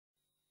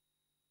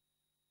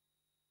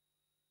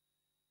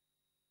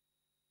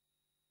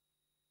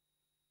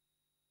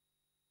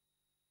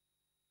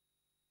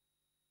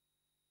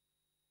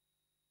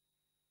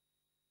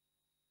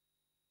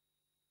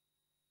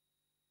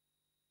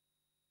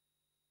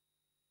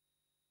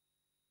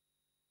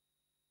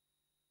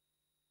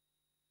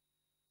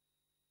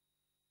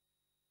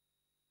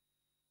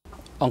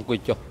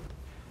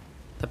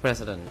The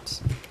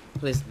President,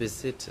 please be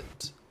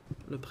seated.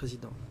 Le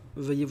Président,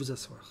 veuillez vous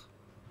asseoir.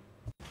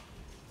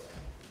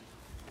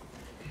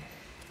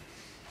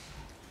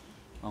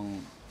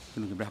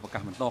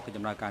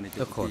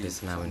 The court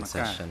is now in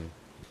session.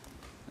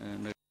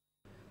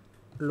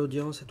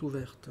 L'audience est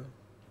ouverte.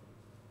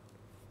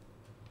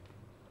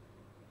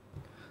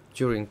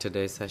 During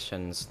today's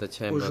sessions, the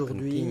Chamber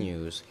Aujourd'hui,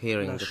 continues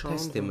hearing la the Chambre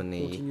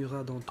testimony continuera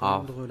of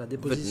d'entendre la witness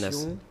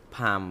déposition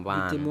Pham du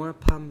Van, témoin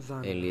Pham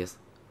Van, alias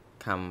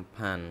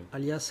Kampan.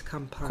 alias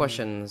Kampan.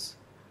 Questions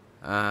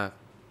are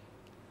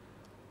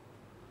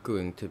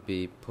going to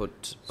be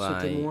put Ce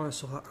by témoin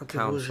sera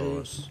interrogé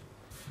counsels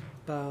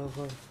par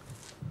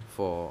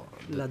for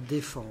la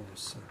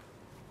défense.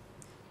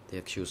 the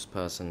accused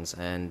persons,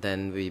 and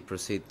then we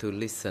proceed to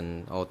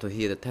listen or to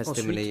hear the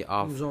testimony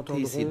Ensuite, nous of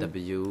entendrons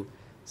TCW la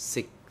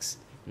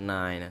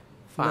 695.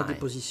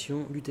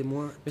 déposition du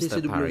témoin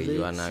Mr. Parry, you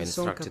TCW are now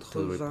instructed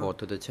to report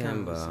to the 695.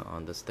 chamber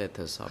on the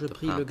status of Je the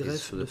prie le parties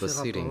greffe to de the faire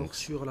rapport proceedings.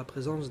 sur la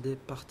présence des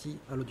parties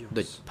à l'audience.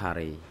 Dutch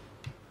Parry.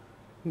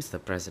 Mr.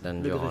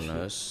 President, Le Your greffier.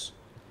 Honours,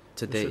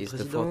 today Monsieur is le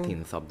the Président,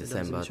 14th of Mesdames et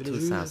December Messieurs les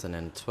juges, nous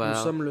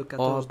 2012. sommes le All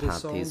 14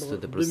 parties to décembre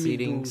the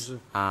proceedings 2012.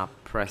 are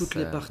Toutes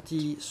les present,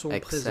 parties sont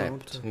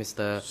except présentes,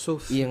 Mr.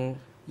 sauf Ieng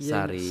Ieng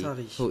Sari,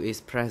 Sari. who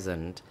is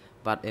present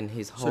but in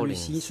his holding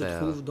Celui-ci se cell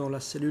trouve dans la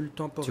cellule due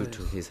temporaire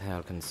to his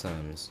health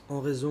concerns. en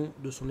raison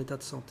de son état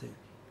de santé.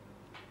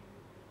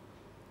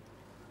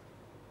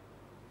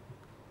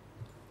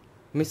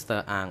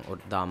 Mr. Ang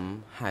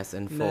Udam has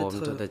informed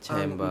Maître the Ang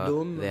chamber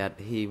Udom that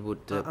he would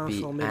a be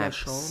informé la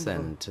Chambre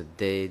absent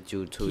today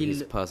due to his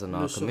qu'il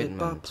personal ne serait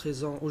pas commitment.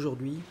 présent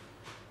aujourd'hui.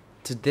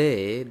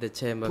 Today, the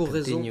chamber Pour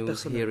raison continues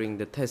personnelle. hearing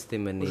the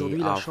testimony Aujourd'hui,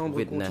 la of Chambre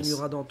witness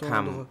continuera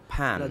d'entendre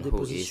Kampan, la who is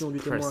déposition du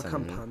témoin present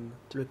Kampan,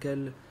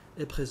 lequel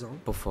est présent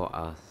before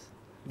us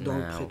dans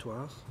le now.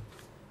 prétoire.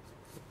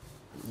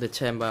 The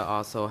chamber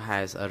also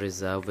has a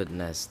reserve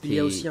witness, Il y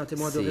a aussi un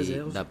témoin de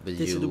réserve,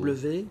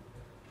 TCW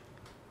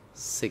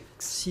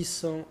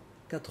 695.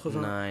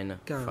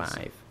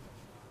 695.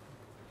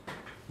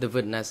 The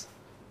witness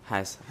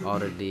has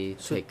already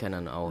Ce- taken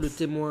an Le oath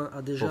témoin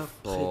a déjà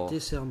before- prêté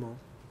serment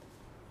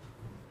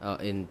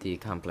in the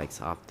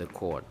complex of the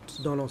court.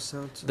 dans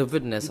l'enceinte The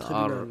witness du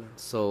tribunal.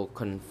 also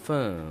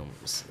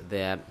confirms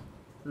that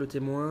Le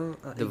témoin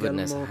a The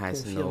witness également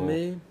has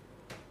confirmé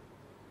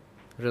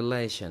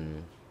relation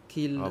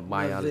qu'il or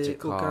n'avait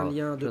aucun biological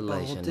lien de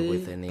relation parenté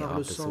with any par of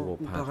le the sang civil ou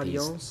par parties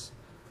alliance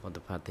or the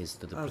parties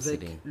to the avec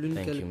proceeding. l'une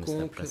Thank you, Mr.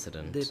 quelconque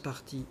President. des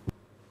parties.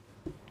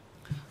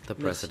 The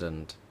Merci.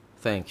 President.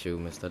 Thank you,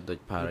 Mr. Le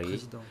Dujpari.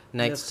 Président.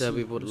 Next, Merci,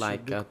 we would Monsieur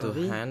like to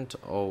Dujpari. hand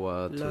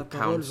over La to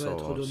parole va être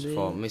counsels donnée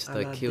for à Mr.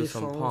 la Kyu défense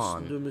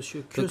Sampon de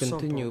Monsieur to Kyu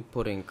continue Sampon,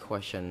 putting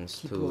questions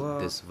qui to pourra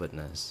this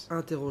witness.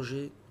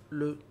 interroger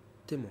le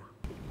témoin.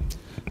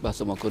 បាទ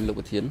សូមអរគុណលោក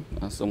ប្រធាន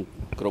សូម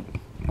គ្រប់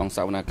អង្គ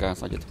សាវនាការ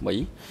សាជាថ្មី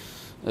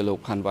លោក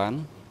ផាន់វ៉ាន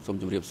សូម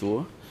ជម្រាបសួរ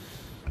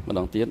ម្ដ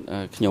ងទៀត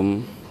ខ្ញុំ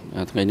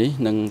ថ្ងៃនេះ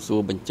នឹងសួ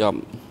របញ្ចប់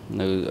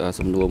នៅ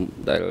សំណួរ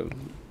ដែល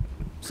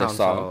សេស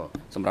សល់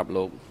សម្រាប់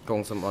លោក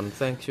Kong Samon,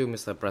 thank you,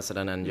 Mr.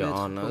 President, and Your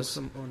Maître Honors.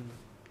 Kong Sam-on.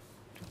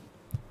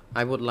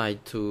 I would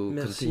like to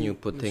Merci, continue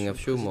putting a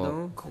Monsieur few le more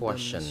Président, Mesdames,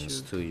 questions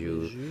Messieurs to les you.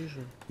 juges.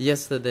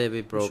 Yesterday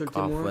we broke le off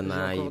témoin, when j'ai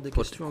I encore des put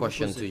questions à vous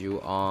question to poser. you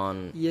on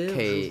Hier,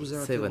 je vous ai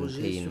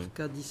interrogé K17 sur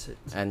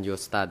K17 and your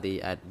study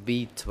at et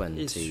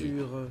B20.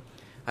 sur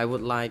I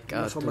would like to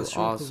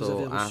l'information que vous also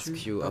avez ask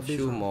reçue you à a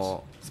few B20.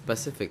 more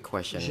specific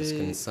questions J'ai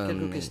quelques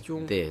concerning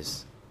questions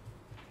this.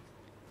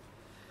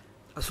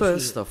 à ce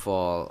First sujet. of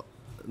all,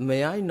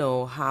 may I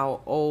know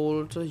how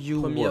old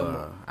you Premièrement.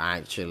 were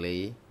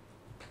actually?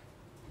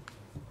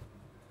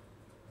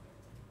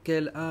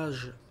 Quel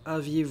âge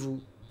aviez-vous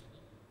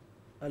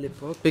à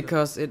l'époque?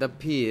 Because it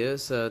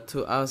appears to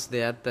us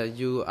that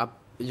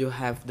you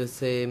have the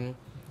same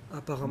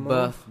Apparemment,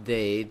 birth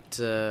date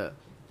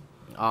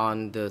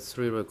on the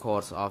three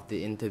records of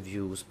the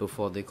interviews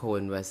before the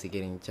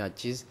co-investigating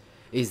judges.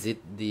 Is it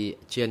the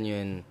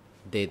genuine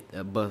date,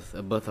 birth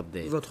of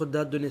date? votre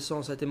date de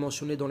naissance a été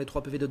mentionnée dans les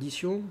 3 PV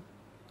d'audition.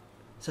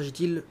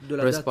 S'agit-il de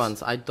la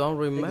Response: I don't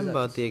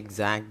remember exacte. the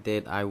exact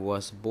date I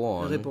was date?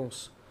 born,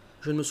 Réponse: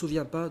 je ne me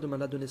souviens pas de ma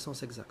date de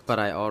naissance exacte, but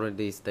I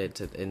already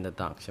stated in the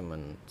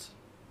document.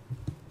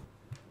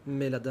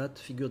 mais la date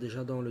figure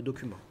déjà dans le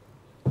document.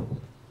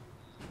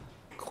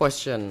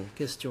 Question: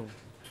 Question: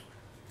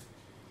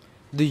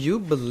 do you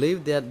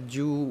believe that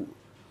you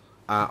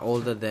are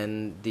older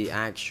than the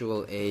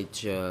actual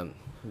age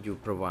you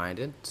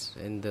provided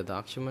in the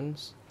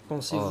documents, or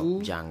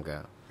pensez-vous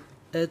younger?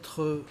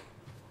 être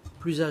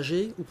plus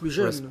âgé ou plus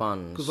jeune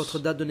Response: que votre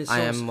date de I am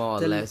naissance more or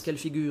telle less qu'elle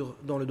figure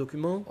dans le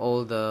document?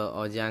 older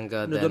or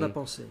younger Ne donne à than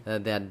penser.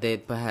 that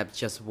date, perhaps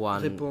just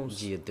one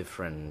Réponse: year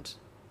different.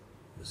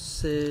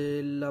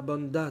 c'est la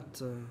bonne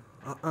date,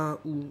 à 1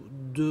 ou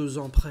 2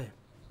 ans près.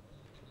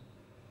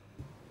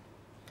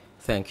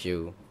 Thank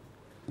you.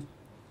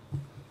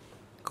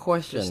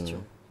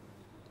 Question: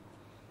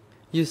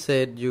 you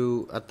said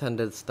you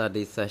attended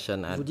study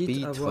session at Vous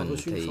dites avoir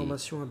reçu une B20.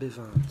 formation à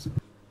B20.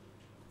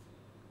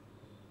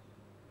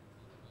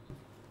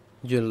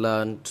 You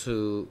learn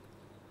to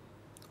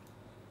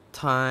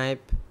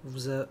type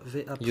Vous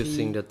avez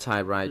using appris the la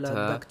typewriter,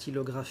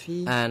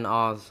 dactylographie. and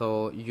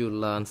also you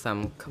learn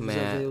some Vous avez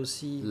Khmer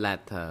aussi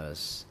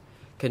letters.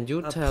 Can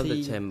you tell the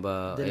appris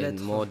chamber des in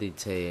lettres more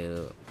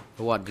detail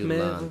what you Khmer.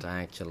 learned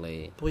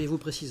actually? Pourriez-vous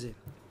préciser?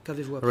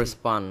 Qu'avez-vous appris?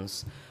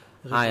 Response.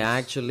 I Réponse.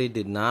 actually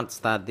did not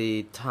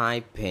study Je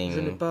n'ai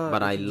typing, pas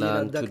but I étudié la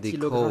learned to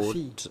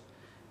dactylographie. decode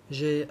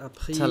J'ai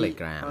appris à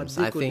telegrams.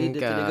 I décoder think des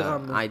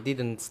télégrammes. I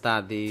didn't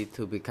study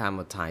to become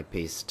a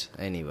typist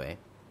anyway.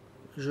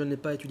 Je n'ai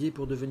pas étudié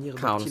pour devenir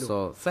dactylo.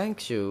 Counsel,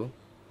 thank you.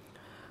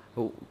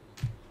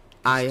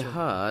 I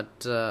heard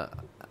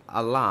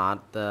a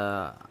lot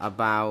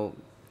about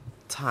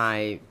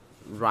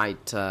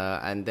typewriter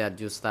and that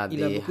you Il a study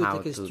beaucoup how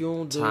été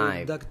question to de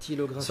type.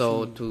 dactylographie.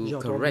 So J'ai to entendu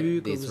correct que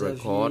this vous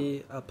record, aviez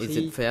is appris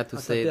it fair to à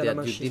say taper à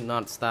la that you did machine. not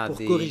Pour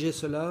study corriger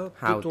cela,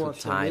 how peut-on to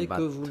affirmer type que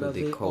but vous to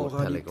n'avez en decode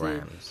réalité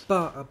telegrams?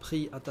 pas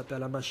appris à taper à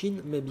la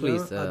machine, mais bien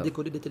Please, à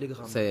décoder des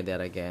télégrammes? Say that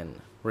again.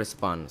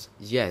 Response.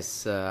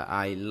 Yes,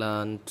 I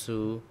learned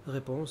to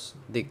Réponse.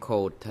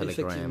 decode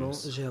Effectivement,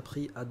 telegrams. j'ai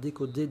appris à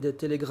décoder des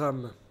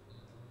télégrammes.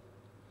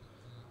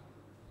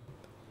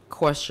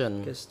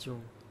 Question. Question.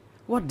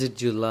 What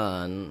did you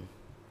learn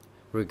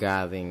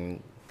regarding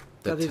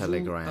the Qu'avez-vous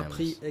telegrams?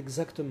 appris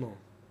exactement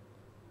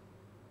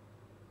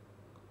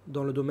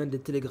dans le domaine des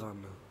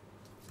télégrammes?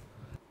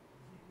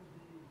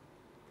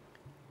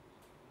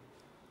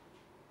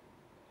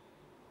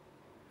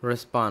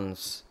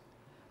 Response.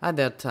 At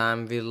that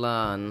time, we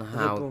learned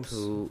how Réponse.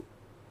 to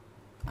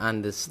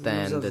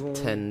understand Nous the avons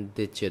 10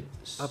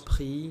 digits.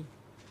 Appris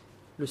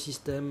le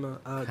système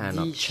à Kind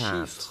of 10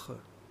 chart. chiffres.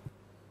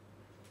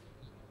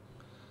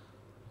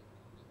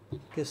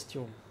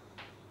 Question.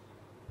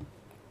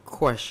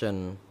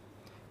 Question.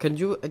 Can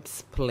you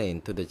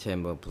explain to the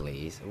chamber,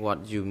 please,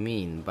 what you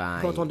mean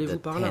by Qu'entendez-vous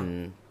the par là?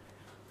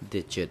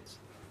 10-digit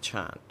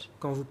chart?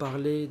 Quand vous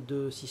parlez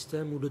de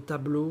système ou de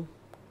tableau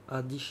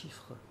à 10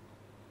 chiffres.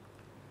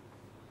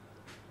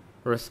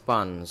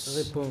 Response.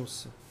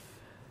 Réponse.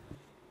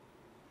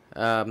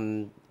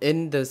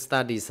 In the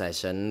study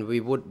session, we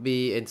would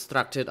be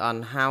instructed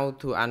on how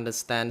to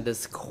understand the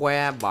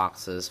square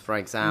boxes. For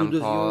example,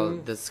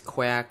 devions the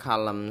square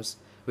columns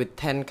with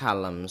 10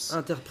 columns.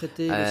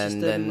 Interpréter le And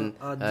système then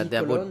à 10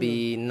 there would colonnes.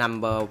 be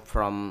number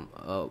from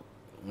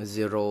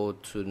 0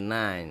 to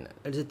 9.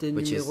 Elles étaient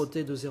which is-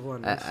 numérotées de 0 à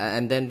 9.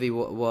 And then we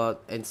were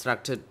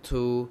instructed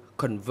to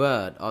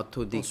convert or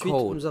to Ensuite,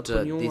 decode nous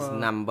apprenions this à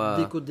number,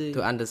 décoder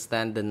to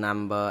understand the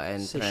number and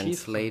ces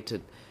translate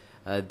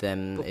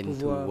them pour into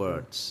pouvoir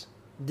words.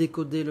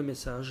 décoder le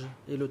message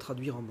et le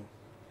traduire en mots.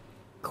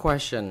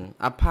 Question.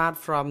 Apart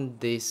from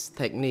these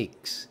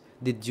techniques,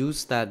 did you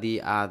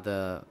study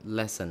other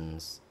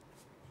lessons?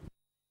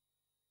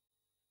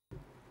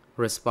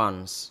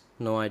 Response.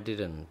 No, I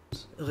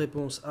didn't.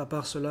 Réponse. À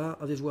part cela,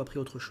 avez-vous appris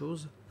autre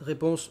chose?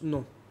 Réponse.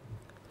 Non.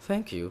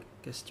 Thank you.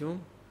 Question.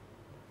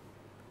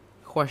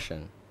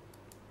 Question.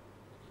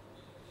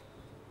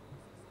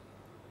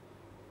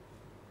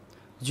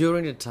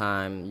 During the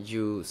time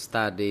you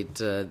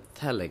studied Au moment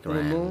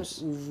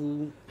telegrams, où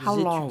vous how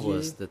long étudiez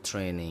was the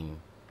training?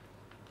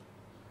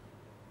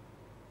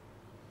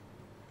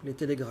 les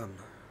télégrammes,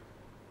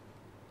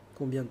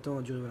 combien de temps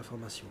a duré la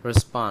formation?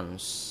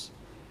 Response.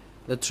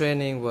 The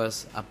training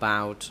was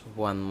about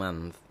 1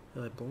 month.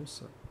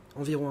 Réponse.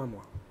 Environ un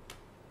mois.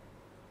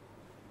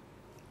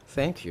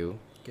 Thank you.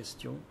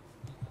 Question.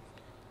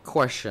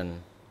 Question.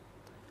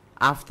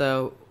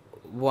 After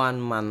 1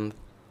 month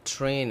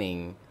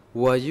training,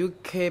 were you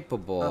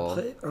capable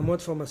Après un mois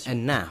de formation,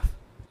 enough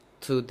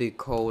to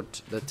decode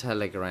the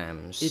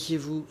telegrams?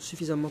 étiez-vous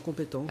suffisamment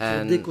compétent pour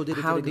And décoder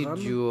les how did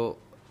télégrammes? your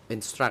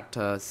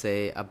instructor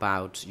say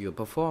about your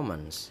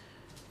performance?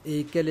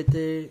 Et quelle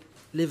était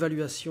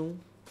l'évaluation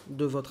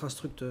de votre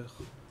instructeur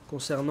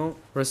concernant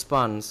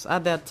Response.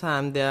 At that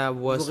time, there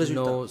was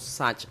résultats. no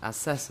such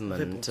assessment.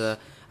 Réponse.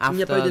 Il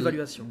n'y a pas eu After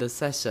d'évaluation. the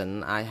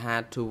session, I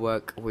had to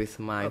work with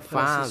my Après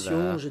la session,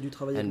 father j'ai dû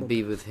travailler avec and mon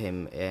be père. with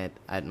him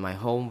at my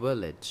home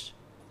village.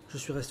 Je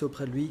suis resté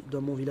auprès de lui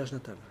dans mon village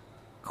natal.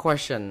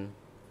 Question.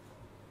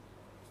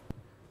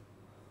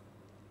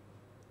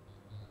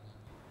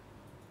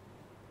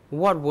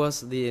 What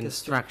was the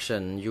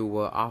instruction you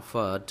were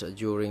offered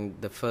during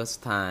the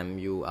first time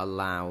you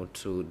allowed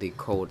to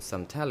decode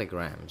some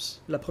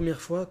telegrams? La première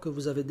fois que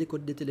vous avez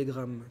décodé des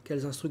télégrammes,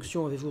 quelles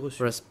instructions avez-vous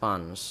reçues?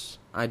 Response.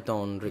 I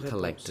don't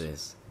recollect Réponse.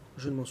 this.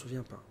 Je ne m'en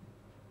souviens pas.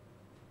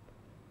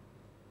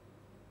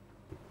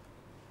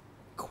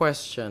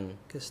 Question.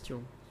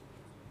 Question.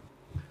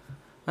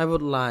 I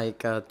would like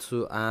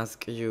to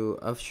ask you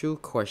a few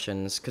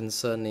questions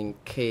concerning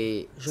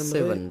J'aimerais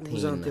vous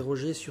K17.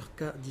 interroger sur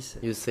K17.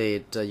 You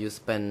said you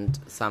spent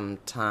some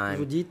Vous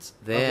time dites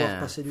avoir there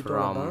passé du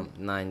temps là-bas from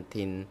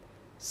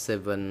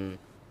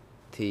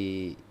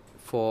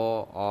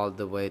 1974 all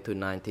the way to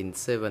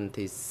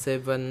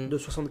 1977. de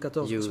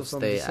 74 à You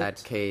stay at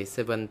 77.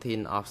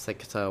 K17 of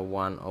Sector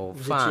Vous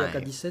étiez à 105.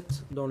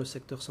 K17 dans le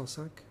secteur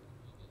 105.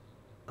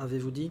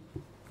 Avez-vous dit?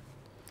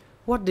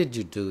 What did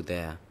you do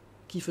there?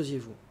 Qu'y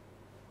faisiez-vous?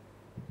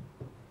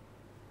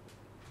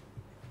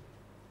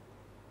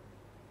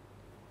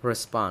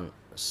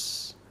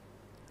 Response.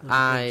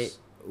 I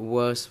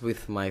was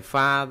with my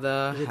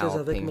father J'étais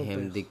avec helping mon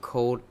him père.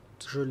 decode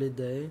Je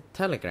l'aidais à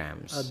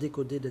telegrams.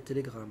 décoder des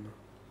télégrammes.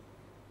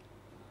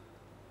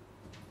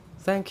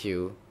 Thank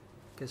you.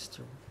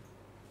 Question.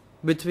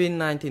 Between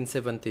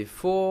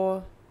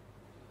 1974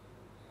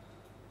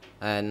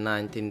 and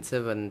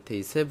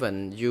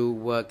 1977, you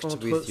worked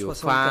Entre with your 74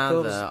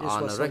 father et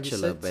on a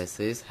regular 77,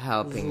 basis,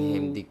 helping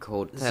him vous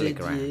decode aidiez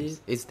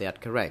telegrams. Is that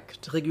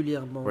correct?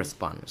 Régulièrement,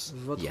 Response.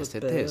 votre Yes,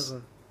 it père is.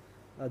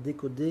 a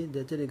décodé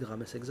des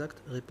télégrammes. Est-ce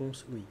exact?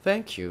 Réponse oui.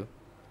 Thank you.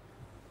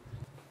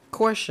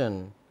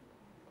 Question.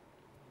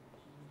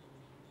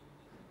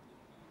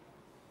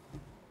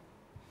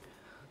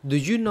 Do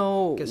you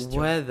know Question.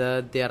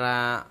 whether there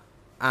are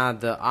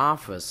other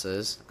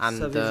offices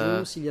under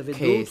Savez-vous s'il y avait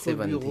d'autres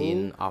bureaux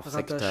K17 of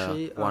Sector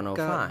rattachés à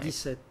 105?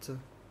 K17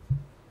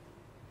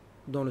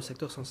 dans le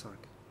secteur 105?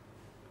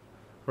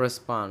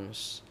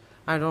 Response.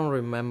 I don't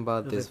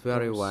remember this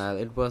very Réponse. well.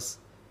 It was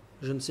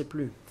Je ne sais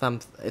plus.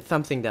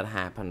 something that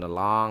happened a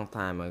long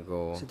time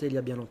ago. C'était il y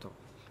a bien longtemps.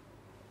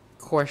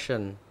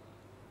 Question.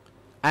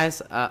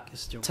 As a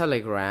Question.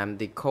 telegram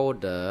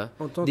decoder,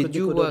 En tant que did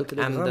you décodeur de work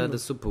under télégramme, the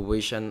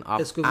supervision of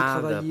est-ce que vous other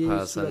travaillez sous la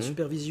persons,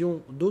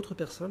 supervision d'autres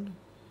personnes?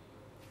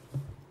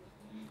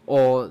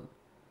 or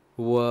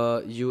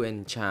were you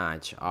in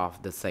charge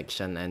of the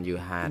section and you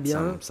had Bien,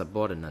 some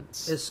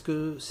subordinates? Est-ce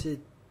que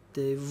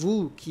c'était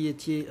vous qui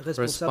étiez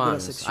responsable de la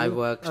Response. I section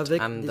worked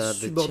avec under des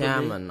the subordonnés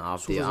chairman of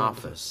sous the vos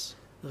ordres? office.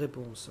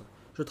 Réponse.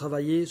 Je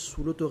travaillais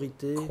sous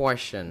l'autorité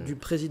Question. du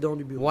président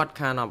du bureau. What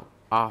kind of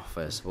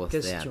office was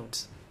Question.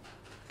 that?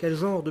 Quel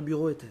genre de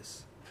bureau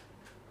était-ce?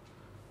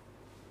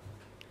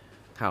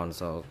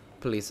 Counsel,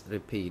 please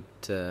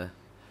repeat.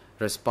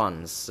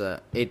 Response.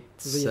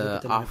 It's Veuillez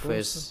répéter la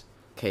office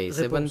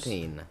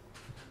K17.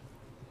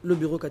 Le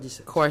bureau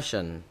K17.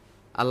 Question.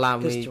 Allow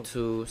me Question.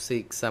 to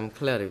seek some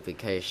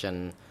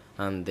clarification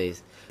on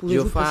this.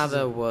 Pouvez-vous Your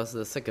father préciser? was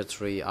the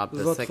secretary of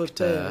the Votre père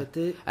sector,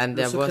 était and le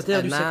there was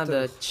secrétaire du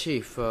another secteur.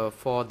 chief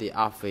for the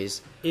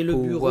office Et le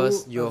who bureau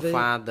was your avait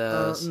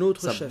father's un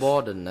autre chef,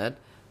 subordinate,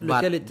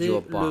 lequel but était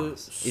your le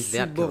boss. Is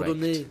that correct?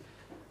 subordonné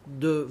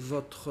de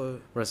votre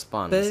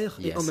Response. père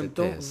et Yes, en même it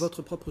temps is.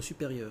 votre propre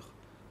supérieur.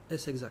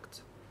 Est-ce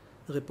exact?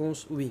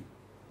 Réponse oui.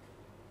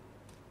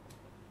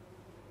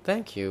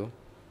 Thank you.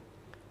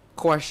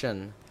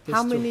 Question.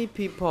 How Question. many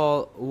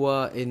people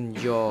were in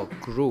your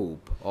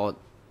group, or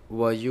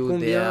were you Combien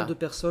there de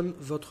personnes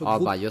votre all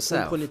groupe by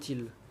yourself?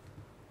 comprenait-il?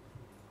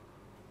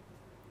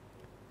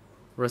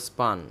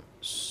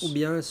 Response. Ou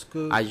bien est-ce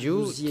que Are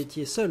you vous y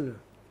étiez seul?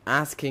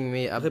 asking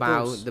me about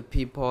Réponse. the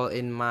people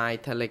in my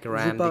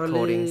telegram Vous parlez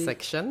decoding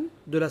section?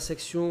 De la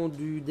section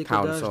du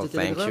décodage Counsel, des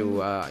thank you.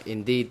 télégrammes?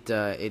 Indeed,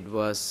 it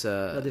was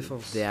La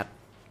défense. that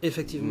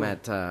Effectivement.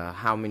 matter.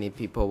 How many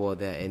people were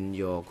there in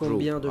your group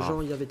Combien de gens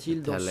of y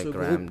avait-il dans ce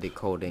telegram groupe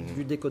decoding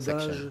du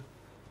décodage section?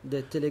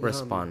 des télégrammes?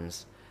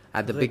 Response.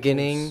 At the Réponse.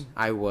 beginning,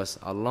 I was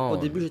Au alone,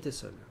 début, j'étais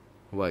seul.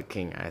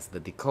 working as the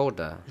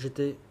decoder.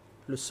 J'étais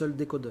le seul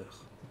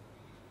décodeur.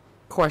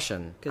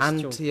 Question.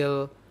 Question.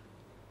 Until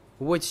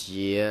which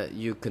year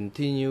you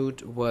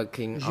continued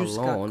working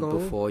Jusqu'à alone quand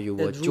before you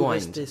were êtes-vous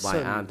joined resté by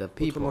seul? other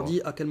Autrement people?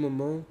 dit, à quel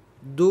moment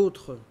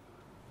d'autres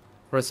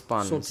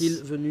Response.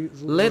 sont-ils venus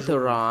vous Later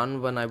rejoindre?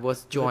 on, when I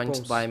was joined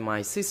Réponse. by my Par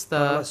la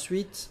sister,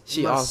 suite, she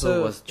ma also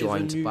sœur was est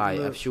joined venue by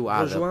me a few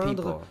other rejoindre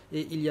people.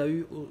 et il y a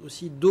eu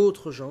aussi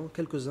d'autres gens,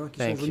 quelques-uns, qui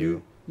Thank sont venus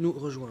you. nous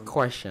rejoindre.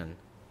 Question.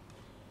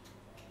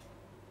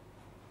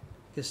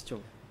 Question.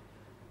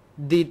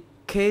 Did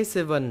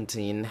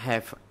K17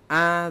 have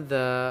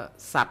other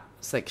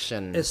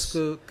subsections? Est-ce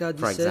que For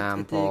K17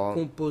 example, était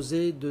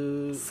composé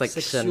de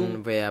section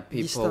sections where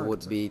people distinctes?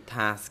 would be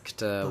tasked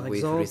Par with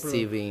exemple,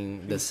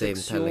 receiving the une same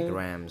section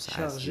telegrams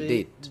as you chargée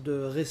did?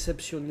 de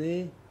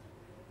réceptionner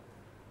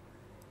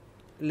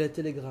les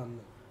télégrammes?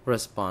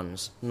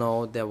 Response.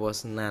 No, there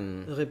was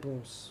none.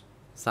 Réponse.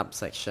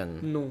 Subsection.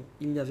 Non,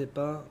 il n'y avait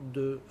pas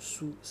de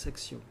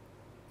sous-section.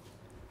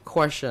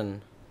 Question.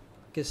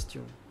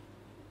 Question.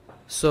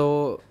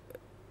 So,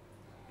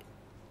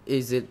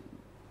 is it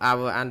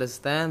our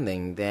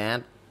understanding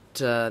that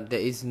there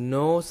is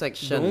no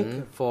section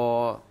Donc,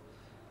 for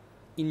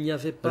Il n'y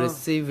avait pas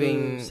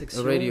receiving de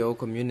section radio chargée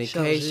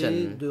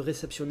communication de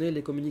réceptionner les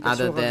other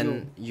communications radio.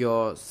 than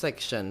your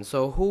section?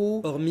 So,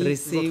 who Hormis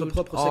received votre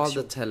propre all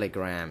section. the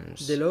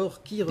telegrams? Dès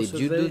lors, qui Did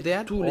you do recevait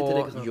that tous les or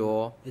télégrammes?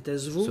 your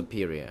Était-ce vous?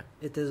 superior?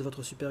 Était-ce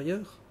votre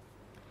supérieur?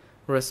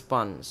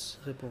 Response.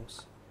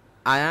 Réponse.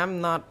 I am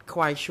not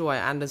quite sure I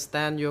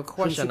understand your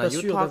question. pas Are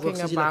you sûr d'avoir talking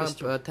saisi la about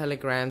question.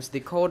 telegrams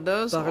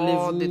decoders or the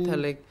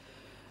Parlez-vous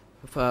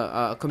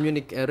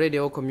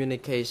radio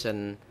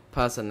communication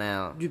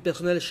personnel. Du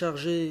personnel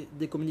chargé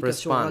des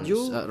communications radio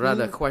Response, ou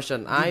rather question.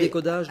 du I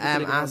décodage de am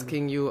télégrammes?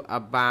 asking you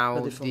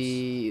about défense.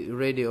 the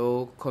radio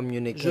Je vous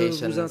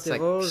communication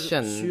interroge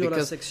section sur la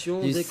because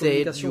section you des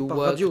said you communications par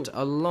radio. worked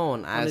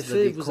alone En as the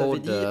effet, vous avez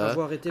dit decoder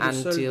avoir été le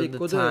seul until the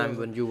décodeur time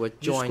when you were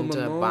jusqu'au joined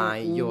moment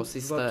by où your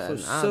sister votre and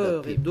other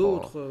sœur et people.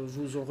 d'autres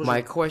vous ont rejoint.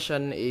 My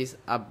question is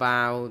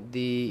about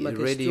the Ma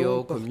question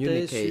radio portait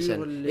communication.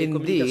 sur les Indeed,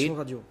 communications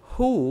radio.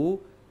 who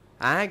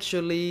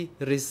actually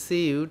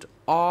received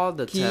all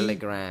the Qui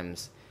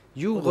telegrams?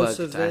 You worked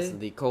recevait as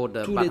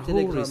decoder, tous les but who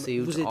télégrammes.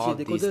 received Vous all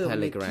étiez these décodeur,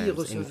 mais qui telegrams,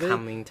 recevait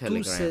incoming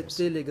tous ces telegrams?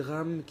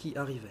 télégrammes qui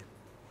arrivaient?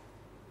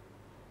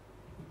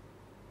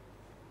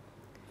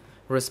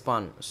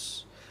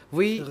 Response.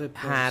 We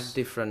Réponse. had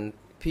different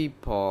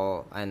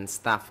people and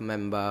staff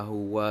members who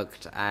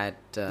worked at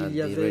Il y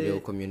the avait radio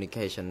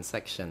communication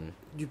section.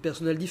 Du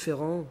personnel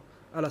différent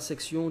à la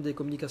section des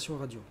communications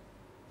radio.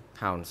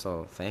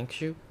 Counsel, thank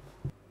you.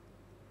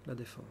 La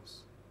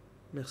défense.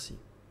 Merci.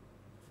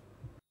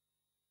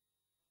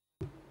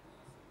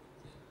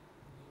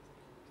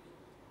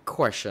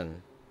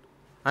 Question.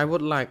 I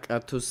would like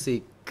to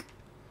seek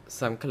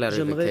some J'aimerais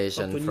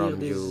clarification obtenir from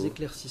des you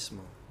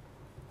éclaircissements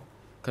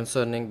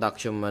concerning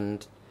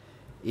document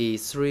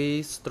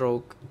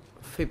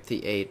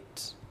E3/58,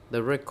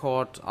 the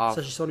record of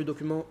s'agissant du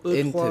document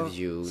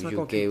interview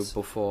you gave E3/58,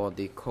 before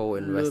the le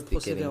co-investigating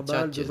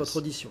procès-verbal de votre judges.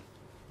 audition.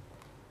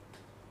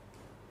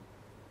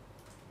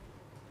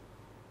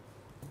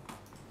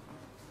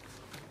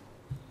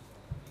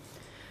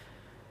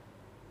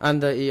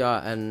 Under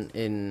ERN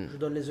in Je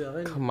donne les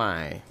ERN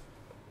Khmer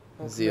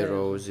en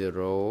 00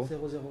 00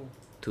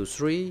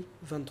 23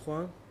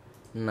 23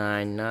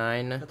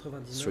 99 99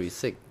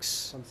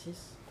 36.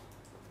 36.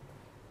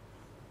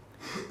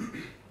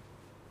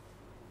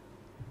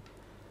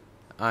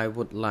 I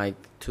would like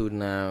to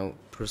now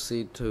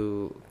proceed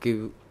to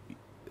give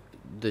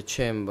the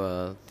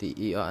chamber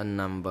the ERN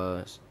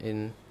numbers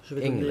in Je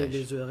vais donner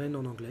English. les ERN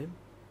en anglais.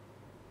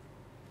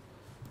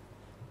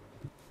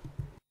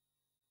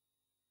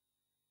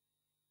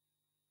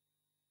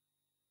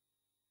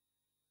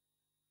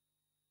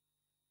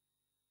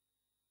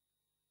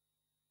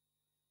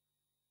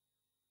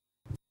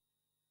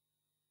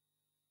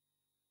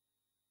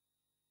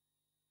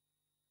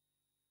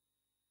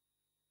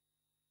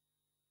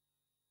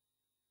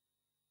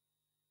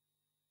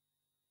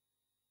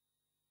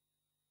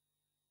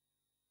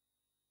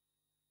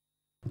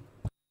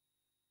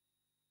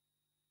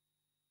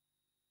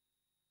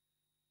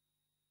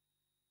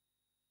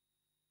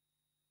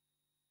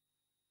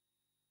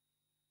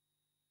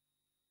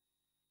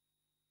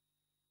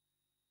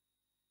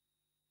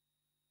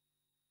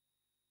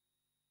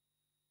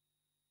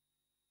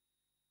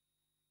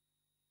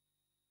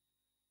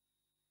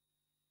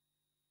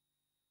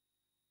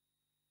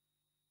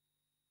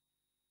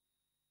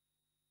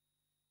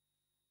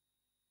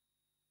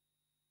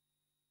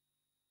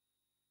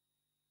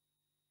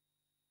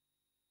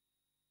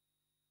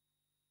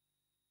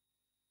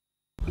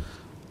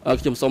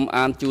ខ្ញុំសូម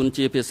អានជូន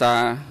ជាភាសា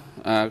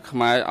ខ្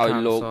មែរឲ្យ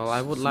លោក Counsel,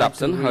 I would ស្ដាប់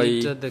like សិន to ហើយ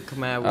read the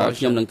Khmer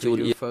ខ្ញុំ version នឹង to ជួន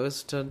you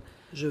first,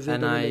 Je vais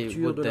and donner I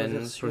lecture would de la then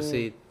version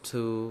proceed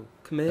to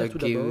Khmer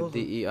tout give d'abord,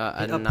 the et ERN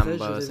après je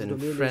numbers vais in vous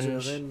donner les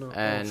French ERN en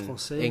and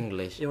français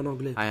English. et en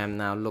anglais. I am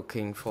now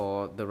looking for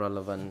the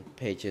relevant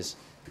pages.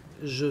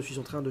 Je suis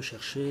en train de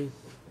chercher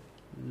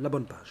la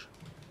bonne page.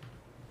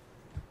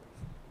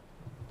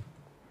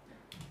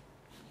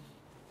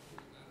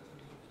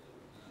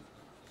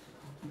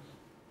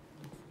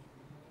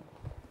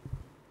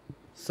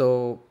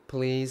 So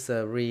please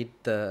read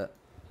the.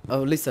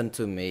 Oh, listen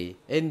to me.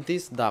 In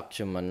this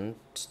document,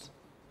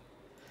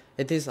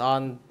 it is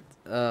on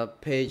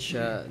page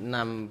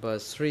number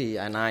 3,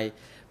 and I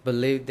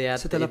believe that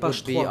C'est à la it page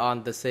would be 3,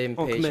 on the same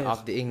en page Khmer.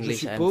 of the Je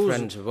English and suppose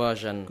French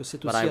version, que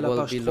c'est but aussi I à la will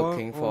page be 3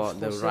 looking en for the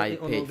français right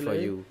et en page for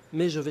anglais, you.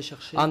 mais je vais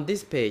chercher On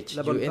this page,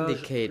 la you bonne page plus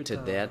indicated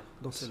tard that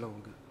dans ces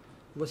langues.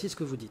 Voici ce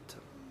que vous dites.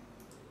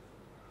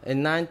 in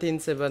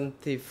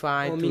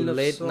 1975 En to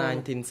late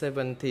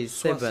 1975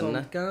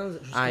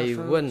 1977, jusqu'à I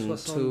fin went to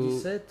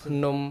 77,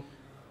 Phnom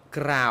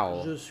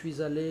Krau je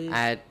suis allé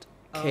at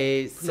à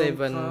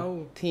K17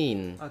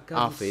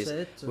 à office,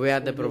 K17, where au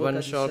the bureau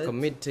provincial K17,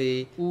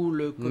 committee où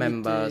le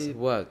members comité,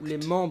 worked. les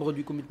membres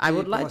du comité I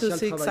would like to provincial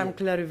seek some travaillaient.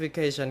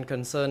 clarification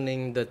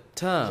concerning the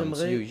terms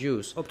J'aimerais you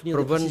use. Obtenir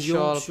des précisions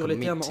Provincial sur les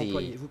termes employés.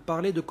 committee. Vous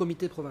parlez de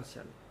comité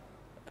provincial.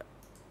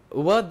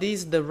 Were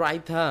these the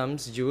right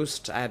terms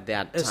used at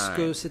that Est-ce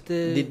que time?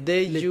 c'était Did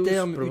they les use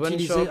termes provincial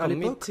utilisés à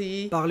l'époque?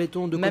 committee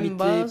Parlait-on de comité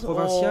members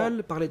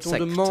provincial? Parlait-on de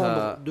sector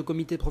membres de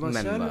comité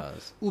provincial?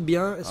 members? Ou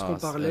bien est-ce qu'on Or,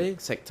 parlait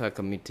sector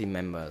committee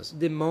members?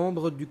 des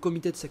membres du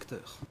comité de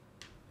secteur?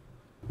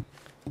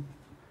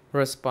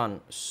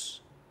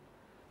 Response.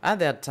 At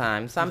that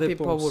time, some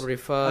people Réponse. would À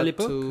refer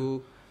l'époque,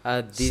 to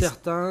this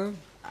certains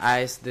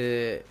as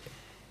the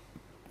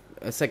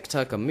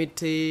sector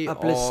committee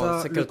appelaient or ça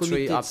le secretary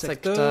comité de of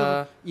secteur.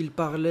 sector Ils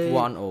parlaient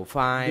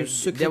 105.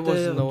 de There was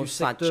secrétaire no du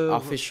such secteur.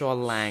 official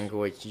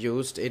language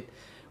used. It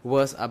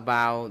was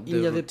about Il the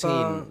n'y avait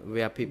pas routine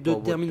where de people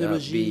would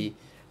terminologie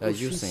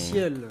using.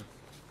 officielle.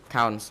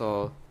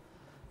 Counsel,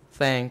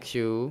 thank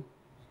you.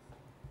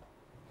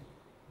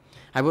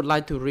 I would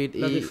like to read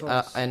La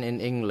défense. and in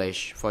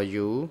English for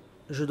you.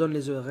 Je donne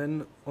les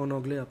ERN en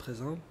anglais à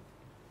présent.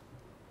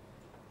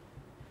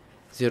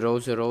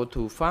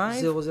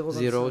 0025 0025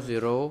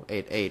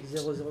 0088.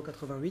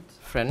 0088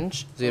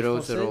 French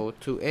En français,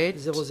 0028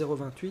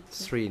 0028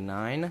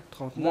 39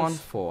 39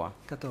 14.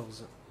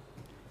 14.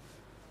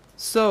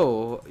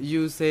 So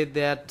you said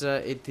that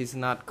it is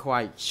not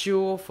quite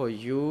sure for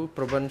you.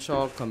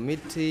 Provincial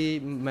committee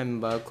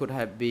member could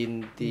have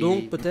been the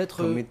Donc peut-être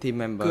committee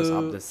members que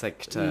of the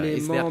sector. Les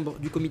Is that membres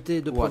du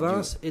comité de what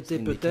province you étaient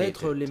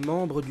peut-être indicated? les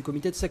membres du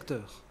comité de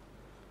secteur.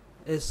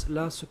 Est-ce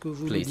là ce que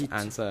vous me Please dites?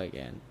 answer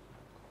again.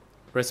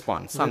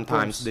 Response.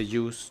 Sometimes they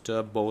used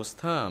both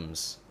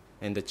terms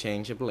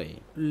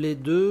interchangeably. Les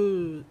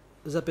deux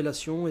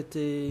appellations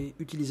étaient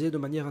utilisées de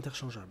manière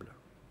interchangeable.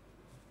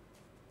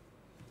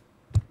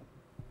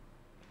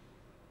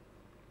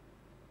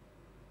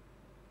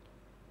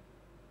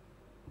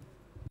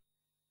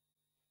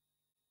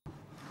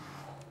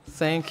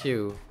 Thank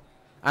you.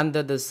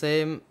 Under the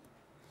same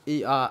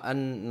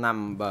ERN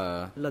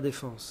number, La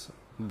défense.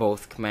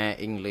 both Khmer,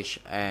 English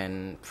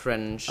and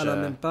French À la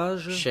même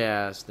page,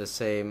 shares the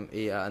same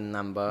ERN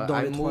number. Dans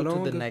I les trois move to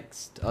the langues,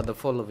 next or the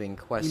following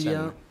il y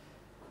a question.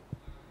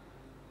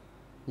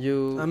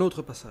 You un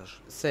autre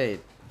passage. said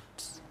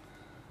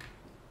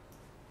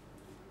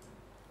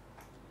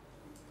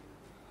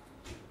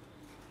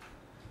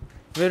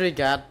with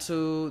regard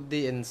to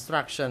the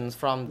instructions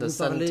from the Vous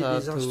parlez center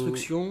des to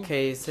instructions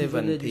qui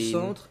venaient du K17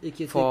 centre et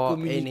qui étaient for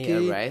any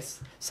communiquées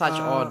arrest. Such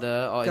à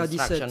order or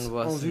instruction K17 en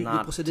was vue de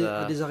not procéder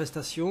à des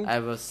arrestations.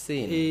 ever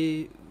seen.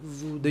 Et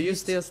vous Do you dites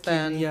still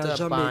qu'il n'y a stand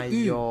jamais by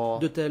eu your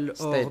de tel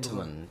ordre.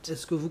 statement?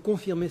 Est-ce que vous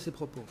confirmez ces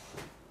propos?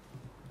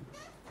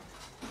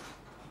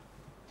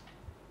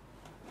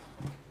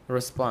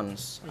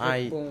 Response: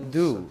 I Réponse.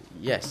 do,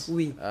 yes.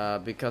 Oui.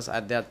 Because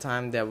at that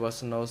time there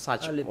was no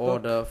such À l'époque,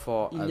 order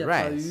for Il n'y a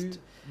pas eu arrest.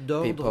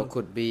 People d'ordre.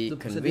 could be de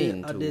procéder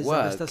convened à to des work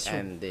arrestations.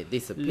 and they Les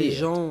disappeared.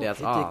 gens That's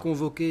étaient all.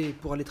 convoqués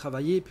pour aller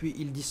travailler, puis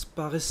ils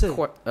disparaissaient.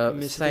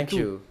 Mais c'était Thank tout.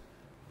 you.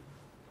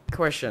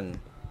 Question: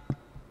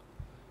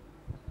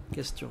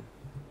 Question.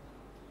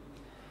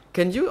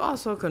 can you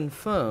also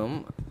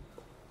confirm,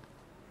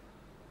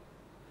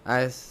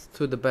 as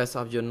to the best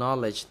of your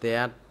knowledge,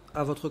 that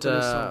À votre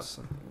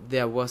connaissance,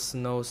 there was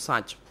no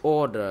such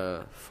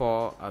order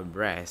for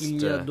arrest? il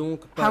n'y a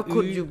donc How pas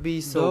could eu you be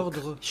so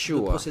d'ordre de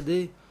sure?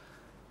 procéder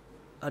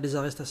à des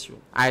arrestations.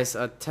 As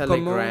a Comment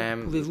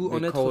telegram pouvez-vous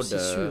en être aussi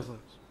decoder, sûr?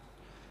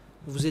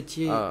 Vous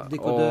étiez or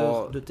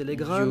décodeur de you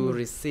télégrammes,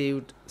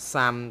 received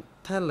some vous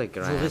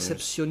telegrams.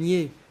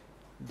 réceptionniez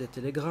des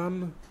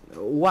télégrammes.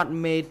 What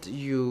made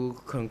you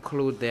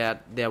conclude that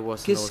there was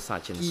no Qu'est-ce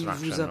such qui vous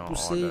instruction a or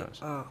poussé orders?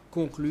 à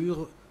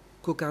conclure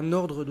qu'aucun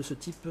ordre de ce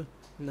type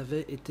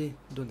n'avait été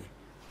donné?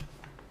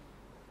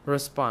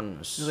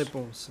 Response: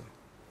 Réponse.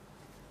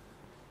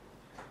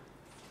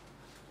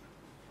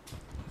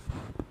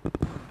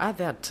 at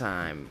that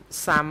time,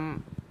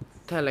 some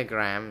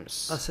telegrams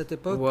À cette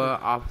époque, were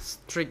of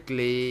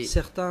strictly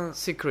certains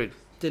secret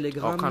or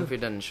télégrammes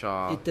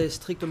confidential, étaient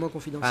strictement and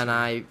confidentiels.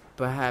 I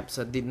perhaps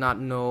did not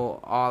know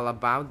all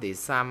about this.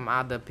 Some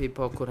other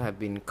people could have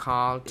been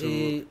called to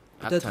Et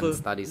attend peut-être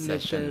study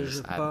sessions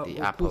n'étais-je pas at the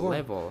au upper courant.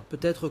 level.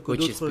 Peut-être que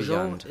which is d'autres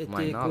gens beyond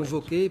my étaient knowledge.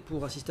 convoqués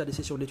pour assister à des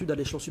sessions d'études à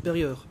l'échelon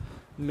supérieur,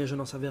 mais je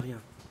n'en savais rien.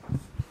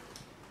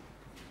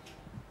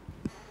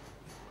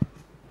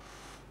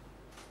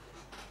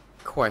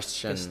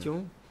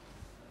 Question.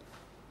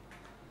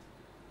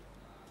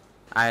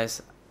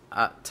 As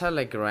a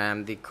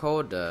telegram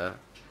decoder,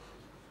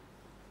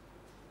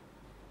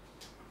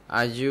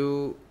 are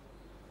you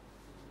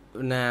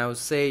now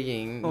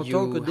saying En tant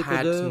you que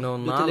had décodeur no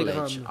de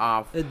knowledge télégramme,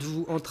 of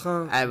êtes-vous en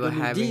train de ever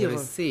nous having dire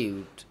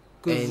received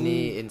que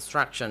any vous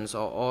instructions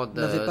or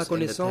n'avez pas orders in the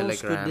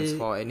connaissance que telegrams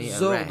for any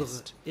des ordres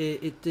arrest? aient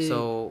été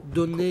So,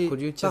 donnés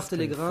could you par just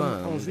télégramme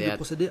en confirm vue de that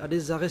procéder à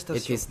des It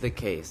arrestations? is the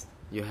case.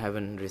 You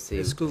haven't Est-ce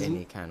received que vous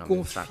any kind of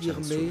instructions through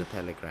confirmez the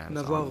telegrams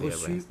n'avoir on the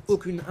reçu arrest?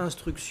 aucune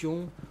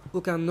instruction,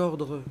 aucun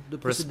ordre de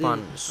procéder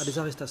Response. à des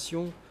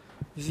arrestations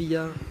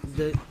via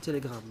des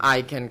télégrammes?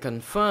 I can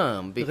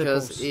confirm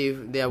because Réponse.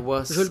 if there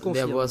Je le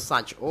confirme.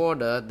 such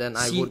order, then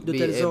I Si would de be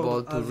tels able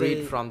ordres to read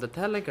avaient from the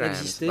telegrams,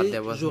 existé, but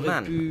there was j'aurais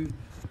none. pu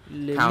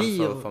les Counsel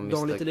lire for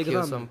dans les Mr.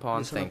 télégrammes, Kilsompon,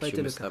 mais ça n'a thank pas you,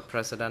 été le Mr. cas.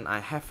 President. I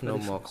have La no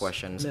more défense.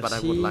 questions, but I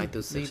Merci, would like to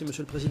merci cede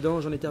Monsieur le Président,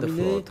 j'en ai the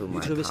terminé floor to et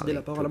my je vais céder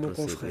la colleague parole à to mon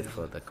proceed with confrère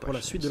further pour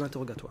la suite de questions.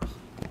 l'interrogatoire.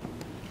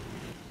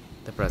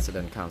 The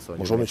President, Counsel, you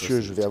Bonjour may monsieur,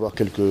 proceed. je vais avoir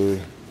quelques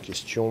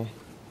questions.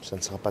 Ça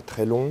ne sera pas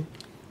très long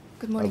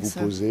Good à morning, vous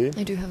sir. poser.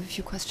 I do have a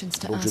few questions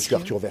to Donc je ask suis you.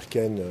 Arthur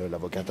Verken,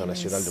 l'avocat My name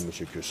international de is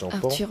monsieur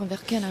Kyosampan. Arthur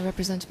Verken, I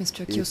represent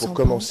Mr. Et pour Kyosampan.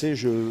 commencer,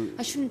 je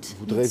I shouldn't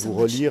voudrais need so vous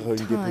much relire une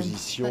time,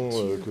 déposition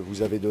but to que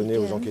vous avez donnée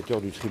aux begin,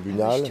 enquêteurs du I wish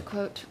tribunal, to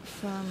quote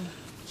from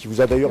qui vous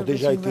a d'ailleurs your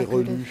déjà written été record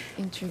of relue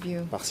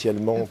interview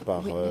partiellement of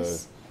par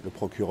witness. le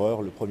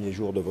procureur le premier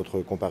jour de votre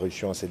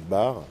comparution à cette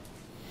barre.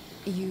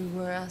 You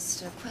were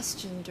asked a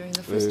question during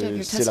the first day of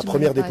your C'est la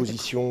testimony première by the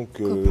déposition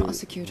que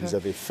co-prosecutor. vous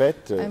avez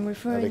faite I'm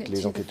referring avec les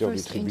to the enquêteurs du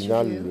first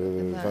tribunal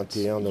interview le that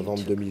 21 you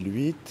novembre took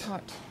 2008.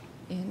 part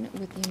in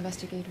with the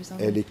investigators on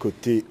Elle est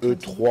cotée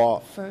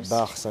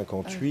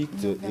E3/58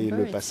 et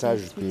le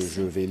passage que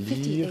je vais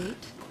lire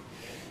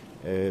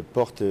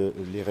porte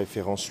les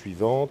références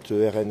suivantes.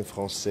 ERN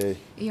français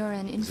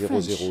ERN in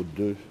French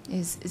 002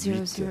 is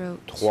 8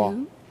 3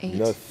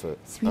 9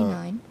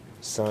 1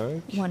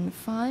 5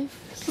 002-839-15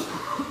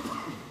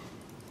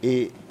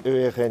 et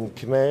ERN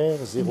Khmer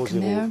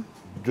Khmer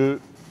 002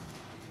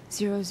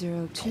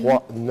 002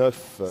 3 9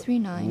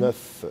 39 9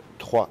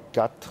 3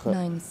 4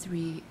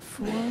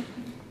 934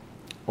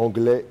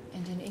 anglais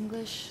and in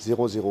English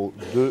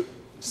 002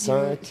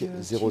 5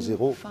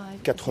 00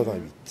 88.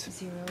 08.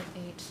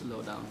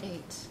 Slow down.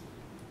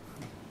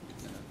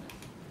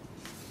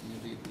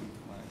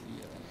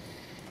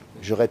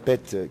 Je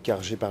répète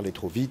car j'ai parlé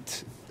trop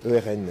vite.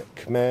 ERN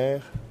Khmer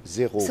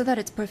 0 So that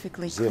it's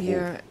perfectly 0,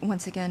 clear,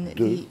 once again,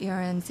 2, the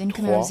ERNs in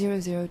Khmer 3,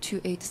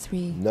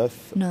 00283 9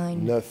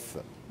 9 9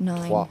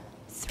 9 3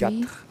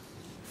 3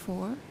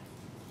 4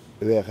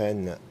 4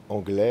 ERN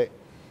anglais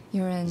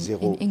ERN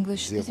 0 in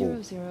English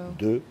 0 00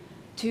 2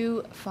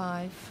 2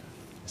 5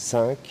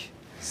 5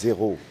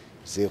 0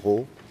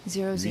 0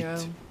 0 8 0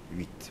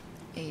 8.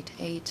 8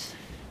 8.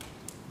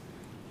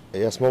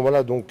 Et à ce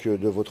moment-là donc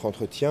de votre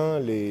entretien,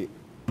 les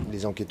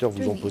enquêteurs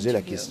vous ont posé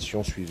la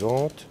question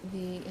suivante.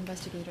 The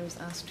investigators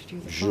asked you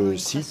the Je following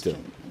cite. question,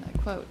 and I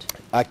quote,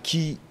 À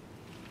qui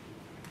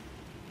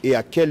et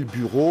à quel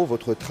bureau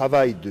votre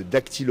travail de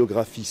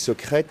dactylographie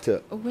secrète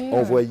Where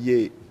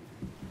envoyé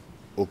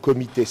au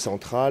comité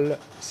central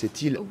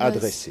s'est-il was-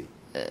 adressé?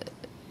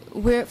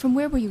 from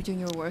where were you doing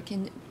your work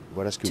and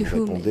Voilà ce que to vous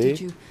whom répondez. did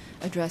you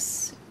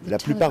address the La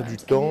plupart du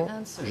telegrams? And temps, you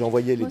answered,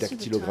 j'envoyais les most of the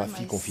dactylographies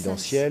time I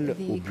confidentielles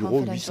sent au the bureau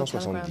confidential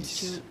 870.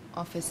 telegrams to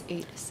Office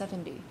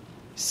 870.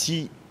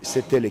 Si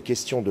c'était les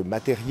questions de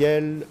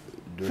matériel,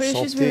 de For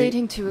issues santé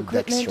relating to ou equipment,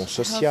 d'action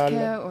sociale,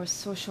 healthcare or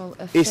social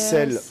et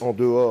celles affairs, en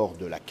dehors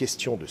de la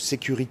question de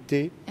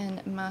sécurité,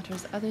 and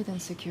matters other than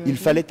security, il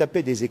fallait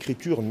taper des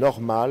écritures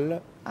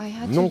normales, I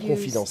had non to use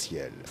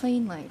confidentielles,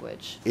 plain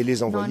language, et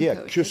les envoyer à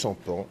non-coded, queue sans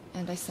pan.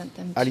 and I sent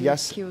them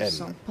alias to M.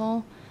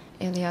 Sampan,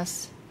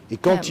 alias Et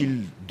quand M.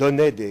 il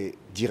donnait des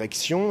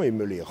directions et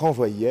me les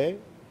renvoyait,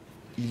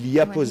 il y When he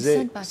apposait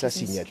sent back sa his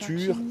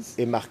signature instructions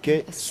et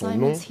marquait and son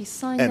nom assignments, he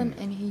signed M. them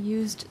and he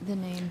used the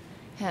name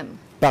Hem.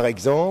 Par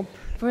exemple,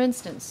 For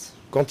instance,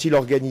 quand il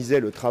organisait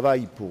le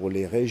travail pour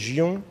les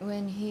régions,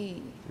 when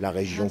he la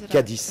région handed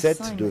out K17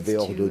 assignments devait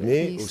to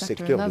ordonner the au sector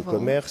secteur de level,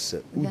 commerce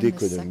ou then the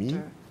d'économie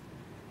sector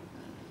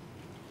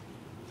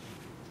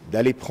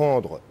d'aller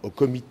prendre au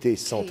comité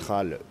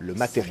central le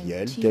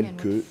matériel 17 tel and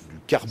que would du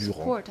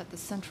carburant, support at the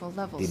central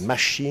levels des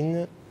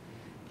machines,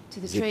 to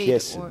the des trade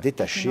pièces or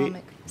détachées,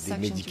 economic des section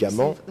to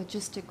médicaments, receive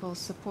logistical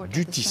support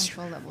du at the tissu.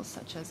 central levels,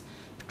 such as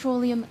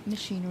petroleum,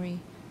 machinery,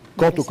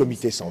 Quant au medicines,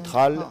 comité and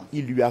central, cloth.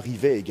 il lui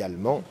arrivait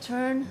également In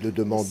turn, de the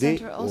demander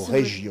center aux also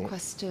régions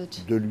requested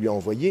de lui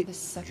envoyer the du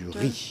sector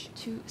riz.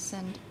 to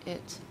send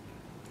it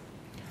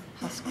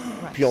husk rice.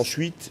 Puis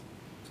ensuite,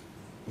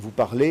 vous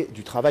parlez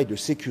du travail de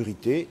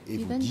sécurité et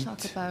You vous then dites, talk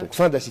about, donc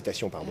fin de la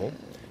citation, pardon,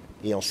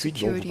 et ensuite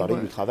donc, vous security parlez du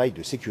work. travail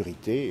de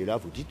sécurité et là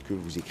vous dites que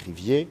vous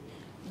écriviez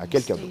à You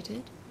quelqu'un d'autre.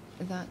 stated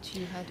that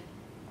you had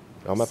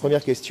Alors ma sent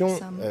première question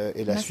some est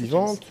la messages.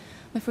 suivante.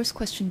 My first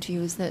question to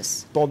you is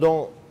this.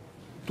 Pendant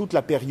toute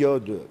la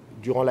période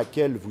durant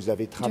laquelle vous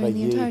avez During the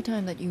travaillé entire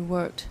time that you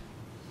worked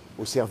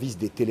au service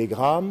des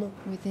télégrammes,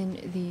 within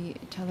the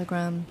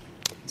telegram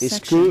est-ce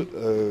section,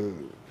 que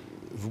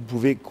vous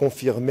pouvez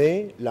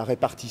confirmer la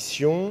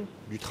répartition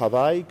du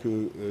travail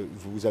que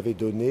vous avez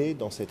donné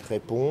dans cette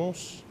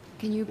réponse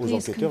can you aux please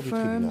enquêteurs du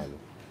confirm tribunal?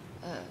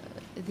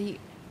 the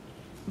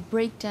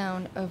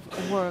breakdown of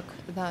work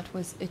that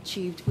was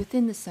achieved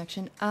within the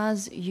section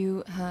as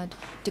you had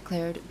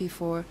declared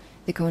before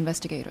the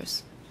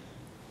co-investigators?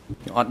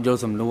 អត់យល់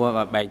សំណួរ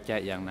បាទបែងចែក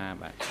យ៉ាងណា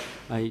បាទ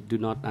I do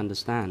not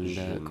understand Je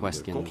the ne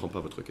question. comprends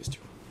pas votre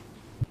question.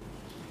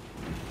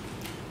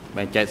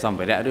 បែងចែកសម្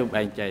ភារៈឬ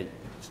បែងចែក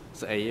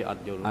ស្អីអ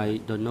ត់យល់ I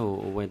don't know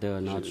whether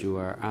or not you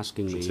are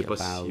asking je ne me sais pas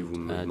si about vous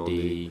me the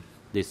demandez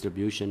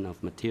distribution of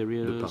De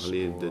materials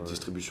parler de or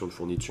distribution de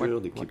fournitures,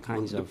 what d'équipements.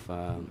 kinds of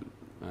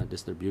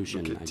distribution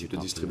De quel are you type de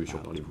talking distribution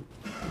about? parlez-vous?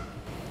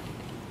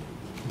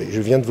 Mais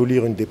je viens de vous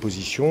lire une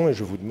déposition et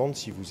je vous demande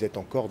si vous êtes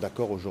encore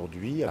d'accord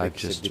aujourd'hui I've avec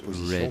cette just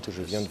déposition read que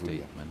je the viens de vous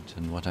lire. statement,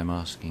 and what I'm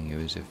asking you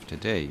is if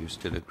today you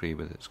still agree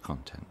with its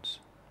contents.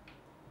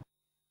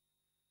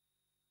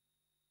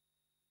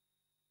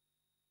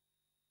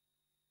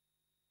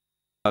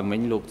 Hồiមិ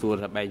ញលោកសួរ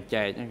ថាបែង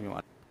ចែកហ្នឹងខ្ញុំអ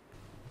ត់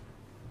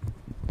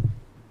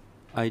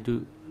I do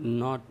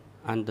not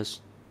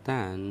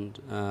understand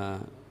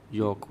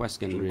your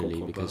question Je ne really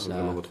comprends pas because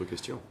vraiment votre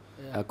question.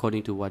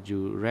 according to what you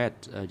read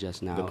just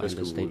now D'après ce and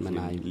que the vous statement I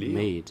venez de lire,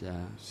 made,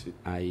 C'est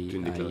I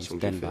une déclaration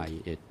que stand j'ai by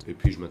faite. it. Et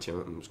puis je maintiens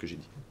ce que j'ai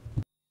dit.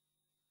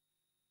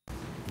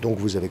 Donc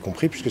vous avez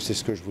compris, puisque c'est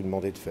ce que je vous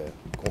demandais de faire.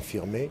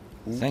 Confirmer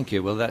ou Thank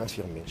you. Well, that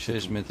infirmer.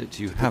 shows me that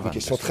you have une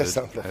question très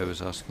understood. simple. I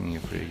was asking you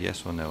for a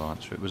yes or no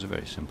answer. It was a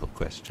very simple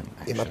question. Et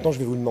Actually. maintenant, je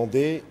vais vous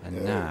demander And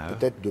now,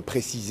 peut-être de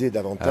préciser I would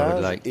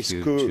davantage. like Est-ce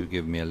you que to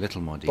give me a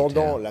little more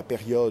pendant detail. la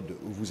période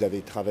où vous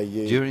avez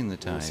travaillé During the au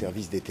time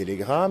service des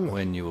télégrammes,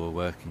 when you were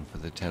working for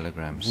the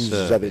telegram vous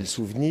avez le service,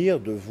 souvenir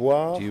de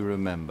voir do you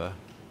remember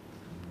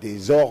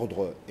des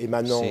ordres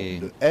émanant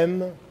seeing de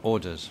M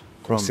orders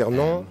from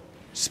concernant M,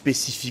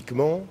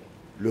 spécifiquement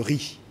le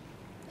riz?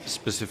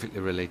 specifically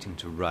relating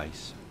to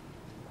rice?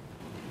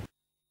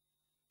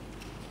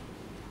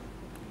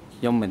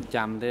 ខ្ញុំមិន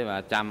ចាំទេបា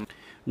ទចាំ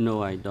No,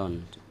 I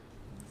don't.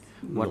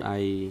 What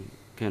I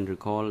can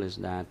recall is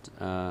that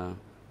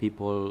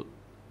people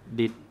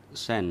did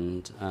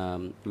send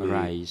Mais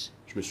rice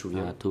je me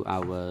souviens to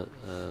our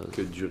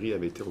que du riz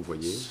avait été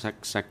envoyé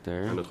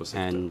sector, à notre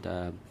secteur. and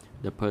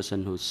the person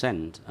who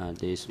sent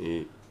this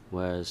et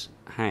was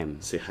Ham.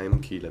 c'est Haim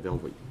qui l'avait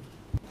envoyé.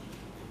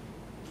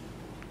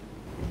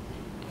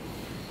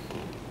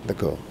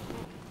 D'accord.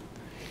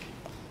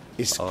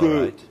 Est-ce All que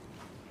right.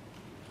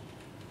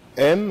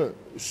 M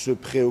se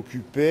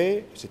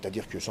préoccupait,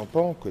 c'est-à-dire que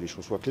Sampan, que les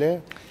choses soient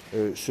claires,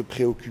 se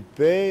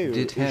préoccupait,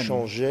 Did M,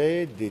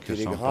 échangeait des que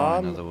Sampan,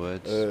 in télégrammes other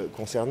words,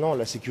 concernant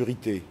la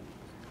sécurité,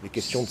 les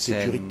questions de send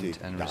sécurité,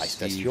 and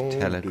l'arrestation receive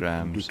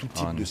telegrams de tout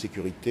type on de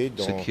sécurité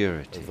dans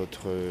security.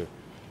 votre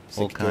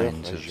All secteur,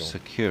 kinds of région.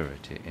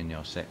 security in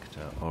your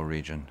sector or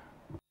region.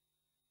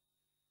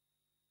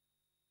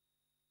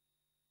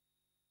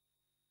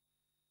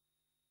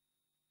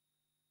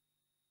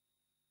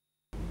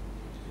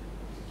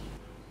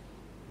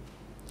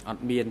អ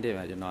ត់មានទេ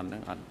បាទជំនាន់ហ្នឹ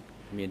ងអត់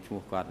មានឈ្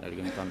មោះគាត់ឬ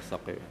មិនទាន់សុ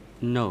ខទេ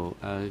No,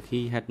 he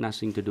had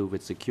nothing to do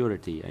with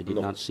security. I did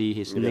Non, not see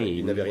his il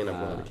name n'avait rien à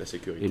voir avec la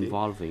sécurité.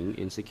 involving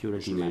in Je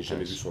security n'ai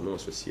jamais vu matters. son nom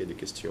associé à des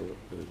questions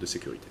de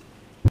sécurité.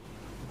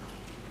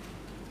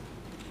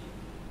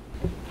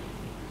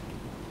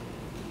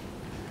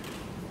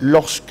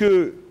 Lorsque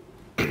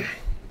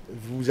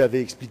vous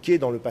avez expliqué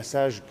dans le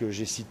passage que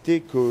j'ai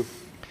cité que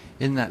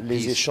In that les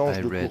piece échanges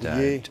I de read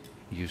courrier, out,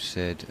 you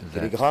said that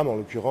télégrammes en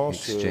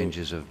l'occurrence,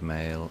 exchanges of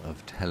mail,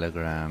 of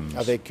telegrams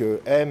avec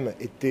M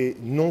étaient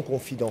non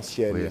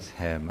confidentiels. with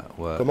him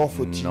were Comment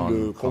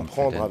faut-il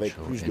comprendre avec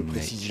non-confidential plus de in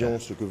précision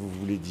nature. ce que vous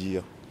voulez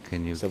dire?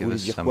 Can you Ça give voulait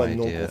us dire some quoi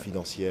non idea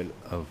confidentiel?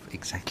 of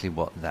exactly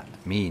what that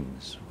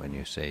means when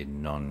you say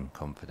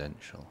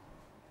non-confidential?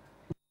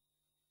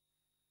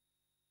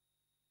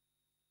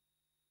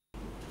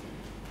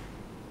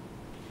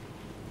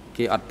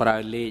គេអត់ប្រើ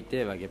លេខទេ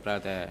បាទគេប្រើ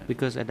តែ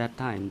Because at that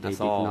time they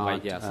did Assault, not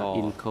yeah, assault.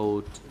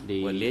 encode the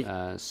Well,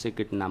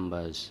 secret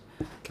numbers.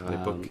 Car à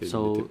l'époque, il So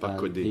n'était pas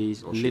codé this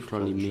en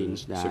literally chiffrage means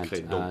that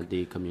secret. Donc,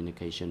 the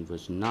communication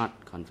was not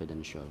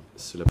confidential.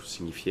 cela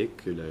signifiait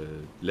que la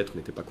lettre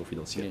n'était pas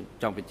confidentielle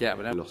ចង់បញ្ជាក់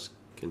ប៉ុណ្ណា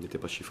lorsqu'elle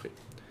n'était pas chiffrée.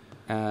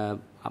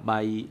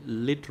 By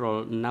literal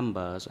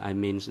numbers, I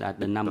mean that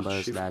the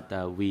numbers chiffres. that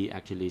we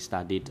actually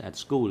studied at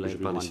school, Je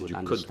parle everyone ici would du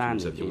code que understand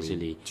nous it avions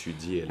easily.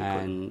 étudié à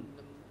l'école. And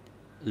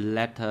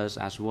letters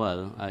as well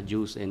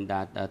used in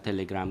that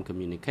telegram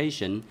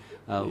communication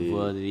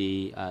were the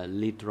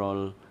literal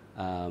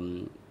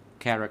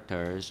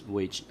characters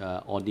which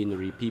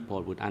ordinary people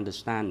would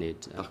understand it.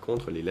 Par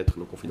contre, les lettres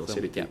non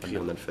confidentielles étaient écrites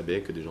en alphabet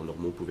que des gens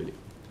normaux pouvaient lire.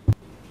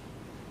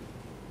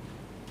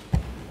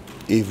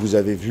 Et vous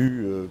avez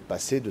vu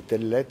passer de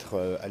telles lettres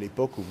à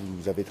l'époque où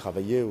vous avez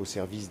travaillé au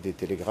service des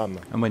télégrammes.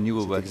 And when you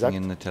were C'est working exact.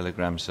 in the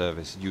telegram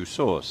service, you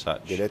saw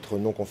such Des lettres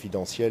non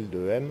confidentielles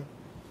de M.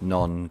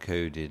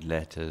 non-coded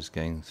letters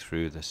going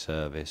through the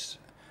service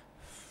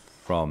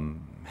from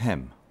him.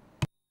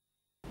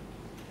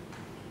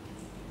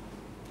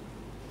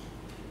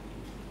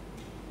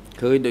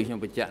ឃើញដូចខ្ញុំ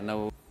បញ្ជាក់នៅ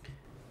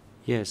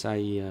Yes, I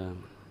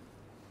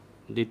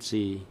did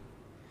see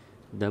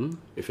them,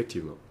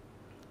 Effectivement.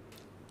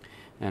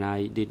 and I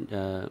did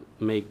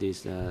make this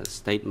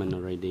statement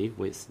already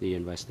with the Et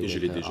je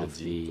l'ai investigator déjà of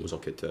dit aux the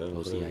enquêteurs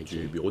OCIJ.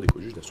 du bureau des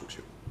co-juges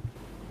d'instruction.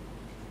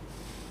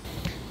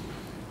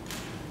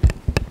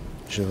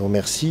 Je vous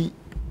remercie.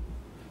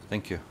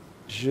 Thank you.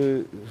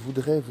 Je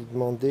voudrais vous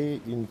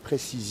demander une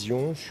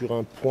précision sur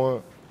un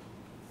point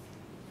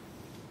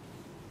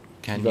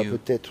qui Can va you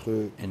peut-être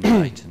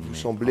enlighten vous me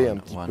sembler un on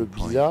petit one peu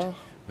point bizarre.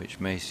 which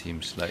may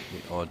seem slightly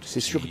odd C'est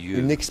sur to you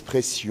une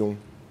expression.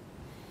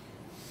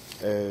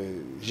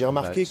 J'ai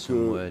remarqué about some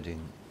que wording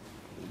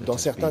that dans has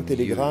certains been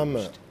télégrammes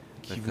used,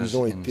 qui because vous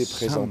ont in été some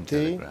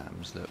présentés,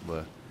 telegrams that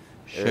were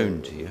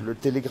shown to you, le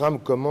télégramme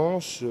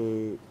commence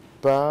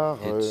par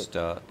it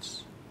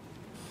starts,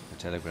 the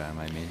telegram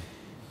I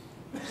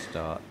mean,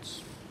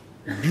 starts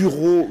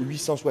Bureau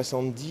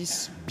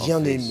 870, bien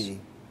Office aimé.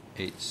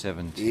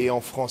 870, Et en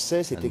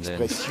français, cette and then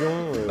expression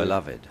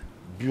beloved,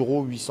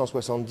 Bureau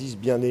 870,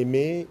 bien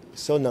aimé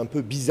sonne un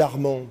peu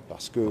bizarrement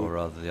parce que, or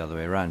rather the other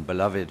way around,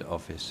 beloved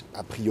office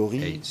a priori,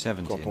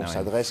 870. quand on Now in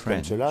s'adresse comme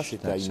French, cela, c'est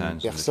that à sounds une a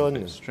little personne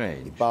bit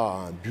strange. et pas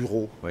à un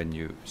bureau. When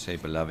you say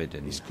beloved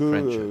in Est-ce que,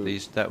 French, at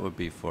least that would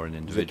be for an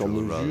Vous êtes en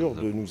individual mesure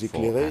rather de than nous for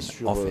éclairer an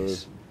sur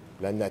office.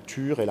 la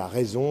nature et la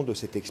raison de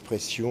cette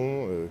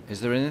expression Is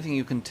there anything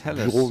you can tell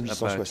Bureau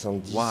us about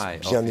 870, why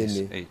bien Office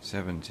aimé?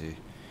 870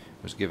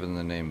 was given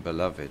the name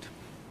Beloved?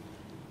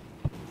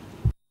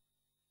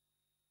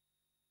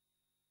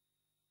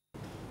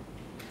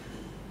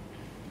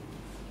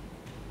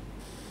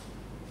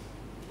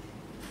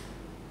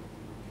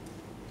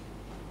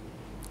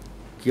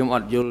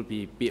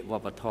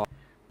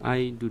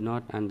 I do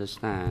not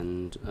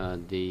understand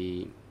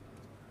the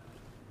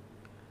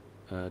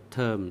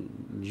term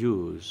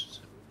used,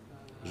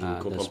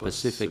 the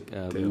specific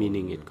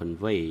meaning it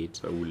conveyed,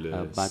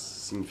 but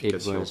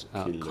it was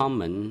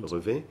common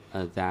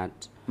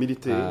that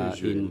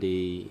in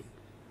the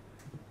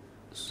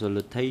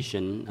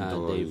salutation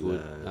they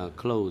would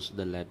close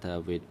the letter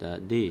with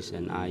this,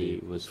 and I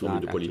was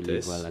not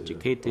actually well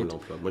educated.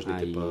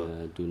 I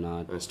do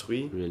not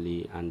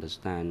really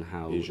understand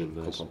how it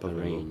was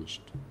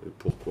arranged.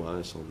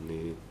 Pourquoi c'en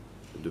est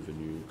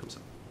devenu comme ça.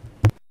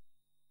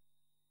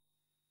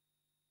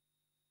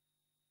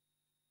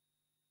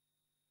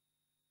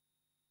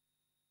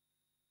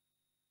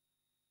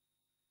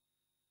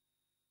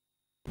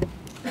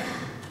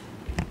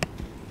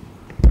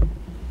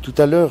 Tout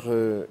à l'heure,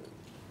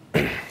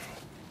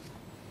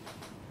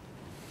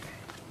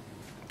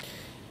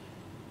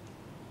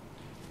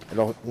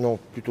 alors non,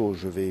 plutôt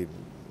je ne vais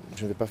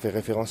pas faire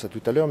référence à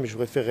tout à l'heure, mais je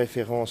voudrais faire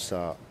référence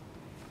à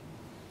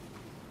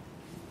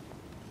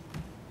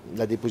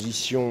la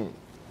déposition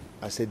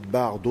à cette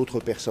barre d'autres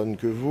personnes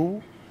que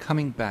vous,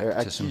 Coming à back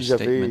to qui some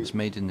j'avais statements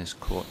made in this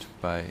court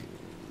by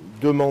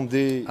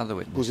demandé, other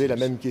witnesses, posé la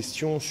même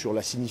question sur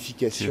la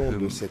signification to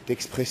whom, de cette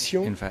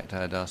expression. in fact,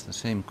 I had asked the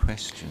same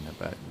question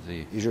about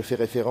the Et je fais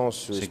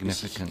référence significance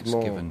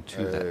spécifiquement given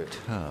to that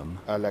term.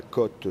 à la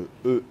cote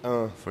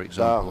E1 For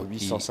barre example,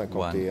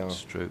 851,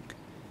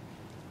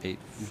 E1/851,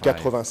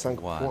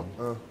 85.1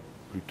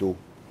 plutôt.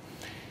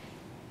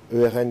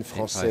 ERN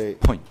français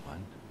 85.1,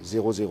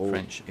 00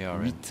 French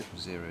ERN 8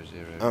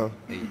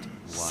 008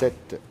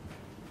 7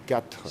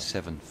 4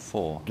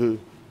 74 2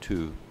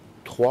 2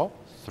 3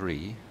 3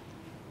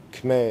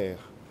 Khmer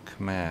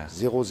Khmer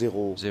 00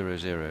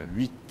 00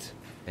 8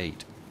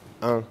 8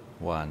 1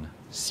 1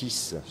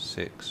 6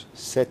 6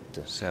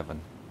 7 7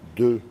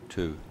 2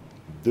 2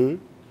 2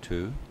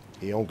 2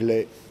 et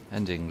anglais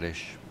and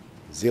English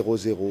 00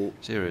 0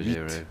 8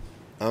 0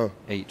 1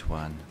 8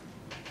 1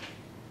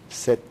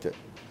 7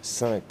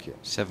 5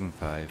 7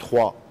 5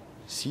 3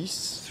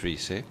 6. 3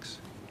 6.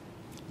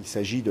 Il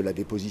s'agit de la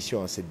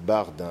déposition à cette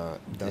barre d'un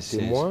This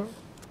témoin,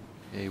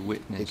 a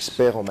witness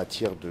expert en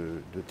matière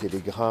de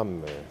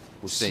télégrammes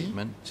aussi,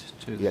 statement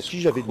to et à this qui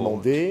j'avais court,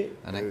 demandé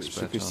an ce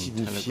expert que on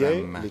signifiait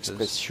telegram matters,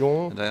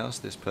 l'expression and I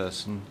asked this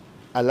person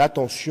à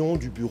l'attention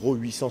du bureau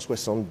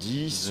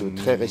 870, The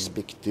très meaning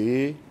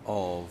respecté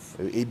of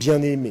et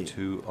bien aimé.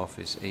 to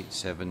Office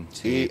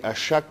 870. Et à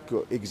chaque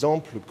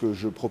exemple que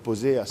je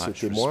proposais à ce Much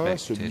témoin,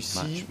 respected,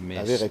 celui-ci much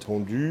avait missed,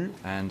 répondu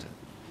and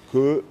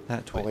que,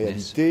 that en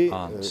witness réalité,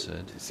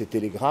 answered ces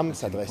télégrammes that in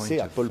s'adressaient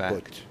point à of Pol fact,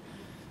 Pot.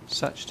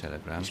 such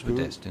telegrams Est-ce were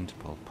que destined to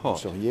Pol Vous Pot.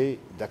 seriez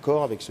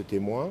d'accord avec ce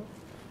témoin,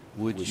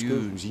 Would ou est-ce que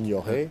you vous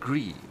ignorez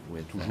agree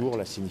with toujours that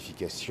la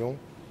signification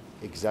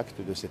exacte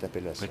de cette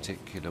appellation?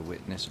 particular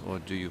witness, or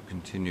do you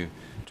continue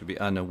to be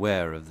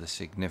unaware of the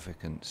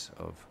significance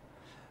of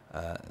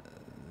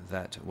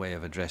that way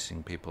of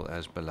addressing people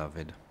as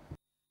beloved?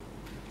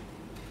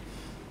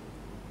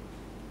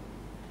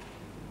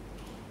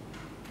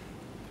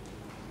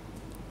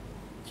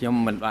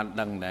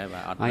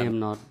 I am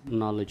not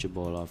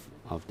knowledgeable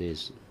of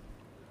this.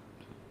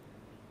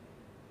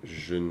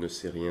 Je ne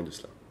sais rien de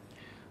cela.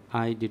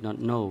 I did not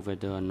know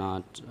whether or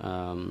not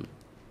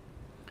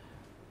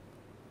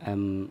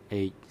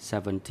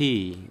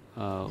M870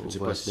 Je ne sais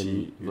pas was,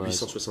 si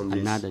was 870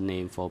 another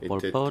name for Pol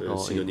était Pot, or it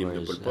synonyme de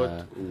was Pol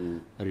Pot ou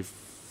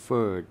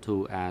referred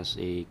to as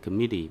a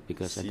committee,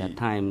 because at si that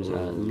time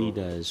on-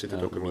 leaders c'était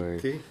un were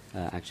comité.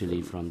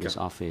 actually from this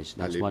Car office.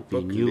 à That's what we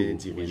l'époque, knew les when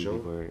we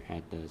dirigeants were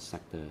at the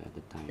sector at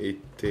the time.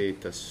 était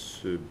à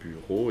ce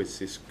bureau et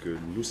c'est ce que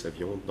nous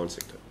savions dans le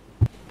secteur.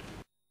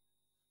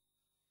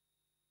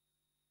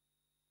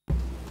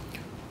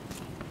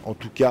 En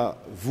tout cas,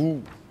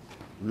 vous,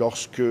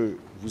 lorsque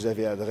vous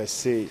avez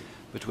adressé,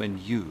 But when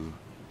you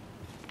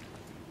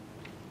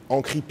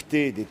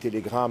encrypté des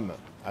télégrammes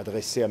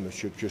adressés à M.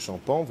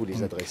 Pieux-Sampan, vous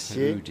les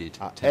adressiez included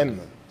à M,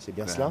 c'est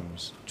bien cela?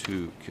 telegrams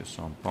to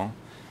Kyosampan,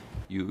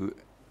 you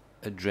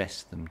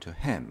address them to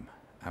him.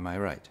 Am I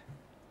right?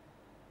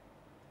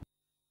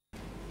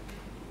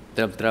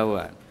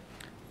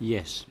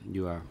 Yes,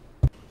 you are.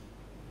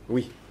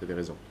 Oui, vous avez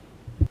raison.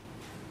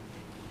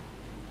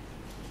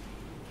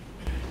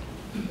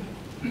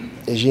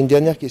 Et j'ai une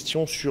dernière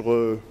question sur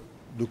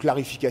de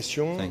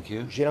clarification. Thank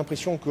you. J'ai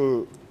l'impression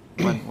que,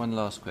 One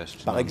last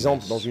question. par on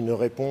exemple, this. dans une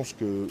réponse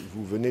que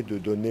vous venez de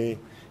donner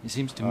It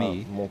seems to à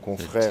me mon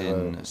confrère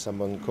that in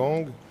Samon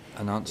Kang,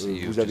 an answer vous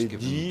you've avez just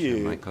dit given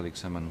et to my colleague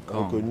Saman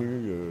Kong,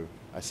 reconnu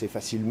assez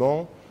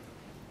facilement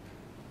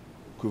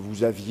que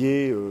vous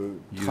aviez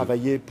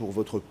travaillé pour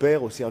votre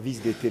père au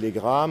service des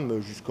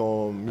télégrammes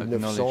jusqu'en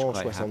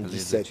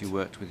 1977,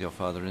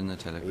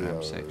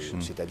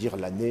 c'est-à-dire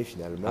l'année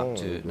finalement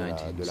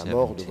de la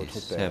mort de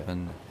votre père.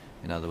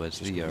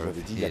 C'est ce que vous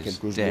avez dit il y a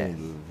quelques secondes.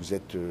 Vous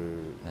êtes,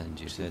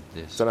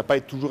 ça n'a pas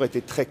toujours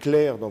été très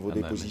clair dans vos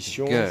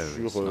dépositions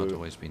sur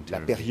la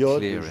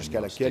période jusqu'à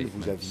laquelle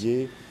vous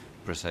aviez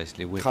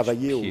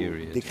travaillé au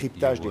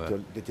décryptage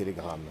des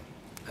télégrammes.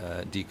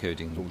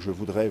 Donc je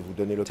voudrais vous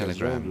donner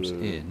l'occasion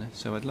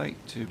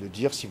de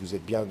dire si vous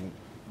êtes bien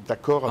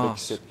d'accord avec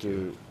cette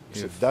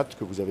date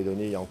que vous avez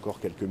donnée il y a encore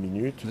quelques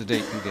minutes,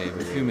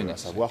 à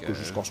savoir que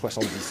jusqu'en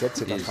 1977,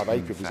 c'est un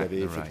travail que vous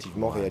avez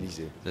effectivement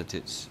réalisé.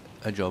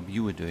 A job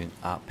you were doing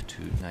up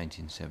to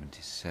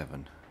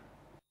 1977.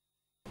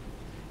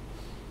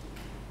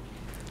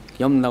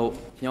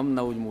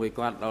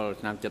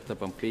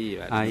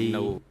 I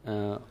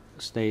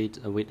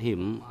stayed with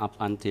him up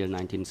until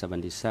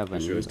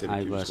 1977.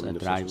 I was a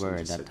driver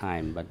at that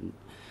time, but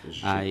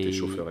I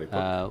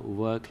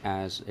worked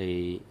as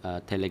a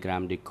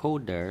telegram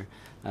decoder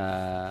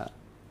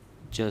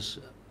just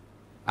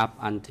up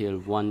until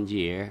 1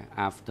 year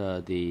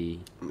after the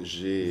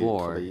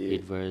war.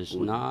 It was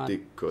not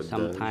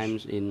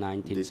sometimes in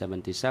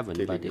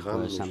 1977, but it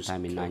was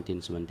sometime in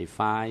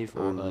 1975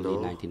 or early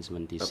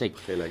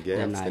 1976.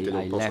 Then I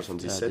left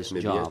this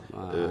job.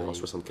 I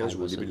was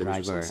a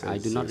driver. I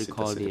do not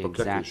recall the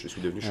exact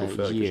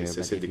year,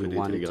 but if you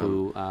want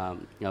to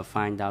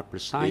find out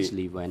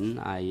precisely when,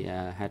 I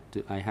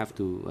have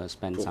to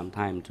spend some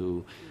time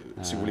to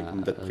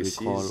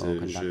recall or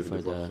conduct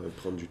further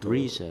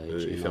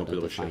research in order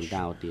to find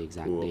out the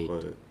exact date.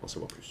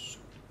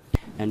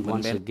 And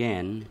once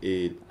again,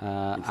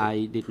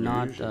 I did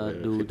not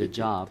do the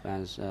job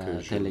as a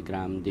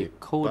telegram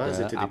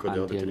decoder up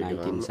until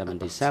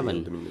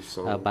 1977,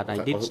 but I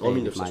did stay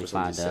with my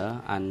father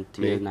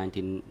until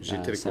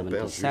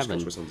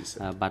 1977,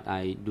 but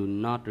I do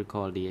not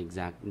recall the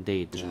exact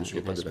date.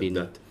 It has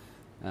been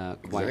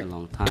quite a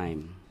long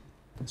time.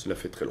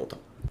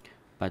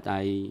 But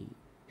I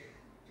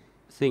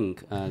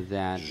think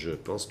that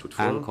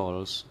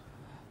uncles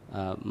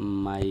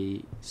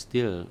might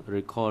still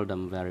recall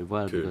them very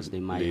well because they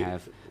might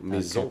have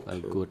kept a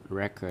good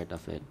record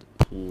of it.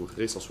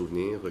 Pourraient s'en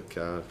souvenir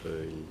car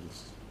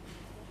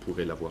ils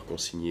pourraient l'avoir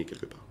consigné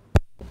quelque part.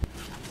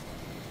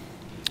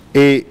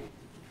 Et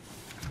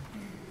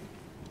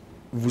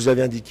vous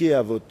avez indiqué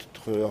à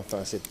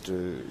cette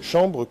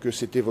chambre que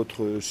c'était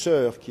votre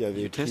sœur qui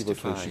avait pris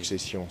votre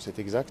succession. C'est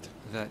exact?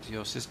 That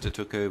your sister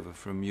took over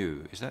from you.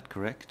 Is that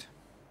correct?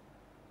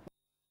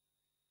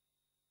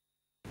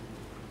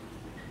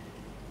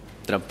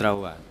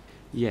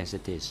 Yes,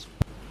 it is.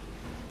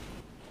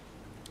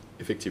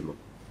 Effectivement.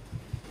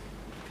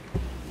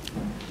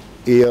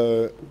 Et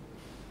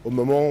au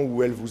moment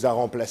où elle vous a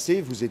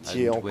remplacé, vous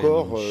étiez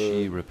encore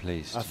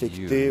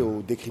affecté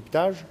au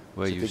décryptage?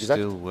 Were you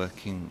still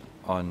working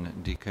on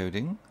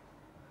decoding?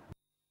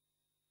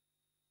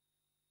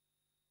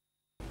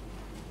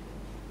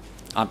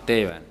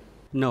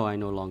 No, I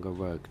no longer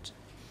worked.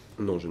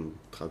 Non, je ne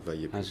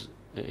travaillais plus.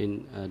 In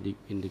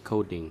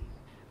decoding.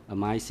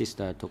 My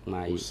sister took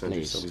my place. Au sein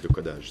du service de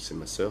codage, c'est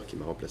ma sœur qui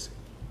m'a remplacé.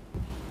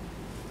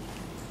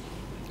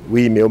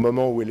 Oui, mais au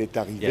moment où elle est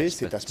arrivée,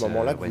 c'est à ce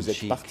moment-là que vous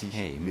êtes partis.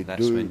 Les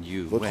deux,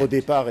 votre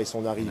départ et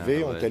son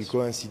arrivée ont-elles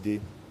coïncidé?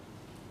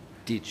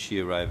 Did she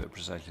arrive at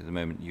precisely the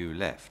moment you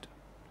left?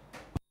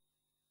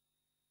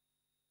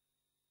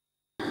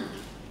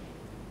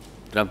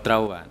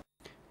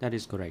 That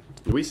is correct.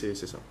 Oui, c'est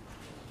ça.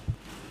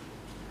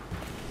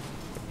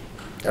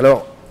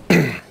 Alors,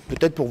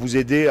 peut-être pour vous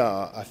aider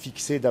à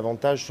fixer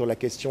davantage sur la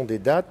question des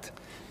dates,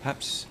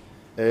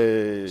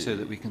 il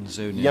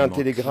y a un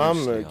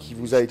télégramme qui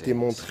vous a été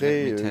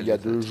montré il y a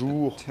 2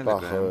 jours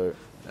par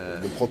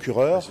le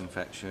procureur.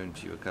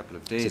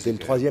 C'était le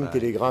 3e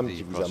télégramme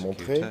qui vous a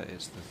montré,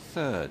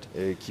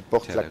 et qui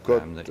porte la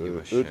cote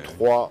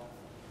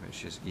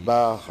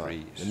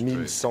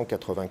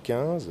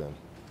E3/1195,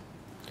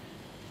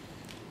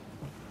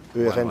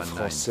 ERN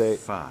français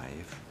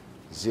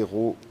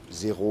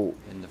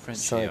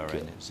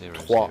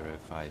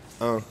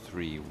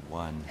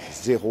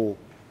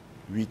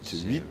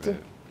 005310888,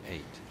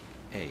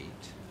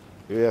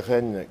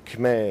 ERN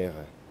Khmer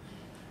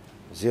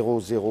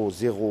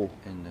 0057296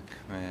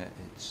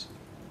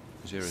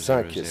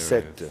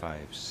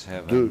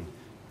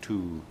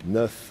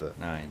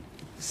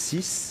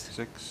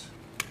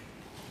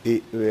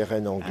 et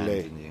ERN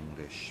anglais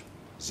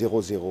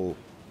 00519519519.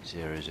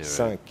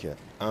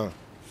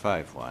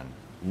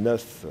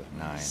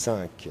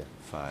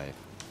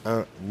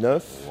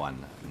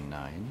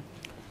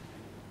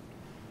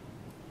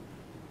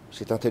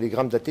 C'est un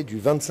télégramme daté du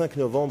 25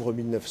 novembre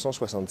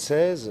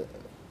 1976.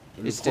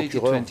 Le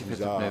procureur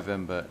vous a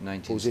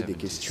posé des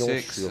questions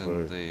sur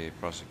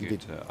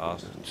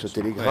ce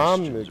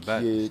télégramme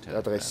qui est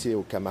adressé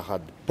au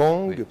camarade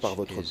Pang par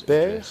votre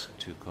père.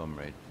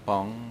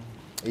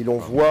 Et l'on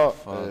voit,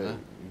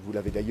 vous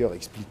l'avez d'ailleurs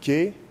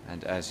expliqué,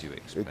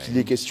 qu'il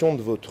est question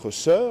de votre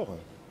sœur.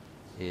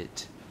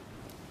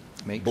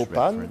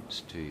 Bopan.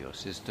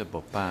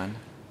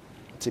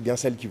 C'est bien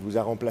celle qui vous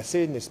a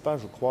remplacé, n'est-ce pas,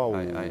 je crois, au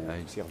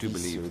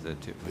service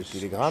de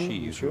télégramme,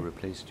 monsieur?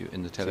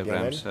 C'est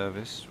bien elle?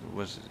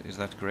 Is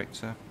that correct,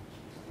 sir?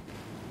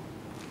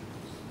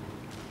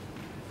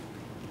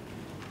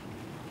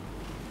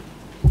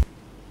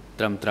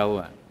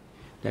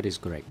 That is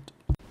correct.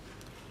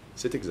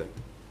 C'est exact.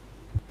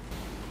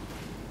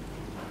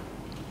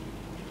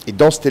 Et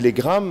dans ce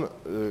télégramme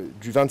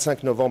du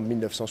 25 novembre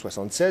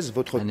 1976,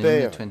 votre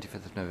père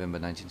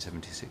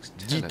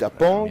dit à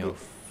Pang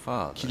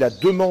qu'il a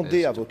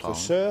demandé à votre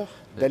sœur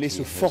d'aller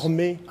se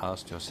former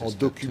en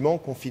documents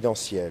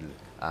confidentiels.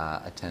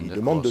 Il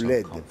demande de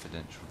l'aide.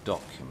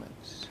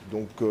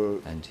 Donc,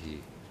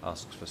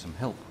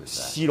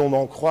 si l'on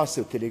en croit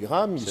ce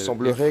télégramme, il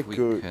semblerait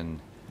que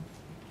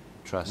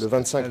le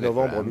 25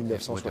 novembre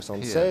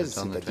 1976,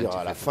 c'est-à-dire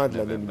à la fin de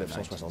l'année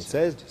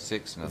 1976,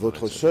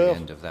 votre sœur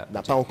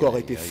n'a pas encore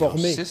été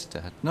formée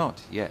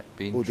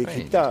au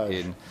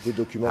décryptage des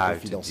documents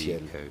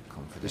confidentiels.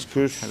 Est-ce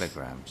que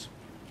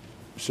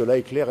cela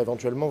éclaire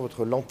éventuellement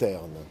votre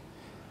lanterne?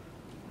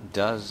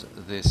 Does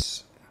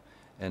this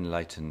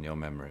enlighten your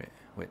memory,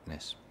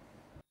 witness?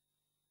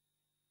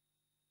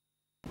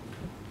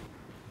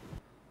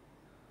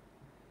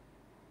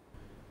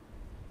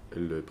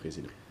 Le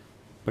président.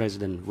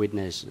 President,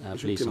 witness,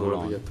 please hold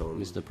on.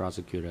 Mr.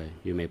 Prosecutor,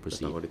 you may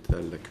proceed.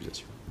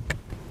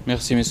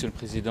 Merci, Monsieur le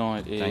Président,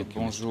 et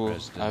bonjour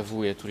à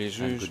vous et à tous les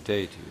juges.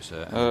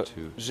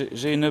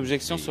 J'ai une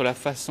objection sur la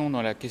façon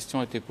dont la question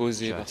a été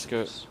posée, parce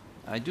que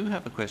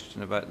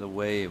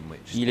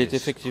il est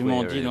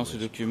effectivement dit dans ce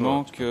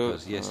document que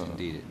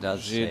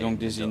j'ai donc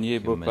désigné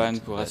Bopan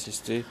pour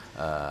assister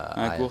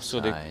à un cours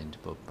sur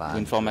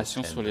une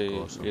formation sur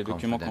les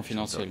documents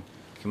confidentiels.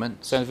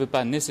 Ça ne veut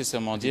pas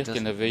nécessairement dire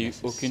qu'elle n'avait eu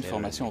aucune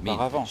formation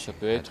auparavant. Ça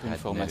peut être une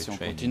formation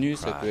continue,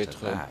 ça peut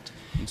être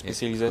une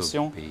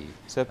spécialisation,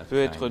 ça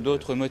peut être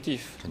d'autres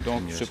motifs.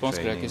 Donc je pense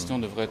que la question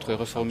devrait être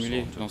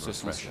reformulée dans ce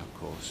sens-là.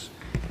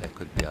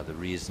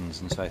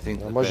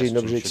 Moi j'ai une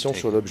objection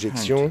sur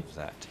l'objection,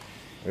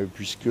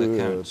 puisque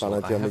par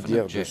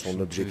l'intermédiaire de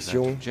son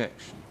objection,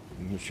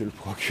 Monsieur le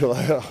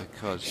procureur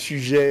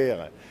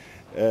suggère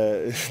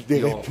des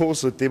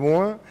réponses aux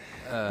témoins.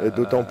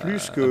 D'autant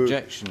plus que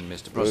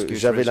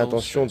j'avais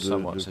l'intention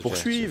de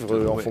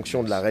poursuivre en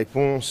fonction de la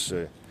réponse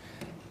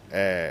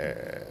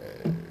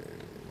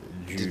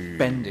du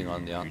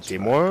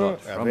témoin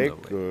avec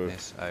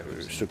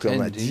ce que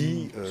m'a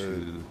dit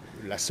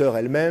la sœur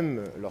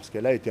elle-même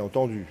lorsqu'elle a été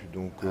entendue.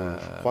 Donc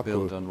je crois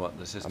que,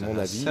 à mon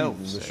avis,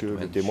 monsieur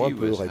le témoin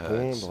peut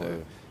répondre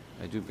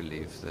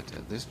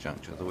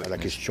à la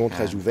question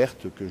très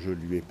ouverte que je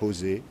lui ai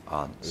posée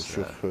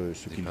sur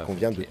ce qu'il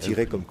convient de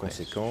tirer comme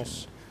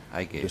conséquence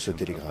de ce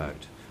télégramme.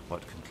 What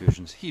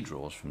conclusions he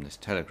draws from this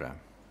telegram.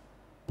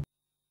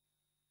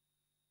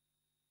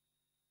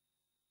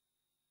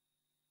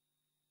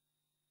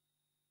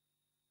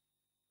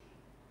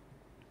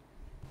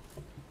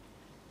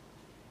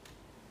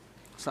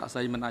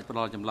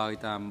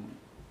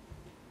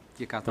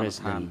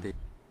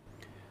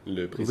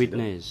 The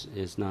witness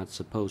is not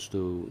supposed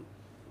to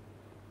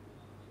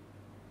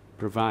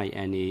provide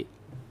any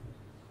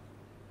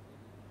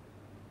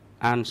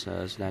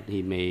answers that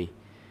he may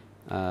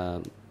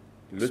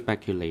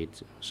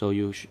speculate. So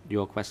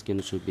your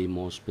question should be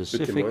more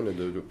specific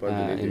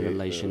in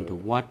relation to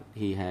what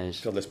he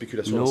has known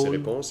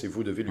or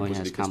he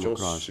has come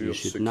across. You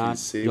should not,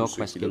 your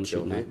question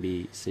should not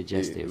be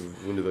suggestive.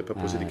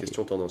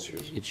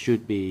 It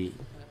should be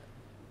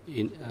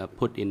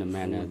put in a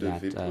manner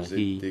that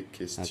he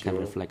can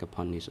reflect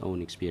upon his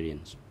own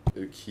experience.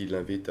 Qui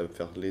l'invite à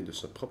parler de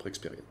sa propre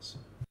expérience.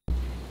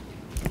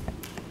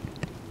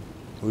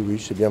 Oui, oui,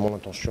 c'est bien mon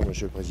intention,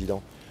 Monsieur le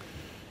Président.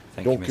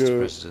 Donc,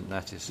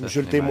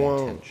 Monsieur le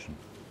témoin,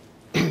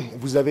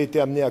 vous avez été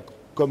amené à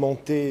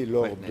commenter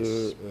lors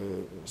de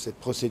cette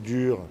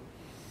procédure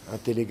un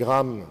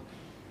télégramme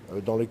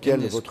dans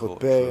lequel votre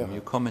père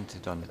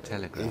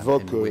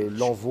évoque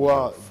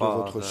l'envoi de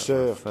votre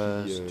sœur,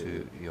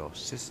 qui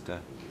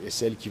est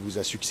celle qui vous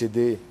a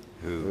succédé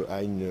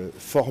à une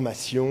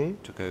formation.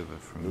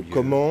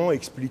 Comment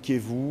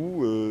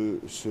expliquez-vous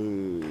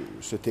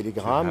ce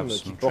télégramme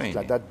qui porte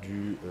la date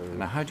du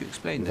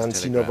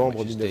 26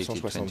 novembre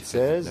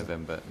 1976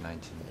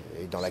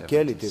 et dans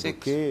laquelle est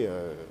évoquée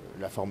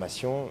la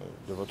formation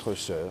de votre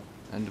sœur?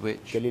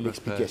 Quelle est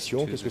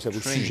l'explication? Qu'est-ce que ça vous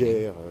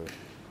suggère,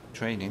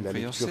 la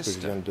lecture que je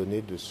viens de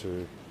donner de ce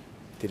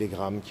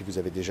télégramme qui vous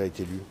avait déjà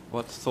été lu?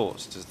 What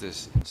thoughts does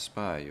this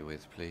inspire you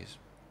with, please?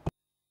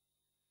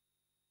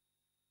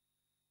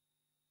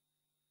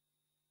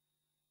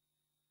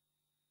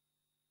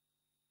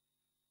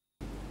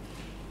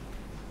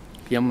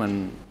 That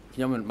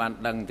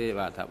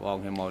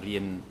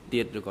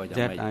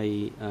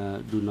I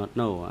do not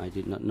know. I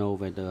did not know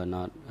whether or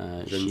not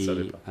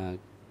she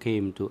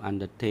came to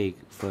undertake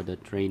further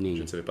training.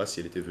 Je ne savais pas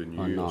si elle était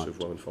venue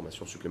recevoir une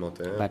formation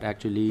supplémentaire. But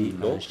actually,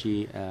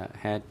 she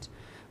had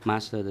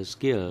master the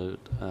skill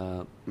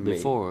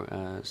before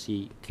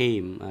she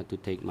came to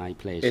take my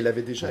place. Elle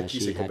avait déjà acquis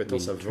ses She had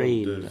compétences been avant de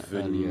trained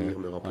venir earlier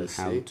me on how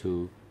remplacer.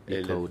 to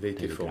Elle decode avait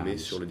été formée telegrams.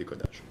 sur le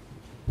décodage.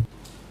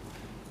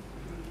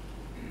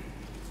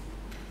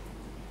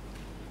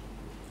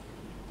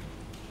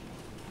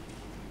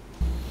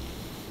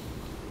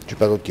 Je n'ai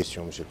pas d'autres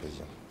questions, Monsieur le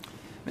Président.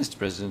 Mr.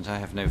 President, I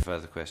have no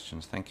further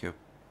questions. Thank you.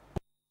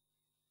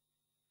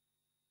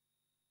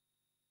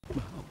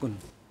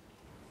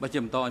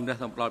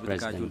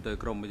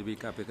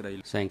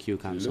 Thank you,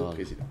 Counsel.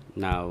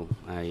 Now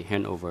I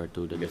hand over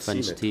to the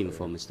defense team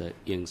for Mr.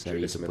 Ieng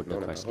Seri to put the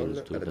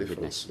questions to the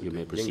witness. You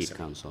may proceed,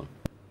 Counsel.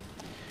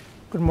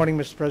 Good morning,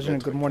 Mr.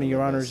 President. Good morning,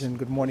 Your Honors, and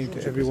good morning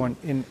to everyone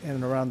in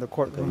and around the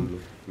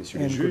courtroom.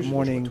 And good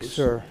morning,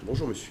 sir.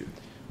 Bonjour, monsieur.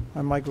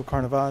 I'm Michael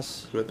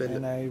Carnavas,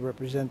 and I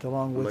represent,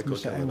 along with Michael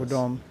Mr. Carnavas.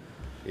 Angodom,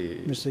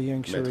 Et Mr.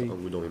 Ieng Maître Seri.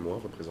 Angodom et moi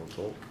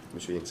représentons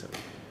monsieur Ieng Seri.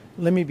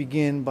 Let me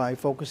begin by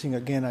focusing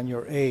again on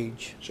your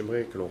age.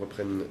 J'aimerais que l'on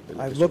reprenne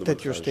la I've question looked de at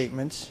votre your âge.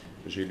 statements,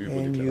 J'ai lu vos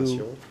and déclarations,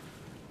 you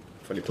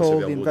enfin les told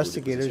the procès-verbaux de vos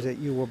investigators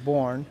dépositions. that you were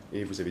born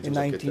Et vous avez dit in aux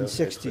enquêteurs être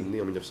 1960.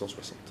 né en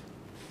 1960.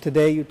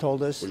 Today you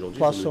told us Aujourd'hui,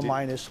 plus vous nous or dites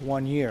minus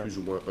 1 year. plus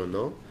ou moins un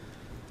an.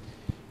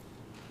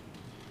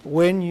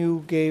 When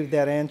you gave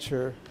that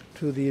answer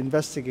to the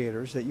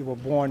investigators that you were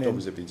born Quand in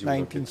vous avez dit aux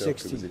enquêteurs que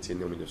 1960, vous étiez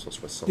né en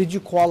 1960, did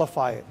you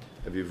qualify it?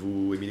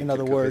 avez-vous émis In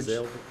other quelques words,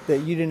 réserves? that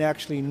you didn't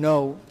actually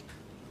know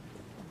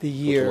the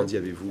year Autrement dit,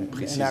 avez-vous an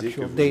précisé que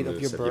actual vous date ne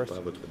of your saviez birth, pas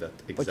votre date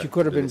but exacte you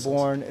could have de been naissance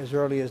born as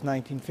early as et que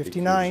vous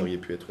 1959 auriez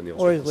pu être né en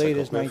or as late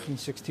as 59 ou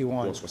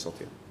 1961. en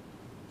 61.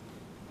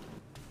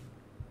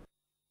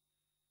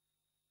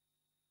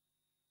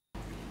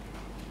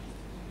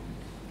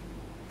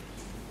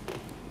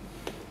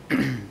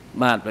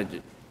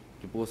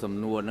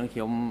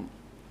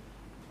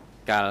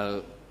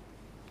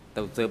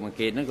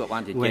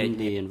 When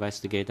the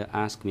investigator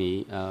asked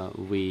me,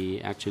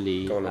 we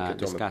actually Quand l'enquêteur m'a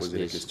discussed posé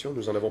la this question,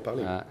 nous en avons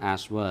parlé.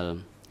 as well.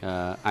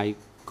 I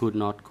could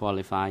not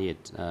qualify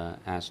it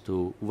as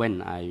to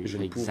when I Je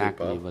ne pouvais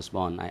exactly pas was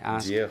born. I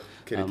asked dire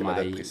quelle était ma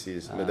date my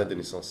précise, ma date de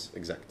naissance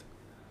exacte.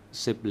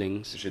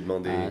 siblings, J'ai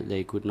demandé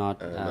they could not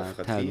ma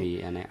tell fratrie,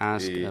 me, and I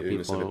asked et eux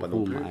ne savaient people pas non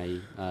whom plus.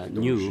 I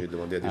Donc knew, j'ai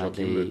demandé à des gens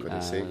qui me they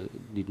connaissaient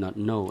did not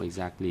know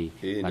exactly,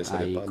 et ne but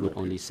savaient I pas non could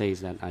plus. only say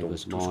that I Donc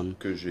was tout born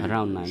ce que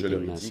around je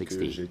leur ai dit que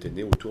 1960. j'étais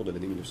né autour de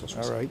l'année All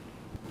 1960. right.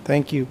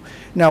 Thank you.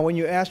 Now, when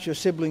you asked your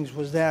siblings,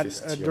 was that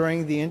Question.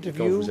 during the Et quand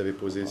interview, vous avez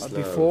posé cela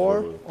à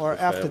before, vos or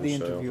frères after ou the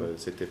sœurs, interview?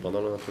 c'était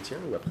pendant l'entretien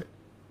ou après?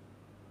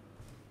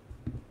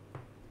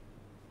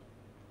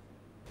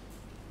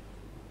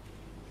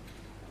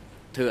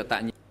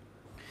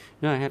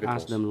 No, I had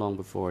asked them long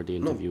before the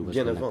interview was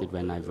bien avant, conducted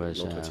when I was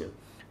l'entretien.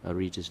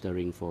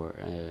 registering for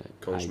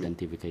Quand je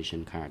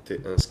identification card.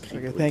 m'étais inscrit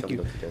Okay, pour une thank carte you.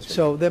 d'identité nationale.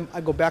 So then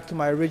I go back to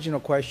my original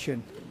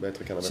question.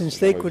 Maître Carnavas, Since je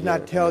they could reviens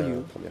not tell à la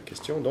you, première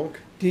question. Donc,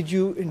 did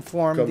you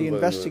inform comme the votre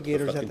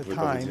investigators fratrie at ne the pouvait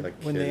pas vous time dire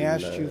when they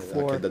asked you à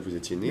for quelle date vous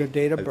étiez né, your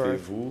date of birth?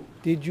 avez-vous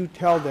Did you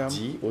tell them,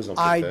 dit aux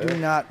I do enquêteurs,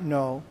 not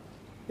know,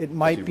 it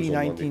might ils be vous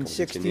ont demandé quand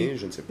vous étiez 1960, né,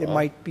 je ne sais it pas,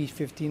 might be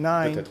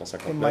 59, peut-être en it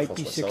 59, might en be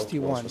 60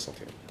 ou en 61?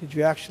 61? Did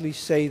you actually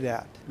say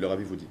that? Leur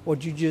avez-vous dit? Or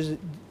did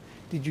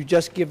you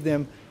just give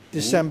them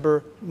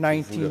December Ou leur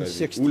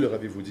 1960?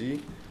 avez-vous dit,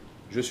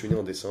 je suis né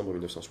en décembre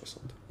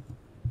 1960?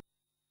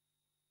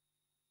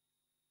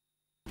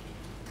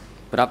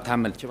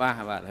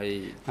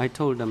 I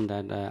told them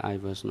that I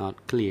was not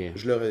clear.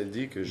 Je leur ai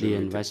dit que je The n'étais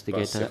pas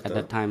investigator at certain.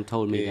 that time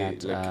told me Et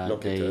that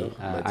l'enquêteur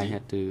m'a I dit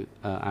had to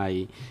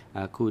I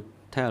could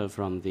tell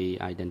from the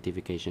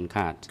identification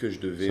card. que je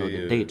devais So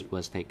the date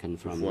was taken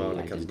from voir the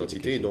la carte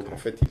d'identité. Et identification donc, en card.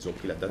 fait, ils ont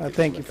pris la date.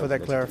 Thank you for that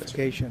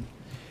clarification.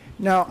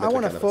 Now, I Maître want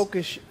to Carnavas.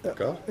 focus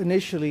D'accord.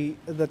 initially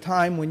the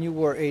time when you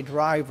were a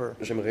driver,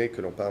 J'aimerais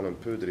que l'on parle un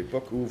peu de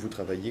l'époque où vous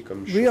travailliez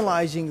comme chauffeur.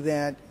 realizing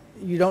that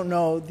you don't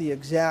know the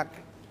exact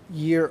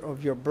year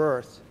of your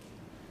birth.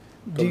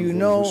 Do Comme you vous ne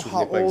know vous souvenez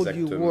how pas old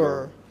you exactement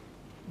were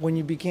when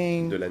you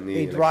became de l'année a à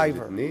laquelle vous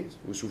driver? êtes né,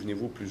 vous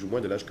souvenez-vous plus ou moins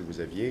de l'âge que vous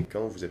aviez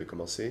quand vous avez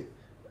commencé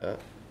à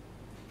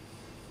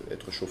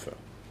être chauffeur?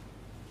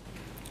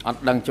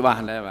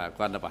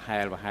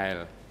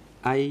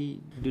 I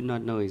do not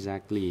know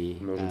exactly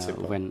Non, je ne sais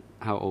pas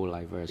how old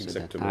I was at that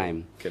exactement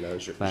time, quel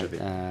âge but j'avais.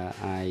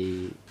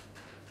 I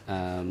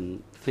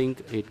think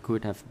it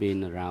could have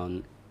been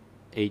around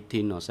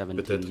 18 or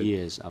 17 Peut-être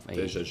years of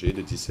étais-je age. âgé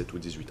de 17 ou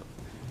 18 ans.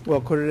 Well,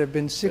 could it have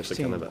been Maître 16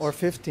 Carnavas. or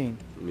 15,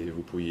 Mais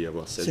vous pourriez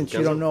avoir 16 ou since you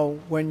 15 don't ans, know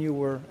when you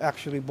were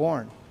actually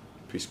born?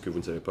 puisque vous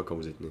ne savez pas quand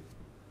vous êtes né.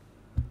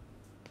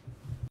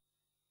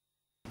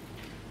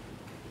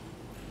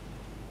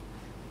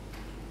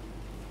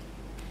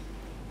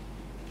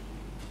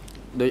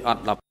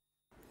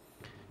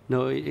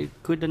 No, it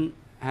couldn't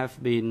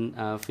have been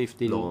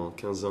 15 Non,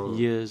 15 ans.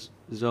 years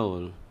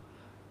old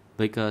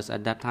Because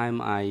at that time,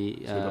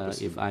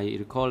 if I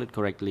recall it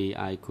correctly,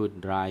 I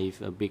could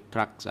drive big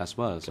trucks as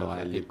well. So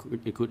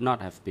it could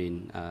not have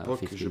been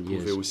 15 je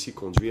years. pouvais aussi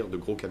conduire de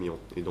gros camions,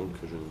 et donc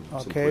ça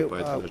ne pouvait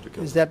pas être à l'âge de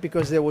 15 ans. Is that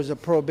because there was a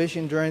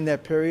prohibition during that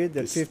period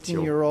that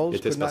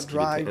 15-year-olds could not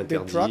drive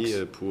big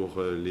trucks? Pour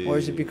les Or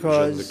is it jeunes de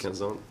because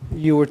 15 ans?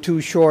 you were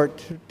too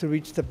short to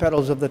reach the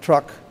pedals of the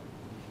truck,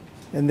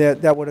 and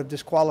that would have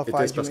disqualified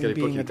Était-ce you parce qu'à in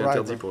l'époque being il a était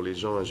interdit driver? pour les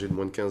gens âgés de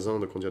moins de 15 ans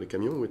de conduire des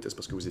camions, ou était-ce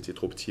parce que vous étiez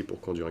trop petit pour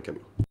conduire un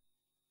camion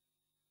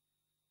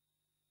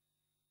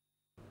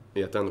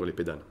et atteindre les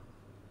pédales?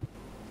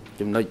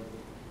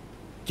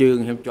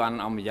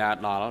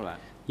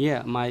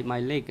 Yeah, my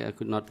leg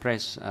could not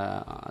press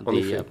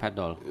the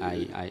pedal.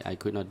 I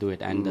could not do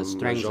it, and the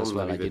strength as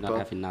well. I did not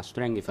have enough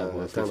strength if I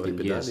were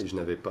 15 years. Je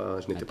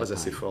n'étais pas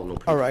assez fort non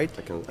plus. All right.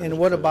 And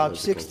what about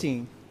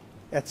 16?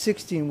 At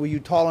 16, were you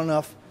tall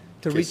enough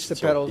to reach the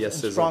pedals and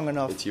strong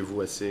enough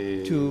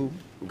to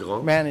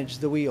manage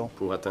the wheel?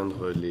 Pour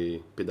atteindre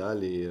les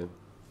pédales et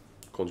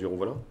conduire au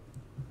volant?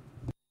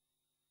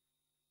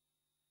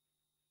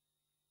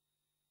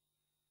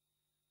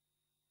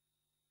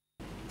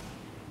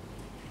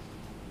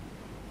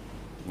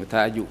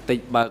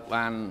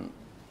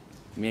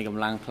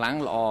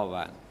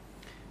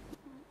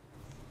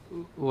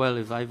 Well,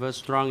 if I was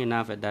strong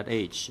enough at that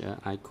age,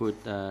 I could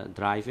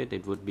drive it.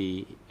 It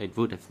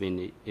would have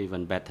been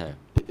even better.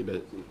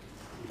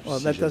 Well,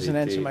 that doesn't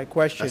answer my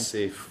question.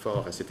 The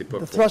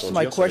thrust of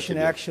my question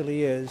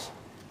actually is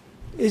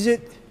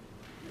it?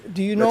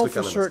 Do you know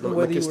for certain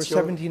whether you were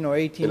 17 or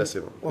 18,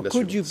 or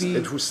could you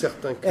be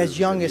as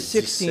young as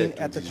 16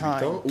 at the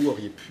time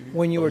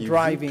when you were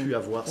driving,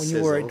 when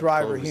you were a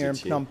driver here in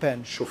Phnom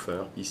Penh?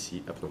 Chauffeur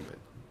ici à Phnom Penh.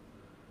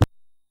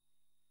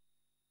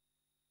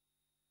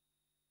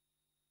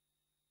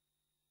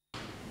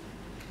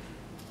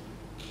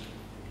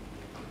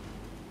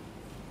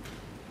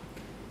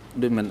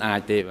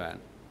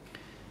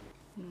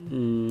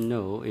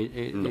 No,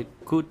 it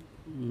could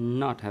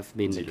not have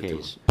been the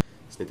case.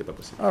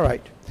 All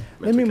right.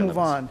 Let me move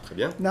on.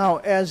 Now,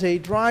 as a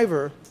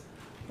driver,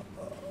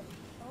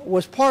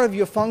 was part of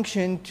your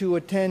function to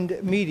attend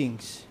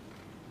meetings?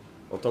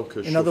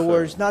 In other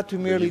words, not to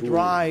merely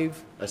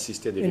drive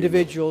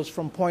individuals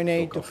from point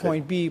A to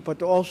point B, but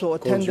to also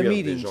attend the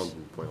meetings.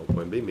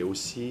 Mais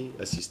aussi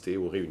assister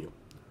aux réunions.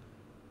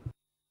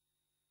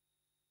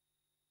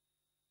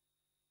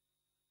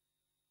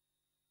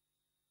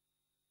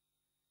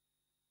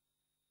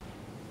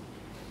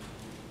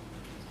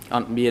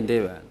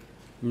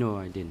 No,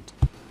 I didn't.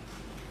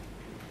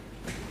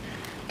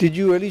 Did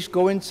you at least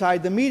go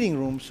inside the meeting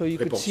room so you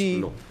could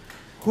see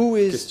who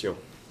is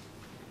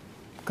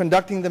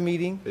conducting the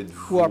meeting,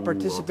 who are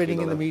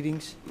participating in the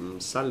meetings?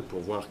 Salle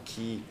pour voir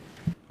qui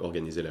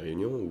organisait la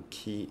réunion ou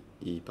qui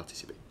y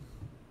participait.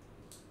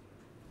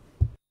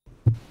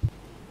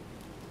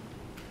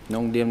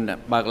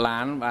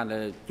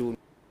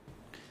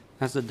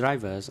 As the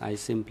drivers, I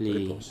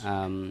simply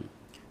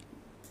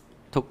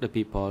took the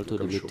people to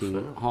the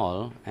meeting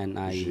hall and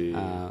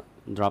I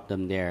dropped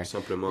them there.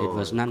 It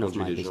was none of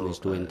my business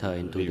to enter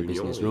into the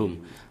business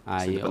room.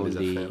 I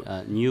only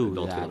knew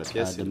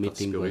that the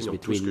meeting was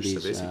between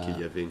these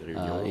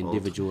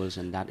individuals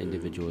and that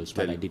individuals,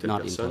 but I did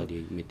not enter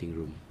the meeting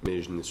room.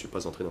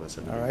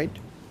 All right.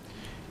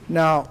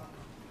 Now,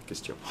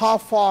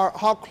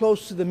 how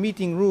close to the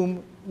meeting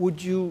room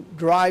would you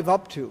drive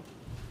up to?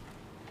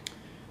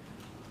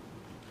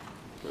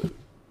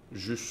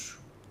 Juste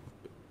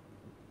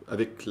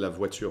avec la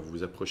voiture,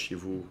 vous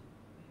approchiez-vous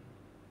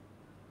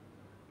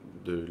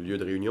de lieu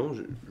de réunion?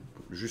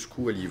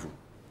 Jusqu'où alliez-vous?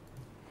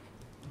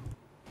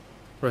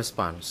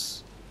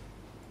 Response.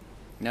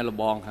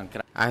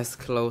 As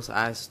close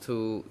as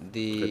to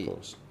the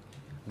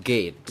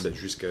gate.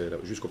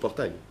 Jusqu'au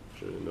portail.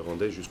 Je me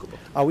rendais jusqu'au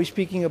portail. Are we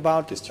speaking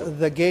about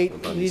the gate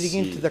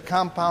leading into the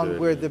compound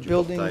where the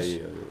buildings,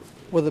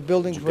 where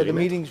the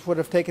meetings would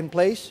have taken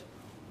place?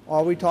 Or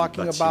are we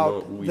talking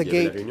about the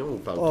gate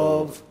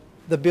of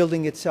the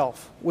building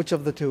itself? Which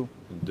of the two?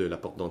 De la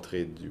porte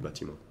d'entrée du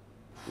bâtiment.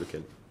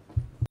 Lequel?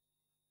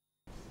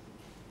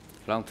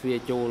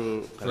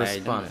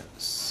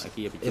 Response.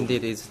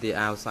 Indeed, it's the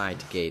outside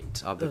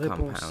gate of the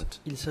compound.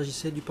 Il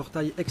s'agissait du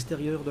portail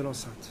extérieur de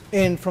l'enceinte.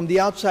 And from the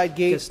outside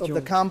gate of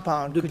the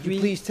compound, could you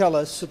please tell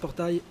us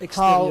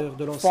how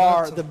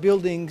far the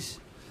buildings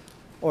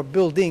or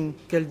building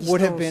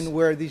would have been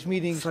where these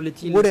meetings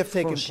would have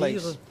taken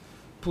place?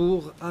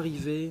 Pour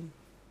arriver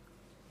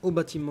au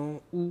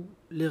bâtiment où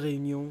les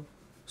réunions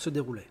se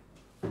déroulaient.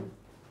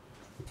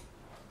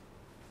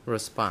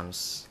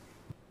 Response.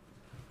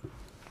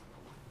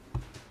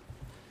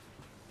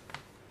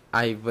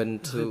 I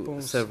went to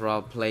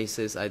several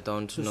places. I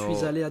don't know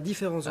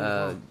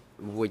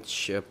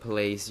which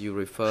place you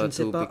refer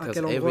to because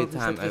every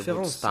time I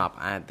would stop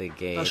at the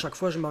gate. At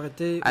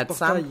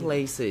some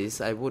places,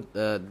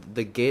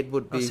 the gate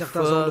would be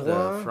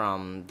further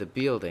from the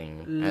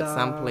building. At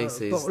some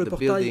places, the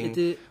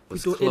building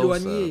was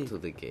closer to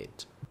the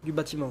gate. Du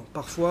bâtiment.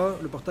 Parfois,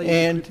 le portail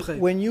était plus près.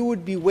 And when you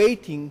would be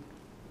waiting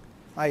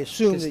I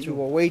assume that you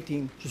were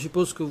waiting Je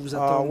suppose que vous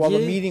while the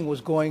attendiez meeting was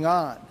going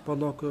on.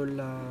 pendant que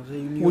la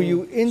réunion Were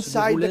you se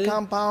inside the déroulait.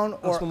 compound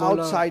À or ce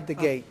moment-là, outside the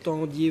gate?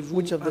 attendiez-vous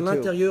Which of the à two?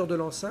 l'intérieur de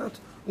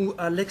l'enceinte ou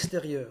à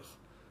l'extérieur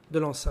de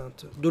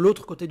l'enceinte, de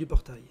l'autre côté du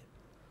portail?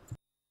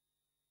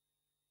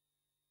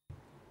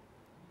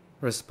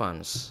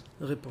 Response.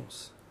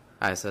 Réponse.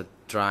 As a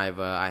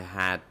driver, I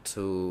had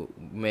to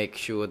make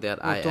sure that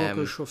En I tant am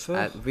que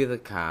chauffeur, with the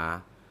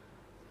car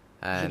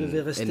je and devais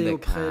in rester the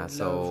auprès car, de la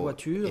so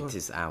voiture it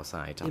is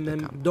outside et of the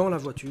même compound. dans la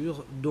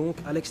voiture, donc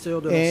à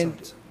l'extérieur de And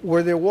l'enceinte.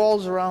 were there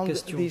walls around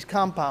Question. these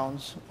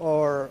compounds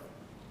or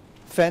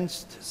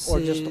fenced or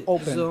just Ces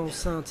open?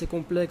 enceintes, ces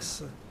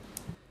complexes,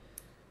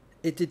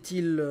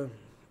 étaient-ils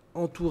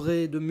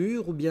entourés de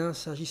murs ou bien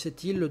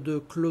s'agissait-il de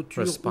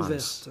clôtures Response.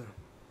 ouvertes?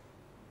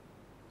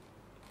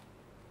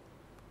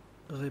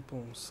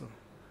 Réponse.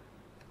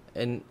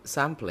 In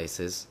some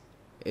places,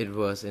 it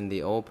was in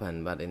the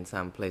open, but in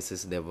some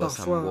places there were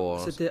some Parfois,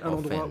 walls c'était un or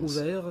endroit fence.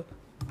 ouvert.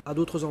 À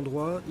d'autres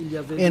endroits, il y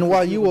avait des And while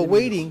clôtures you ou were des murs.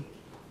 waiting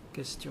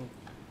Question.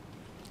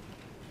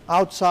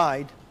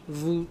 outside,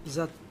 Vous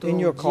in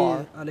your attendiez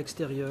car, à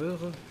l'extérieur,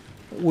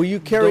 were you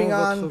carrying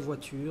dans votre on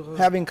voiture.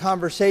 having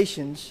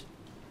conversations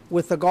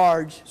with the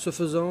guards Ce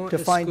faisant, to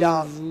est-ce find que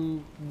out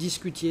vous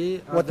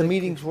discutiez what the avec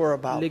meetings were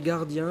about, les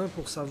gardiens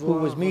pour who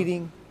savoir was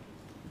meeting,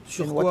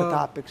 sur and what the quoi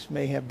topics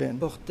may have been?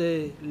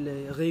 portaient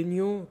les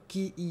réunions,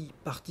 qui y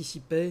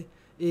participait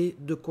et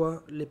de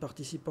quoi les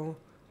participants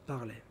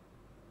parlaient?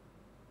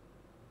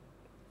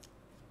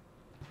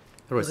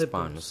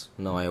 Response.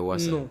 No, I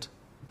wasn't. Non.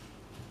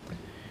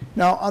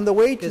 Now, on the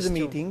way to the Question.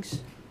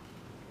 meetings,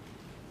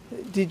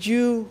 did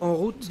you, En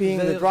route being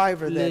the vers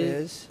driver that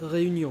les is,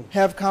 réunions,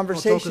 have en tant que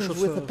conversations with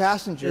the chauffeur,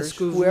 passengers, est-ce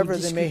que vous whoever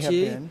they may have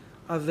discutiez been,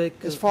 avec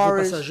as vos far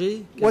as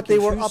passagers, what quels they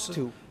qu'ils were up fussent,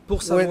 to, pour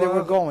where they were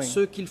savoir going,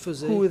 ce qu'ils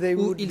faisaient, who they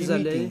où would be ils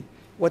allaient, meeting,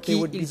 what they qui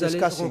would be ils allaient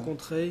discussing?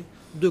 rencontrer,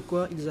 de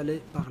quoi ils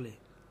allaient parler?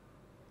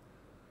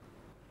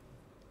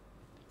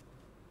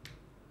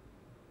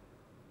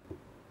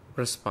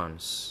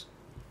 Response.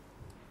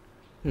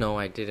 No,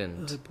 I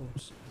didn't.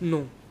 Réponse.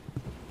 Non.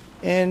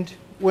 And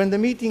when the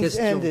meetings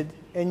Question. ended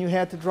and you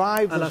had to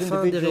drive À la those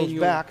fin des individuals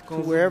réunions, back to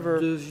quand vous wherever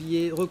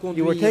deviez you were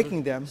reconduire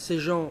taking them, ces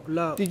gens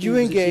là did où you vous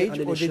étiez engage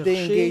allés or les did they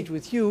chercher, engage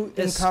with you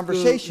in est-ce que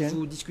conversation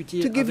vous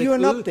discutiez to give avec you an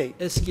eux? update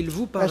Est-ce qu'ils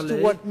vous as to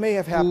parlaient what may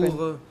have happened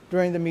pour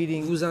during the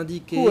meeting, vous who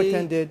indiquer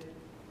attended,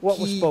 what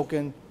was qui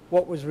spoken,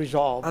 what was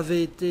resolved?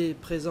 avait été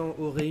présent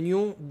aux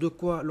réunions, de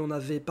quoi l'on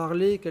avait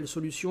parlé, quelles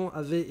solutions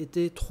avaient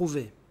été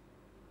trouvées?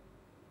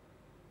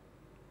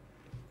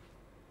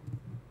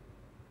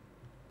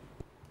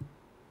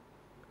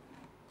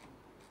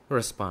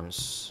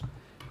 Response.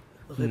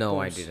 No,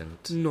 I Réponse.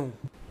 didn't. Non.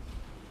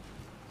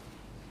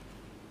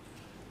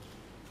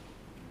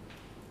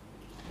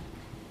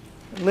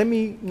 Let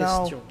me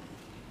now Question.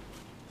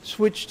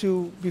 switch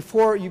to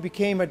before you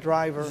became a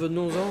driver.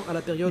 Venons-en à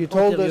la période You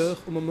told antérieure, us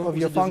au moment où of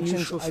vous your êtes devenu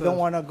functions. I don't chauffeur.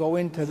 want to go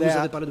into Vous avez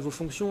that. parlé de vos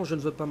fonctions, je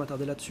ne veux pas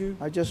m'attarder là-dessus.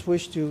 I just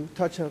wish to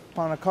touch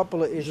upon a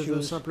couple of Je veux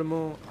issues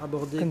simplement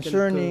aborder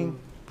concerning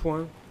quelques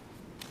points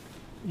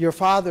your qui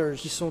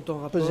father's sont en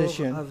rapport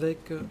position.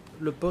 avec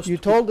le poste You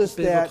told us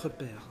qu'occupait that votre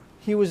père.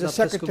 he was a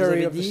D'après ce que vous secretary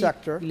avez of the dit,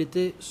 sector. il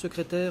était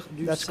secrétaire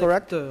du That's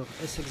correct? secteur.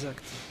 Est-ce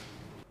exact?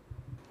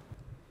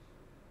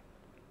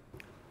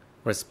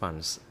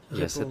 Response.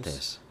 Yes, it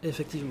Réponse. is.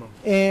 Effectivement.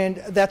 And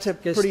that's a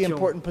pretty Question.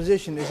 important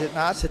position, is it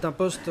not? C'est un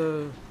poste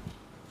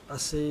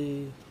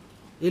assez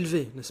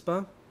élevé, n'est-ce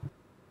pas?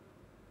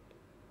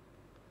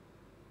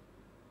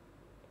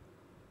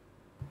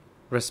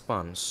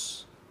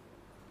 Response.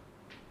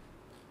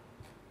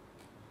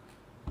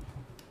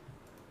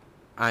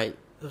 I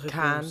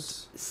can't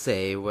Réponse.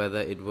 say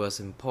whether it was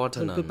Je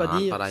important ne or peux pas not,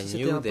 dire but I si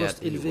c'était knew un that poste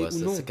he élevé was ou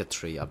the non.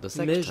 secretary of the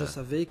Mais je sector.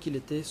 savais qu'il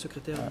était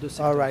secrétaire de All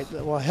secteur. right.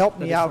 Well, help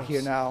La me out défense.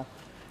 here now,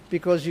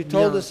 because you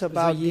told Bien, us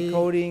about veuillez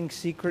decoding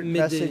secret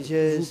m'aider. Vous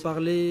messages.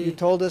 parlez You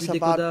told us du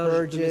about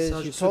décodage de purges.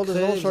 messages You told us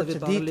secrets, all vous sorts avez of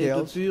parlé de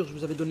details. purges, je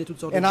vous avez donné toutes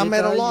sortes And de I'm at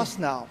a détails. loss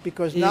now,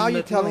 because Et now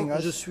you're telling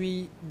maintenant, je us,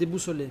 suis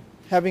déboussolé.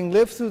 having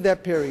lived through that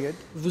period,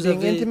 Vous being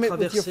avez intimate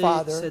with your traversé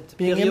father, cette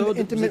being période,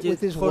 vous intimate étiez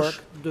with his work,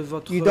 proche de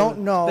votre you don't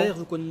know père,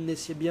 vous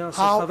connaissiez bien son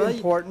how travail,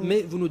 important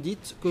mais vous nous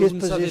dites que his vous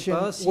ne savez position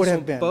pas si would son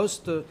have been.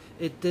 poste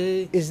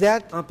était Is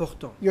that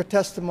important. your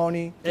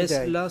testimony Est-ce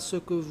today? là ce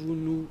que vous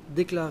nous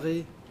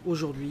déclarez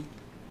aujourd'hui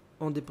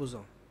en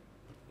déposant?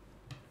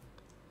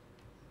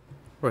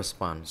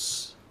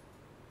 Response.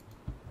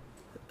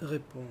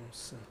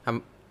 Réponse.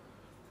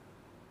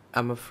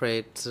 I'm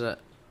afraid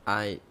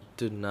I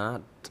do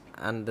not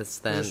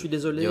understand Je suis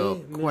désolé, your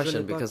mais je question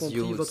n'ai pas because compris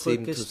you votre seem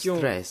to question.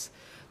 stress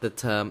the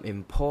term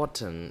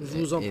important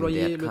Vous in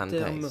employez that le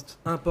terme context.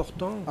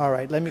 important. All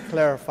right, let me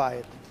clarify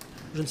it.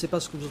 Je ne sais pas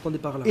ce que vous entendez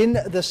par là. In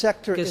the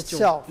sector Question.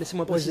 itself,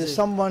 Laissez-moi was there préciser.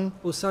 someone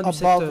Au sein du above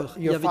secteur,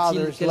 y your avait-il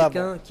father's quelqu'un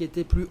level? qui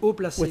était plus haut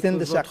placé Within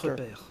que the votre sector.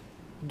 père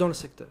dans le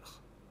secteur?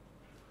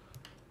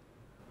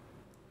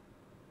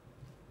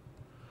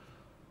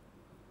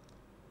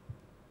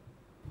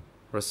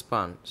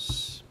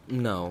 Response.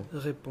 No.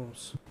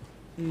 Réponse.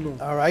 Non.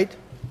 All right.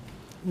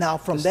 Now,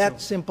 from Question.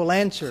 that simple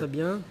Très answer,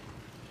 bien.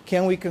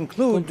 can we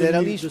conclude that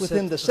at least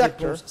within the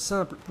sector,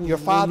 your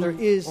father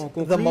is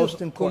the most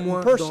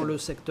important person? Dans le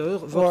secteur,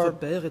 votre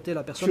père était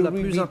la personne la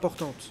plus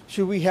importante.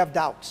 Should we have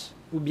doubts?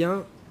 Ou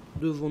bien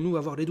devons-nous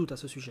avoir des doutes à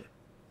ce sujet?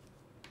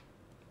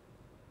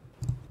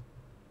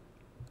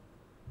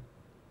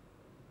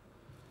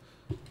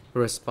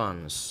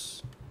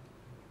 Response.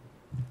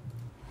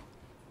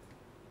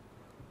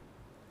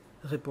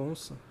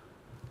 Réponse.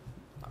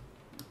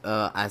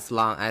 As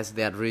long as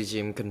that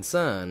regime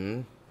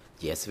concerned,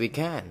 yes, we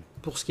can.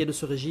 Pour ce qui est de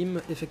ce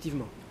régime,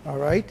 effectivement. All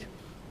right.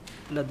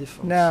 La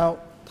défense. Now,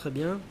 très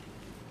bien.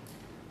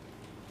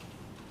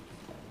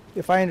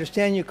 If I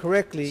understand you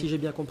correctly, si j'ai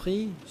bien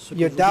compris, ce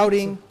you're que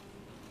doubting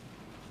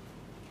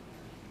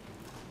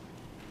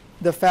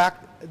the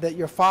fact that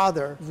your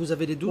father vous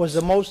avez des doutes was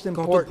the most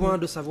important point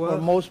de savoir or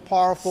most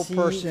powerful si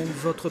person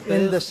votre père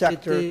in the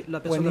sector était la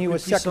personne when he la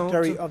was plus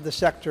secretary of the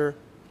sector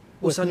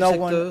au with sein no du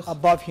one secteur,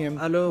 above him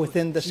alors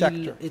within the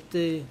sector. Il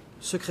était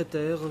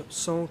secrétaire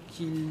sans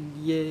qu'il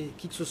y ait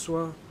qui que ce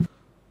soit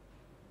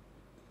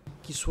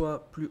qui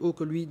soit plus haut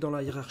que lui dans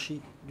la hiérarchie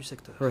du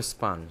secteur.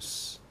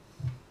 Response.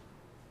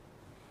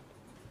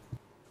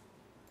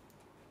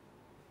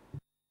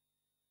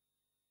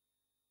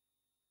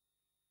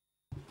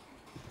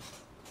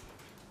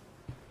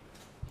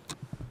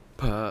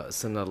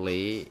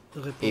 Personally,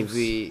 if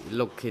we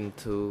look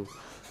into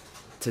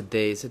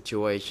today's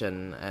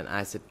situation and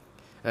as it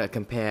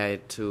compare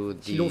it to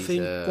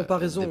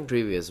the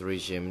previous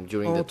regime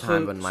during the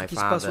time when my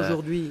father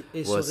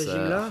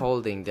was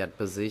holding that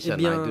position,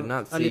 I do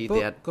not see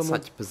that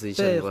such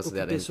position was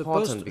that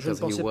important because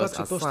he was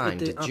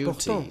assigned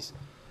duties.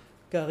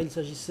 Car il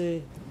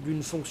s'agissait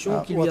d'une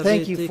fonction qui lui avait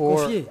été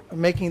confiée.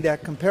 Making that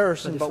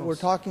comparison, but we're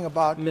talking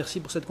about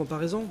Merci pour cette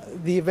comparaison.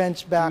 The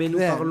events back Mais nous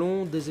then,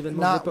 parlons des événements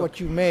not de l'époque. what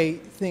you may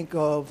think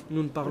of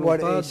Nous ne parlons what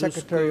pas a de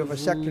secretary ce of que a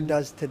sector vous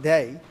does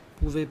today.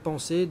 pouvez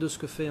penser de ce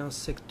que fait un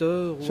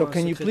secteur ou So un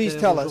can you please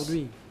secrétaire tell us,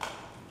 aujourd'hui.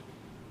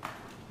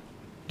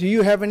 do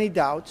you have any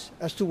doubts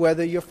as to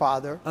whether your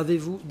father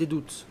Avez-vous des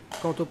doutes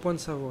quant au point de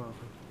savoir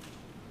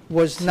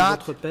was si not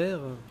votre père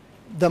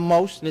the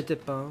most n'était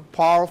pas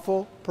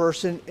powerful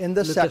person in the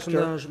le sector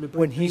personnage le plus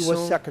when he was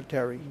puissant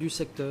secretary? du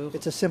secteur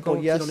It's a simple quand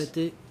il yes en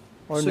était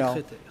or no.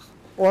 secrétaire?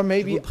 Or Je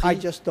maybe vous prie I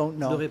just don't de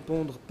know.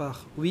 répondre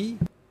par oui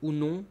ou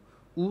non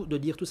ou de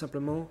dire tout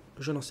simplement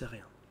je n'en sais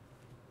rien.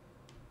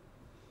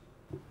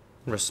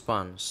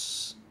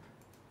 Response.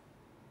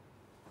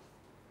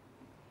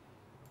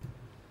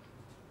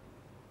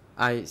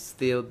 I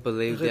still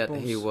believe that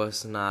he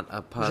was not a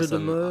Je person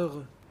demeure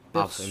of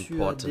important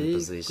persuadé que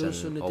ce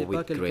position or n'était pas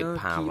with great quelqu'un qui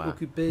power.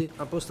 occupait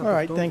un poste All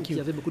right, important ou thank qui you.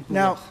 avait beaucoup de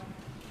Now,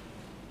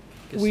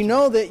 pouvoir. we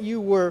know that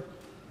you were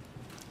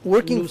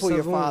working Nous for your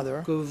savons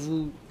father que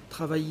vous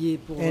travailliez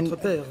pour and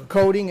votre père.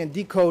 coding and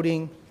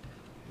decoding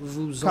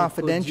Vous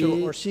confidential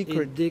encodiez or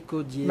secret et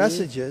décodiez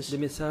messages. des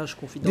messages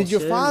Did your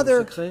confidentiels ou father,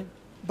 secrets.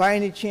 by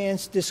any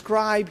chance,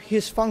 describe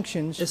his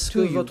functions Est-ce que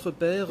to you? votre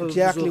père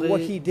Exactly vous what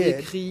aurait he did,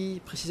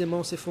 décrit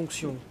précisément ses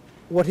fonctions?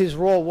 what his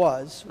role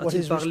was, what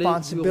A-t-il his parlé du rôle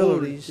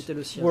responsibilities qui était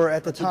le sien? were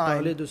at the A-t-il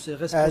parlé time de ses as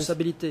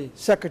responsabilités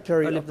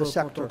secretary à of the l'époque en tant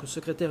sector? que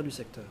secrétaire du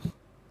secteur?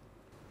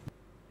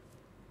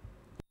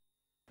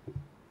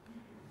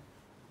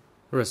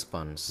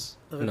 Response.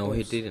 No,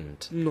 he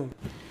didn't. Non.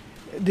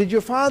 Did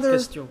your father,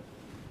 Question.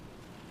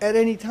 at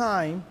any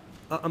time,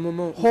 À un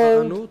moment ou à un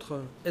hold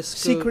autre, est-ce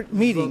secret que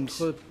meetings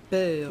votre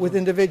père with a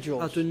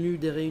individuals tenu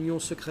des réunions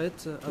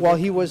secrètes while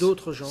he avec was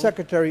d'autres gens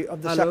secretary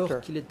of the alors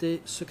sector? qu'il était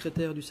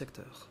secrétaire du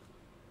secteur?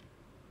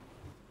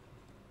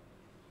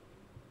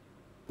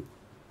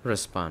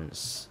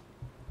 Response.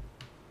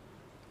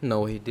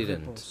 No, he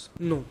didn't. Réponse.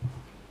 Non.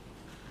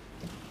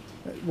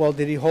 Well,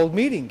 did he hold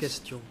meetings?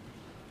 Question.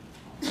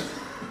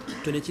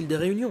 Tenait-il des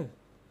réunions?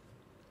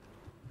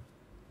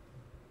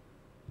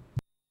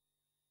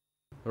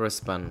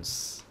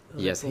 Response.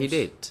 Yes, he Réponse.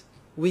 did.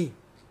 Oui.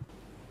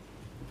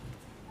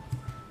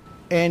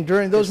 And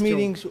during those Question.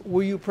 meetings,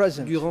 were you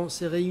present? Durant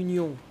ces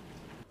réunions,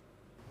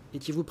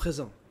 étiez-vous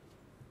présent?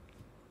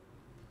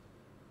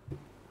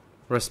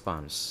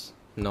 Response.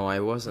 No, I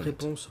wasn't.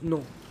 Réponse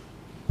non.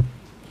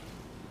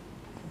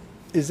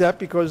 Is that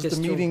because the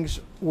Question. meetings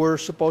were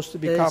supposed to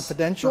be Est-ce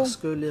confidential, parce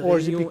que les or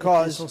is it réunions étaient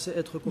because censées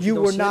être you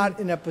were confidentielles,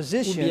 not in a ou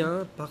position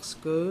bien parce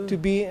que to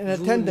be in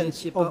vous attendance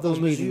n'étiez pas of en those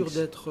mesure meetings?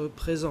 d'être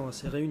présent à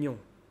ces réunions?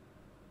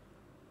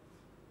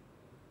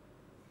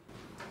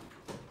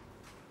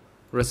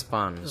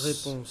 Response.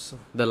 Réponse.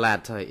 The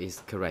latter is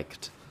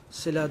correct.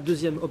 C'est la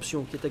deuxième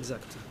option qui est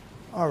exacte.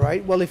 All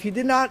right. Well, if you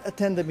did not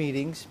attend the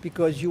meetings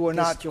because you were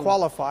not Question.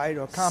 qualified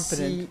or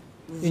competent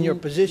Si in your vous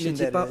position,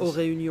 n'étiez that pas aux is,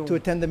 réunions to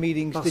attend the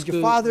meetings, parce did que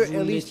your father vous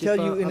at least n'étiez tell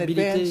pas you in advance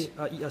habilité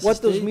à y what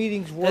those assister,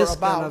 meetings were est-ce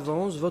qu'à about?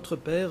 l'avance, votre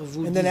père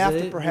vous And then after,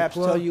 disait de perhaps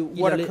quoi tell you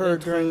il what allait occurred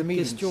during the être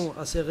meetings? question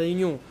à ces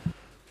réunions?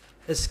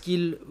 Est-ce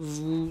qu'il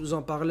vous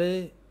en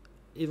parlait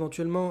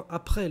éventuellement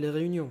après les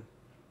réunions?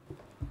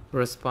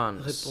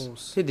 Response.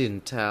 Réponse. He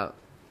didn't tell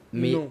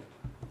me Non.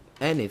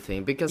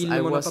 anything because Il I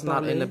ne m'en a was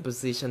pas not in a parlé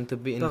position to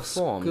be parce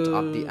informed que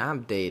of the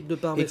update. de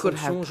par He mes could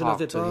have fonctions, je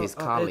n'avais talked to pas his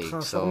à être colleagues,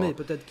 informé. so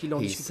Peut-être qu'il en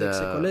his discutait avec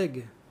ses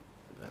collègues.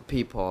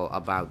 people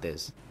about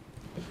this.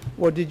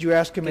 Or did you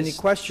ask him any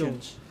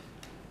questions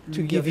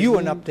to give you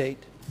an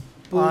update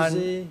on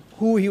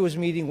who he was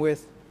meeting with,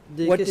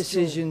 what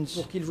decisions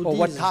or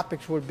what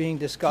topics were being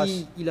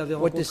discussed,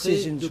 what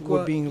decisions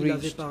were being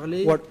reached,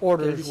 what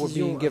orders were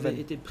being given?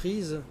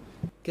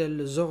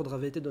 Quels ordres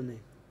avaient été donnés?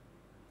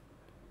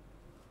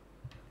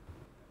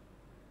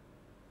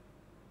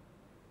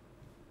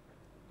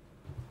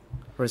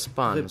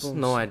 Response: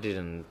 No, I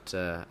didn't.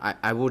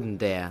 I wouldn't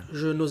dare.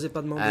 Je n'osais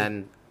pas demander.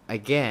 And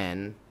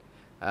again,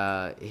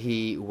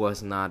 he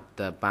was not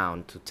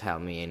bound to tell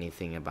me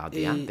anything about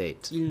the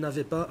update. Il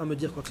n'avait pas à me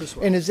dire quoi que ce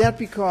soit. And is that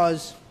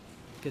because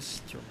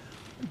Question.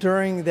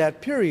 During that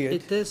period,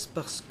 Était-ce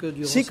parce que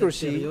durant secrecy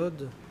cette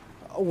période,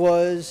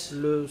 was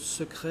le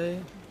secret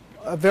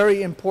a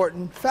very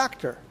important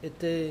factor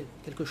était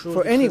quelque chose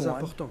for de très anyone,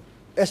 important,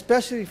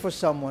 especially for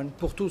someone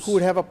pour tous, who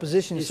would have a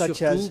position et such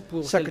surtout as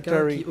pour quelqu'un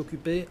secretary qui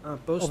occupait un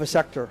poste of a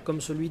sector?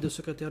 comme celui de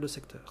secrétaire de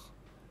secteur.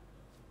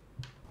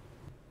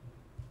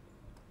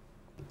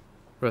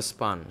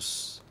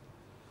 Response: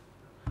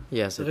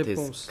 Yes, it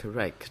Réponse. is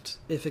correct.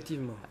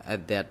 Effectivement.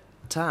 At that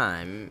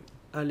time,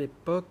 À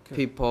l'époque,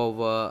 people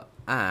were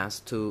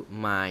asked to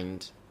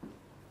mind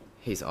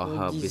his or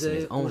her on business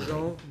disait aux only.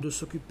 gens de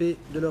s'occuper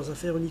de leurs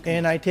affaires uniquement.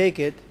 And I take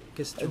it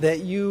Question.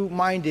 that you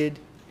minded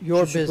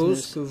your Je suppose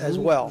business que vous as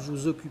well.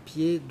 vous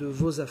occupiez de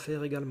vos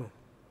affaires également.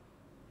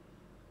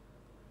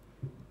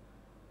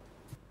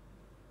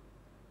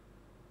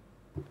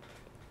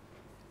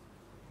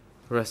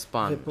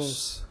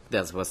 Response: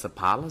 That was a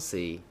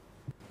policy.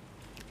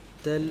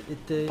 Telle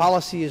était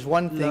Policy is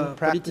one thing, la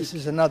practice politique.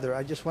 is another.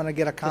 I just want to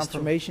get a Question.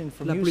 confirmation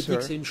from La you,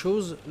 politique, sir. c'est une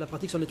chose, la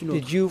pratique, c'en est une autre.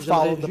 Did you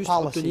follow J'aimerais the juste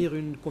policy? obtenir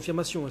une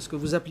confirmation. Est-ce que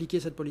vous appliquez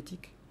cette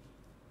politique?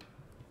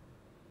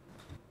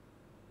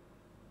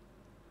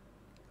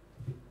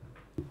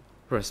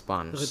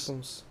 Response: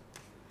 Réponse.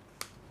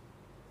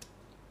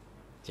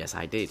 Yes,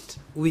 I did.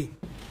 Oui.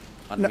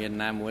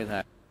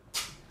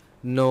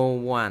 No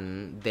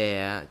one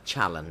dare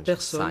challenge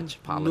Personne such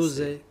policy.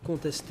 n'osait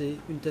contester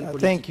une telle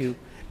politique. Thank you.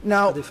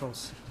 Now, La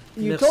défense.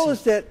 you Merci. told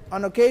us that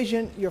on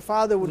occasion your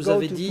father would Vous go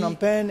avez to dit Phnom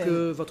Penh,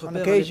 que and votre on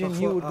père allait occasion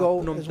you would parfois à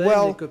go Phnom as Penh et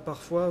well. que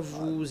parfois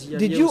vous y Did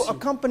alliez you aussi.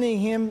 accompany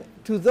him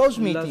to those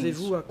meetings,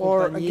 L'avez-vous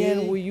or accompagné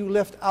again were you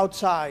left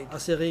outside? À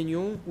ces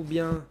réunions, ou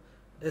bien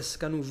est-ce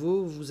qu'à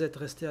nouveau vous êtes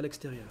resté à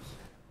l'extérieur?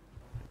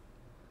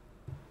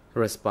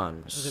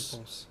 Response: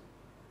 Réponse.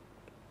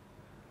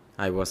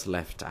 I was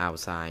left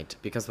outside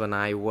because when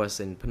I was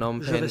in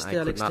Phnom Penh,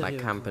 I could not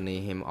accompany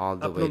him all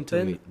the way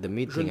to the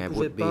meeting. I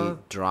would be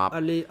dropped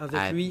at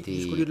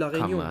the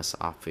Commerce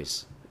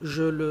Office.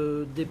 Je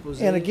le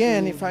déposais And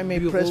again, au if I may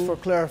bureau press for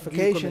du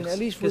clarification, commerce. at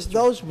least with Question.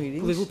 those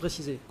meetings, Pouvez-vous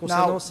préciser now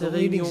concernant ces the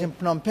meetings réunions in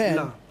Phnom Penh,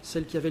 là,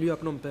 celles qui avaient lieu à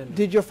Phnom Penh?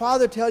 did your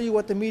father tell you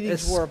what the meetings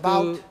Est-ce were que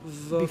about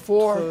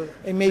before, votre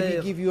and maybe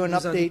père give you an vous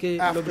update indiquait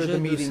after l'objet the de ces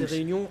meetings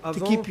réunions to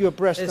avant? keep you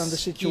abreast on the Est-ce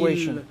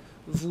situation? qu'il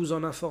vous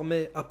en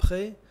informait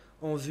après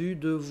en vue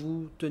de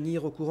vous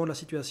tenir au courant de la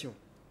situation?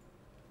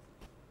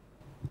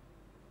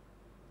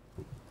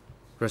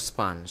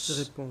 Response: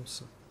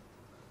 Réponse.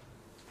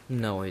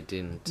 No, he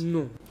didn't.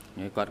 Non.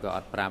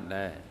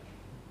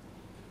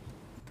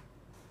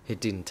 He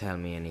didn't tell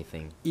me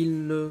anything.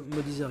 Il ne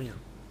me disait rien.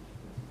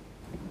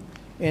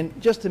 And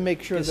just to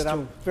make sure that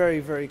I'm Question. very,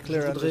 very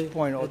clear on this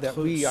point, or that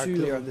être we are sûr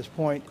clear on this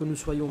point, Que nous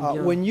soyons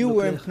bien when you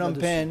were in clairs Phnom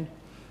là-dessus. Penh,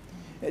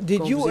 did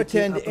Quand you vous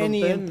étiez attend à Phnom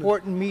any Penh,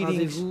 important meetings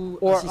avez-vous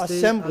or assisté à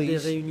des assemblies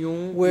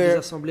réunions ou des where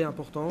assemblées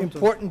importantes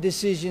important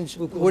decisions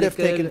au cours would have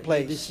desquelles taken des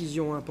place?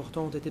 décisions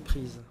importantes étaient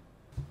prises?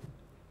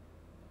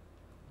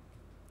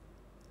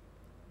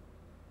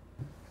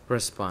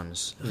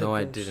 Response: No,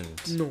 I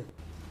didn't. Non.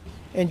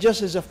 And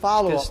just as a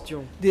follow-up,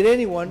 Question. did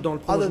anyone, Dans le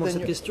other prolongement de than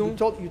cette question,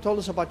 you told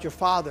us about your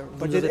father, Vous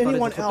but nous did avez parlé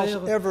de anyone votre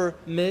else père, ever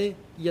mais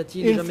y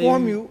a-t-il jamais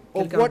inform eu you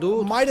of quelqu'un what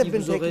d'autre might have qui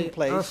been vous taking aurait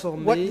place, what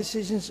informé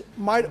decisions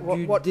might,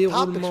 du what topics might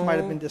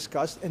have been déroulement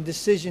discussed, and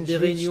decisions des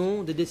reached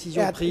réunions, des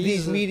décisions at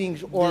these prises,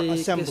 meetings or des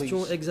assemblies?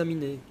 questions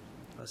examinées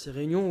à ces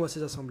réunions ou à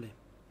ces assemblées?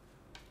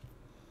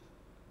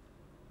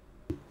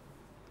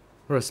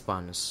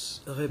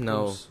 Response: No,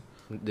 Réponse.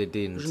 they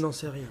didn't. Je n'en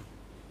sais rien.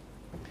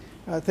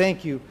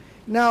 Thank you.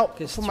 Now,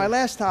 Question. for my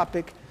last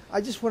topic,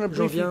 I just want to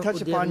J'en briefly viens au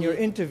touch upon your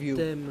dernier interview,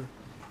 thème.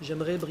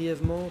 J'aimerais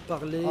brièvement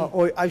parler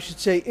or I should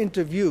say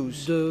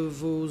interviews. de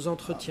vos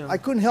entretiens. I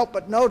couldn't help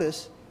but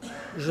notice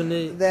Je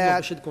n'ai pu that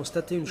m'empêcher de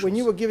constater une when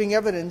you chose. were giving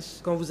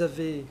evidence Quand vous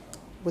avez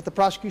with the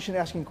prosecution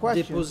asking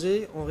questions,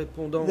 déposé en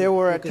répondant there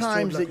were aux at questions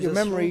times de that your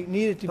l'accusation, memory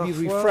needed to be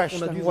parfois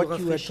refreshed on a on dû vous what you had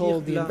rafraîchir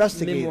told the la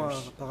investigators,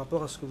 mémoire par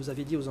rapport à ce que vous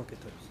aviez dit aux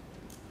enquêteurs.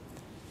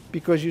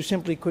 because you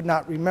simply could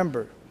not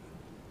remember.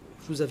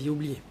 Vous aviez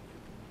oublié.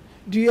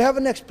 Do you have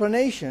an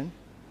explanation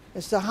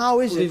as to how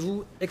is it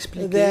Pouvez-vous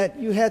expliquer that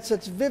you had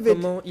such vivid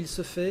comment il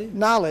se fait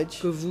knowledge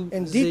que vous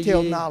and detailed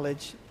ayez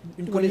knowledge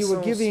une when you were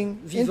connaissance giving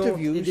vivante et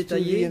interviews to the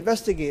détaillée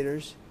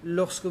investigators,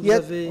 lorsque vous yet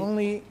avez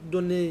only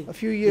donné a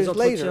few des years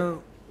later entretiens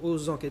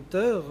aux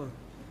enquêteurs,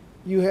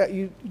 you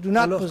do not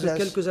alors que possess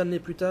quelques années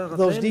plus tard, à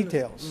those peine,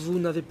 details? vous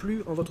n'avez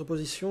plus en votre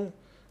position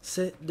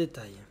ces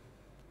détails.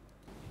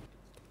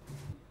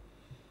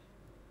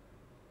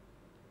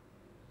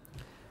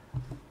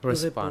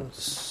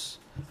 Response.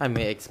 I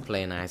may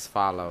explain as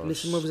follows.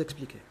 Laissez-moi vous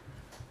expliquer.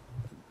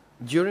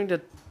 During the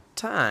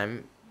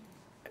time,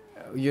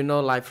 you know,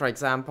 like for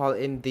example,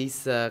 in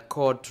this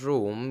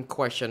courtroom,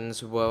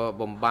 questions were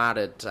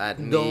bombarded at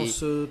Dans me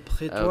ce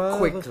prétoire,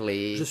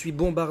 quickly. Je suis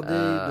bombardé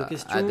de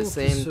questions at the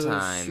same qui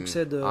time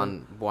succèdent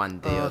on one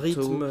day à un or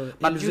two. rythme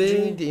But élevé.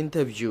 during the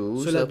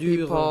interviews, Cela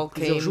dure people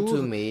plusieurs came jours,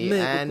 to me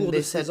mais au and cours de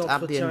they ces set up the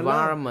entretiens-là,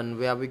 environment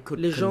where we could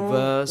les gens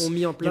converse. ont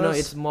mis en You know, place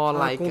it's more un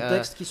like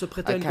contexte qui se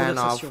prêtait à a une kind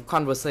conversation. of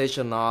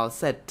conversational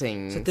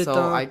setting. C'était So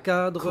un I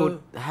cadre could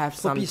have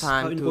some propice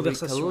à time une to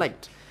conversation.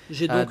 recollect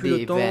J'ai donc eu the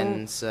le temps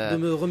events. de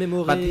me But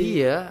remémorer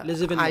here,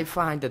 les événements. I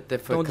find it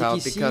difficult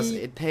Tandis because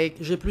qu'ici, it takes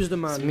j'ai plus de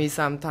mal. me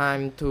some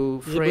time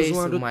to J'ai phrase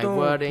besoin de my temps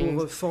wordings,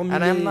 pour formuler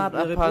and I'm not mes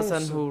a person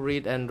réponses. who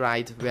read and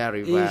write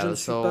very Et je well, ne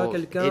suis pas so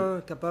quelqu'un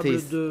it capable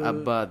is a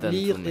de burden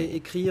lire for et me.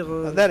 écrire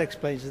That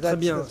explains it. très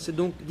bien. That's- C'est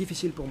donc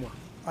difficile pour moi,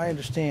 I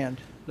understand.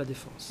 la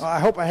défense.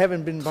 I hope I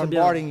haven't been Très bien.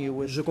 bombarding you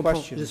with Je comprends.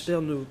 questions.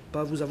 J'espère ne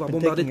pas vous avoir Been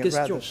bombardé de taking it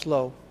questions. rather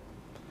slow.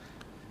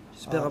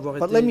 J'espère avoir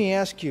But let été me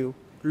ask you,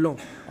 lent.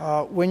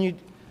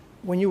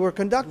 when you were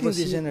conducting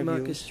these Voici ma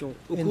interviews question.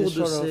 Au in cours this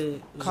de sort ces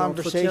of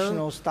conversational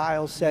entretiens,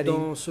 style setting,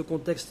 dans ce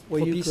contexte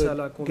where you propice à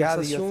la could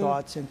gather your conversation,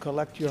 thoughts and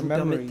collect je your vous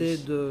permettais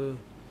memories, de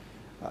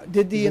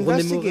did the vous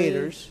remémorer.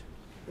 investigators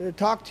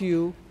talk to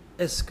you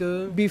Est-ce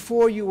que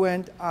before you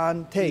went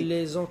on tape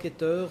les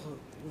enquêteurs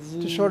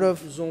to sort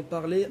of vous ont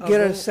parlé get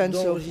a avant sense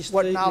of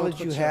what d'enregistrer knowledge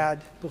you l'entretien had,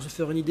 pour se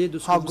faire une idée de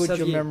ce how que vous good your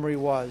saviez, memory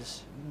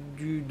was?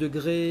 du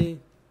degré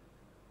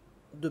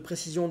de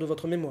précision de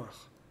votre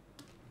mémoire?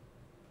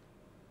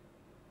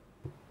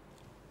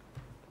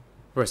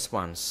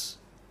 Response.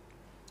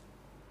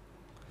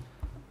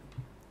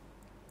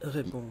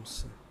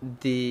 Réponse.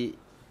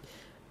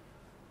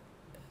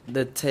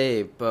 The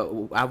tape,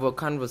 our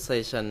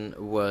conversation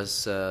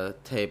was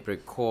tape La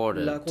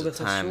recorded time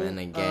conversation and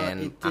a again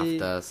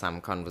été after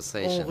some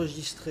conversation.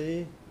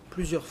 enregistrée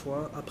plusieurs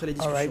fois après les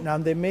All right, discussions. now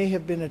there may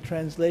have been a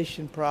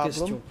translation problem,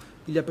 Question.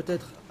 Il y a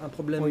peut-être un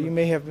problème or you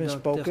may have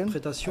misspoken.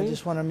 d'interprétation. I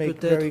just want to make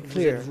very Peut-être vous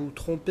clear. êtes-vous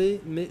trompé,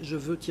 mais je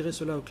veux tirer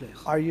cela au clair.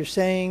 Are you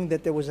saying that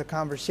there was a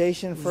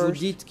conversation Vous first,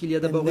 dites qu'il y a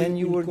and d'abord eu then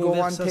you une would go on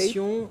tape?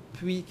 conversation,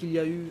 puis qu'il y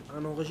a eu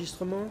un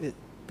enregistrement?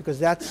 Because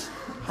that's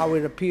how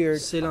it appeared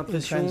C'est in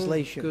l'impression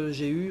translation. que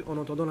j'ai eue en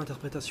entendant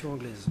l'interprétation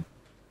anglaise.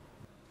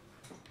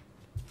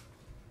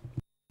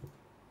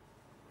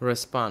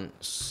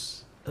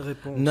 Response.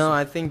 Réponse. No,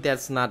 I think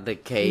that's not the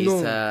case.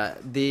 Non.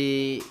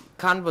 The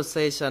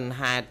conversation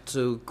had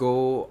to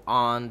go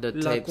on the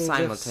La tape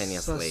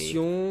simultaneously.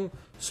 conversation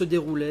se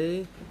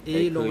déroulait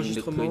et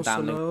l'enregistrement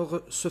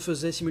sonore se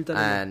faisait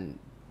simultanément.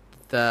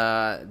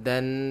 And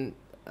then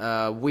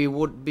we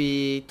would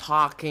be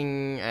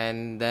talking,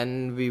 and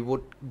then we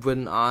would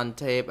went on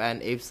tape,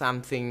 and if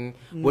something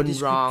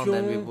went wrong,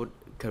 then we would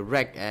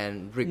correct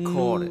and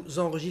record it. Nous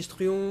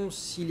enregistrions,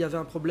 s'il y avait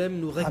un problème,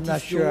 nous I'm not rectifions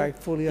sure I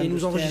fully et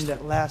nous understand enregistrons.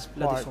 that last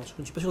La part. défense.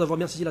 Je ne suis pas sûr d'avoir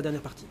bien saisi la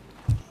dernière partie.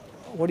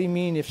 What do you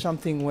mean if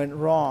something went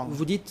wrong?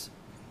 Vous dites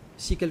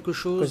si quelque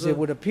Because chose it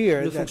would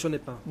appear ne that fonctionnait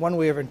pas. one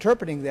way of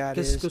interpreting that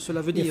Qu'est-ce is que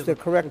cela veut dire? if the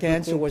correct On peut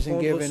answer wasn't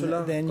comprendre given,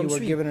 cela then comme you were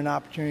suit. given an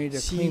opportunity to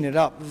Si clean it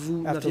up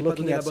vous after n'aviez pas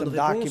looking donné at la bonne some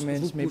réponse, documents,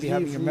 vous maybe pouviez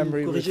having your vous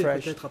memory corriger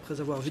refreshed. peut-être après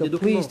avoir vu So des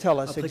documents, please tell us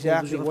après qu'on vous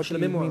exactly ait what rafraîchi you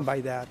la mean mémoire.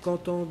 by that.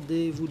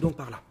 Qu'entendez-vous donc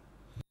par là?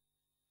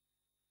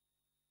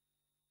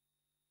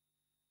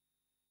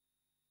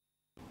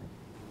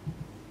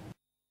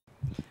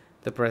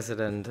 The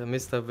President,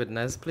 Mr.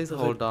 Witness, please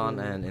hold on,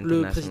 and Le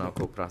International président.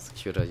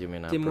 Co-Prosecutor, you may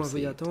now Témoin,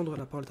 veuillez proceed. attendre,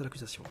 la parole est à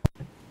l'accusation.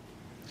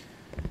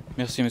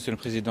 Merci, Monsieur le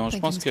Président. Je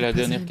Thank pense you, que Mr. la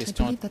dernière President. I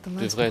question believe that the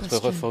last devrait être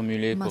question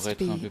reformulée pour must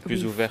être un be peu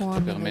plus ouverte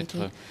et permettre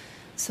reformulated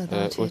so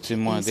that aux it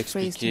témoins is phrased in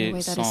a d'expliquer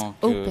way that is sans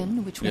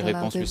open, which que les would allow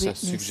réponses the puissent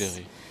être witness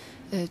suggérées.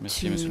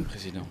 Merci, Monsieur le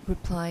Président.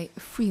 reply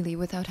freely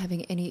without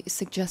having any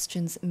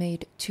suggestions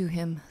made to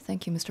him.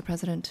 Thank you, Mr.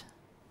 President.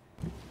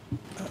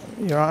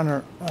 Your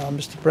Honor,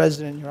 Mr.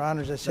 President, Your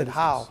Honors, I said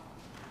how.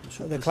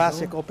 Monsieur le The Président,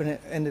 classic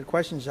open-ended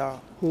questions are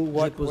who, j'ai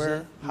what, posé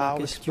where, ma how,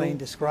 question explain,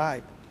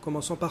 describe.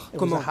 commençant par It was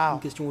comment. a how.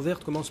 Une question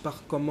ouverte commence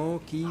par comment,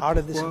 qui, How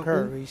did this pourquoi,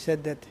 occur? où. He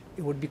said that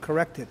it would be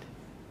corrected.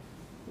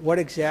 What Il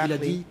a exactly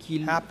dit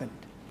qu'il happened?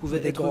 pouvait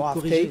Did they être go off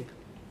corrigé. tape?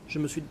 Je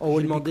me suis Or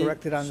would it be demandé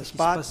corrected on ce the qui se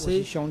spot? Was he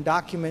passait shown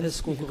documents?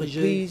 Est-ce qu'on If you could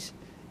corrigeait please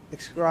dans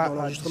describe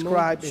l'enregistrement,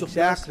 sur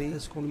place. exactly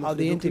Est-ce qu'on lui how montrait the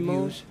des documents?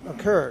 interviews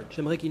occurred.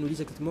 J'aimerais qu'il nous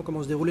dise exactement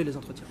comment se déroulaient les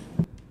entretiens.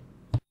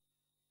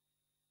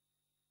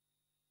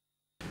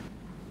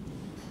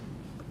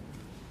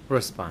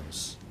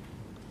 Response.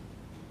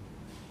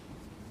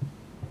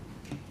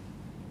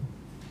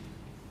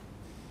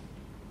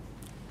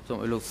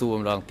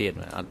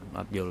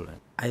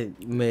 I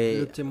may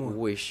Le témoin.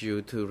 wish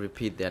you to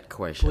repeat that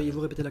question. Pourriez-vous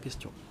répéter la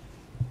question?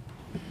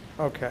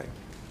 Okay.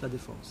 La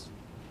défense.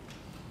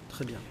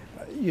 Très bien.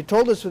 You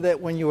told us that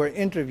when you were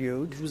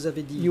interviewed, Je vous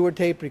avais dit you were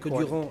tape que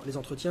recorded. durant les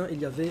entretiens, il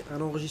y avait un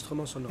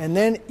enregistrement sonore. And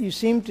then you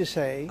seem to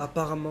say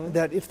Apparemment,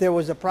 that if there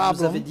was a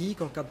vous avez problem, dit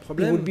qu'en cas de it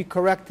problème, would be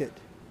corrected.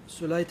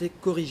 cela a été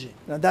corrigé.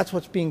 Now that's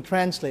what's being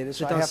translated,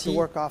 so C'est I have ainsi to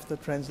work off the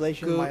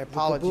translation. Que My vos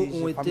propos apologies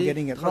ont if I'm été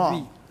getting it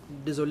traduits. wrong.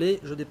 Désolé,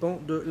 je dépends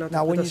de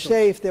Now, when you l'interprétation.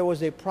 say if there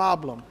was a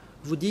problem,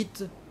 Vous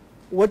dites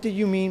what did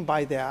you mean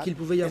by that? qu'il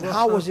pouvait y And avoir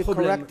how un was it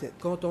problème. corrected?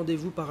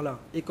 Qu'entendez-vous par là?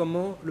 Et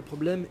comment le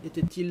problème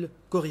était-il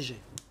corrigé?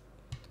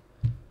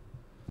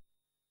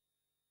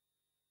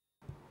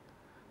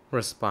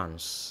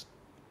 Response.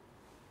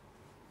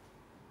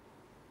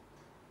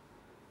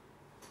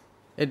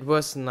 It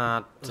was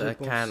not a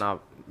Réponse. kind of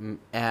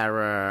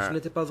error Ce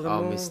n'était pas or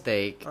vraiment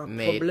mistake un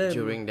made problème.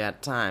 during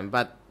that time.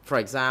 But for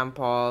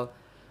example,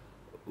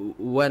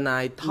 when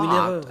I Ou une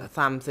taught erreur.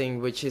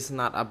 something which is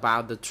not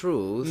about the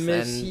truth, Mais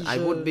and si I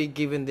je would be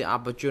given the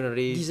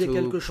opportunity disais to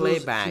quelque play chose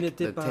qui back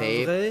n'était the pas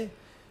tape vrai,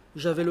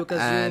 j'avais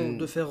l'occasion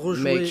de faire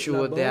rejouer make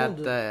sure la that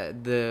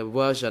bande the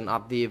version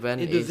of the event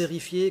et de is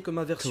vérifier que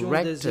ma version des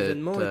corrected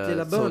événements était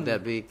la so bonne that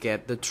we get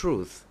the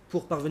truth.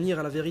 pour parvenir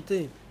à la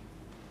vérité.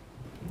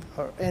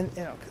 And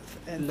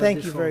La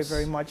thank you very, défense.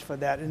 very much for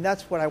that. And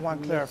that's what I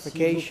want Merci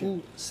clarification.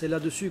 beaucoup. C'est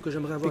là-dessus que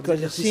j'aimerais avoir des Because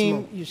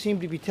éclaircissements. you seem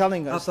to be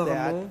telling us that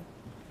Apparemment,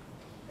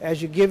 as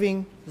you're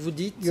giving vous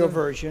dites your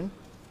version,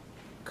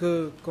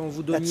 que quand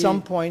vous at donniez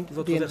some point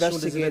votre the version des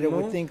investigator événements,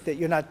 would think that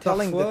you're not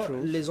telling the parfois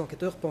truth. les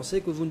enquêteurs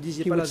pensaient que vous ne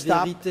disiez He pas la would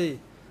stop vérité.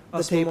 À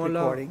the ce tape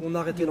moment-là, recording. on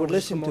arrêtait You would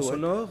listen l'enregistrement to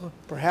it. sonore,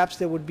 Perhaps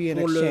there would be an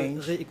on le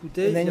exchange,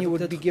 réécoutait, and il y then avait you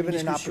would be peut-être given une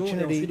an discussion et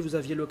opportunity ensuite vous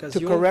aviez to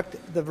l'occasion correct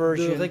the de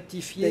version that you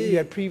rectifier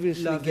had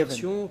previously la given.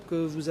 version que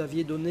vous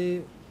aviez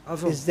donnée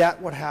avant. Is that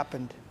what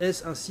happened?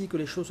 Est-ce ainsi que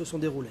les choses se sont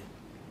déroulées?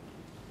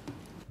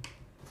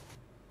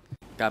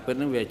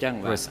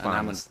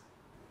 Response.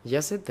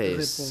 Yes, it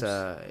is.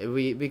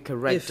 We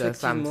correct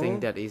something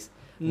that is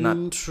Nous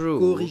not true.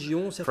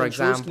 corrigions For certaines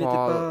choses qui n'étaient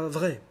example, pas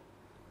vraies.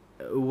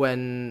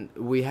 when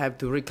we have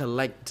to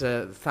recollect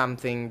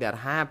something that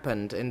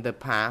happened in the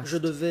past Je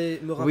devais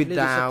me rappeler de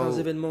certains without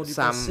événements du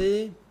some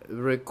passé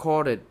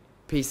recorded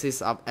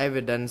pieces of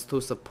evidence to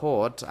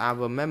support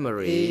our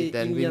memory, et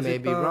then il n'y we avait may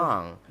be pas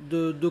wrong.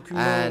 de documents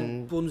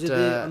And pour nous aider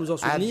à nous en at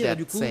souvenir et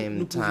du that coup same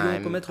nous pouvions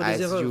time, commettre des as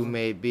erreurs. you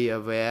may be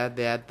aware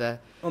that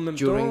En même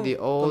during temps, the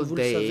comme old vous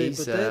le savez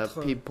days,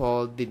 peut-être,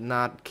 people did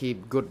not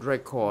keep good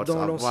records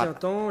dans of l'ancien what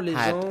temps, les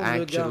had gens ne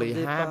actually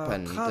gardaient pas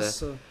happened.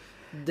 trace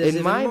des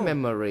In my événements.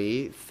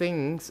 memory,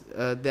 things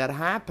that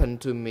happened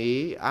to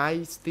me,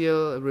 I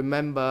still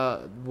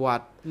remember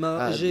what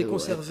J'ai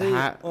conservé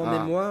en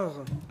mémoire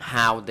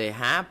how they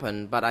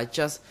happened, but I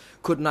just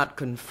could not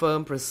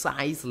confirm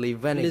precisely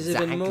when les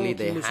événements exactly qui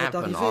they me sont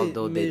happened, arrivés,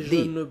 although mais they je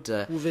did. ne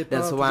pouvais pas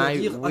That's toujours why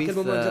dire à quel with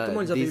moment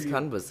exactement ils avaient this eu lieu.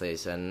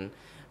 conversation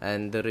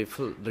and the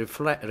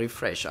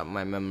refresh of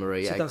my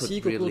memory, I C'est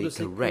ainsi could qu'au cours de really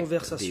ces correct the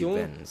conversations,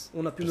 events.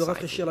 on a pu me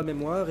rafraîchir la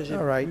mémoire et j'ai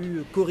All right.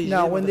 pu corriger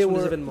Now, la when they version des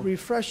were événements.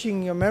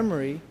 refreshing your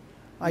memory,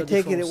 I La take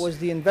it défense. was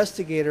the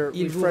investigator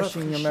Ils vous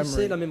refreshing your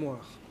rafraîchissaient memory. la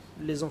mémoire.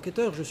 Les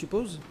enquêteurs, je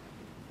suppose.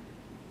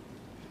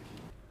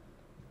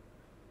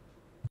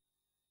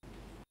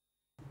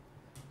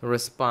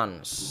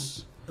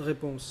 Response.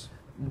 Réponse.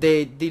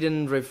 They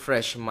didn't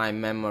refresh my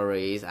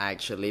memories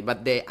actually,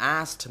 but they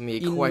asked me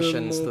Ils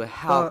questions ne to m'ont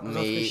help pas me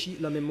rafraîchi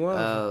la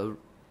mémoire.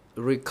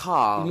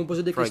 recall. Ils m'ont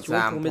posé des For questions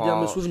pour m'aider à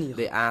me example, souvenir.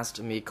 they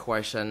asked me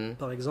question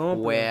Par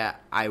exemple, where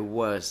I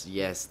was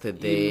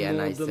yesterday, ils and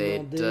m'ont I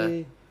said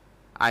demandé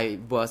I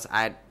was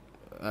at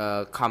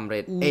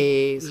comrade où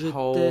A's j'étais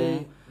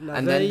home, la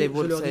and then veille. they Je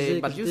would leur say,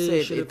 disais but que you j'étais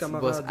said chez le it was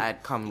camarade at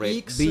comrade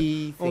X. B,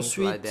 things like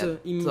Ensuite, that.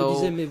 ils me So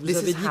disaient, mais vous this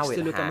avez is dit que how c'était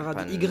it le camarade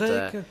happened.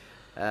 Y.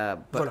 But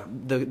Voilà.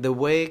 the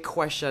way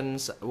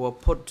questions were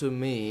put to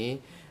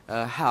me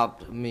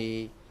helped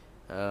me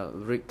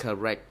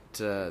correct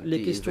Les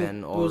the questions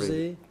event or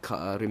posées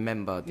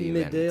remember the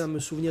m'aidaient à event. me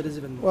souvenir des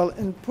événements. Well,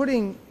 in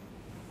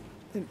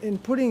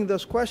putting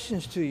those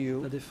questions to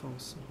you, La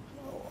défense.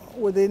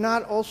 were they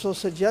not also En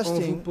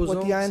suggesting vous what posant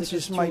the ces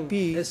answers might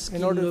questions, be est-ce in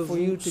qu'ils order ne for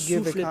you vous to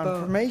give a soufflaient pas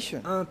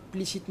confirmation?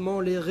 implicitement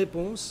les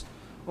réponses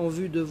en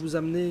vue de vous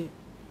amener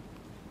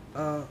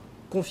à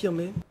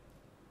confirmer?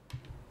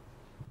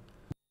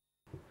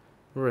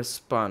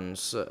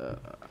 Response.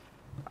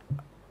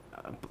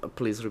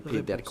 Please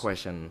repeat that Réponse.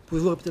 question.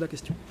 Pouvez-vous répéter la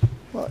question?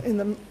 Well,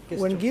 when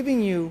Question.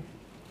 giving you,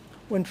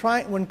 when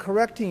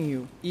correcting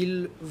you,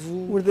 Ils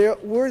vous were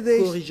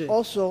they corrigeaient.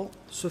 also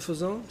Ce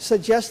faisant,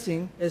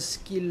 suggesting est-ce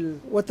qu'ils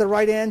what the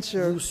right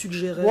answer vous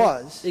suggéraient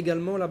was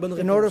également la bonne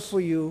in order réponse for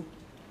you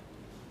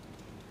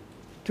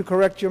to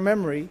correct your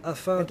memory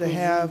afin and que to vous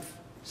have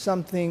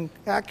something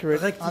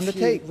accurate on the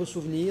rectifiez tape? vos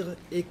souvenirs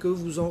et que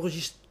vous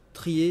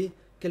enregistriez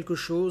quelque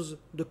chose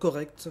de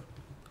correct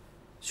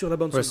sur la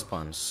bande sonore?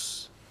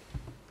 Response.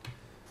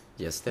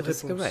 Yes, that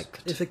is Réponse.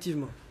 correct.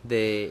 Effectivement.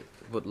 They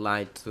would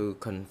like to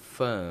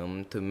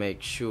confirm to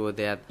make sure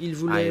that Ils I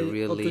voulaient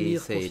really obtenir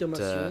said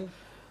confirmation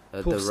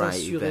the pour right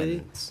s'assurer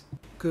events.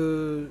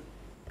 que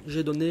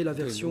j'ai donné la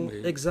version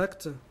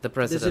exacte The des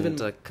president,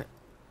 événements.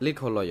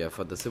 legal lawyer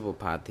for the civil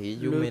party,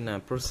 you Le may now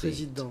proceed.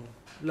 Président.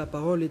 La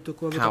parole est au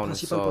co-avocat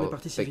principal pour les Counsel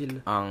parties civiles.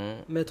 Pick-on.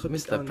 Maître Mr.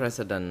 Pick-on.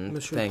 President,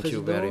 Monsieur le thank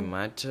you very Président,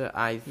 much.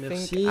 I think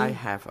merci. I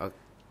have a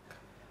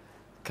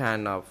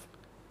kind of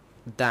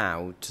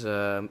doubt.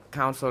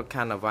 Counsel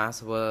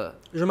Canavas were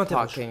Je m'interroge.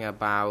 talking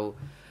about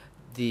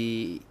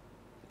the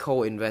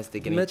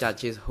co-investigating Maître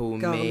judges who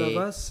may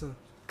Carnavas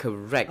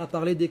correct a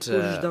parlé des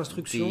co-juges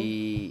d'instruction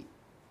the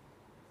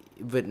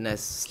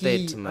witness qui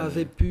statement.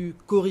 avaient pu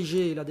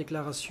corriger la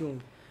déclaration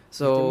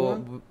So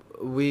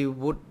it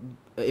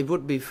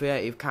would be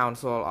fair if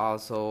counsel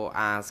also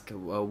asked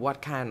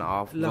what kind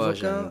of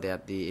version that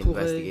the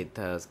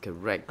investigators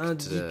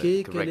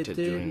indiquer quelle corrected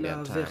était during la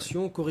that time.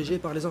 version corrigée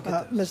par les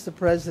enquêteurs. Mr.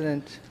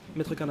 President,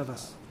 Maître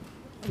Canavas.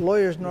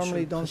 lawyers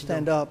normally don't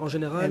stand up en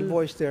général, and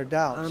voice their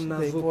doubts. Un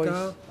They voice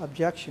avocat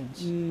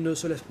objections. ne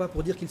se lève pas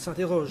pour dire qu'il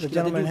s'interroge. The Il a des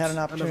gentleman doutes. had an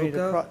Un opportunity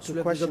avocat to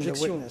soulève des question the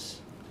objections.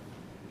 witness.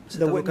 Cet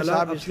The witness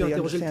avocat a pu obviously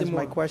interroger le understands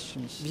my témoin. questions.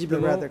 They're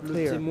Visiblement, rather le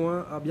clear.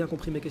 témoin a bien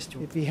compris mes questions.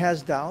 If he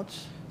has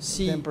doubts,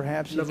 Si then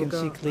perhaps he can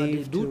l'avocat seek a des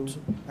leave to doutes,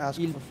 ask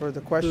il for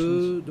further peut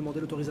questions. demander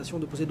l'autorisation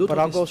de poser d'autres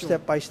But I'll go questions.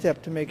 step by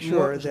step to make Moi,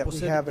 sure je that we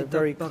procède have a étape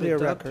very par clear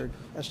étape record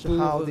as to pour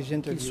how these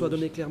qu'il soit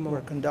donné interviews clairement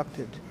were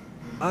conducted.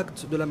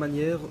 acte de la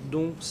manière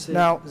dont ces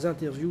Now,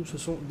 interviews se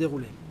sont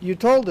déroulées. You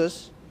told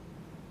us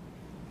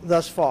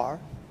thus far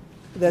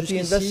that the Jusqu'ici,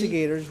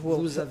 investigators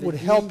vous avez would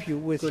dit help you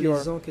with que your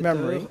les enquêteurs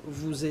memory.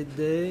 vous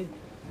aidaient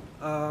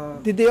à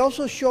Did they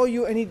also show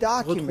you any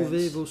retrouver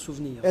documents vos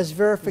souvenirs. as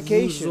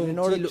verification in Vous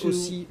order ont-ils to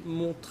aussi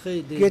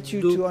montré des get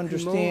you to documents à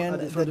understand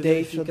des fins the de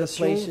dates of the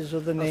vérification places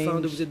of the afin de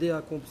names vous aider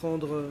à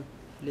comprendre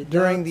les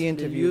during dates, the les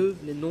interview? lieux,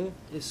 les noms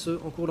et ceux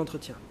en cours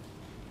d'entretien?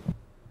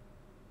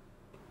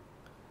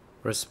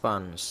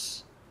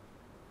 Response: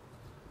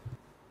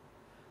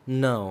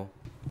 No.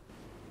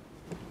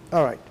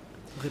 All right.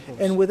 Réponse.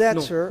 And with that,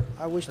 Non. sir,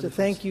 I wish to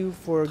thank you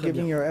for Très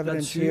giving bien. your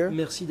evidence Là-dessus, here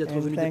merci d'être and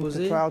venu thank the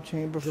déposer. trial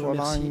chamber Je for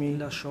allowing remercie me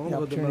la the Chambre de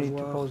opportunity to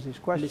m'avoir pose these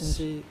questions.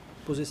 laissé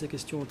poser ces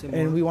questions aux témoins.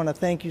 And we want to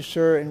thank you,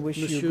 sir, and wish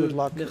you Monsieur, good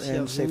luck merci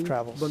à and safe vous,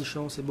 travels. bonne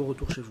chance et bon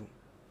retour chez vous.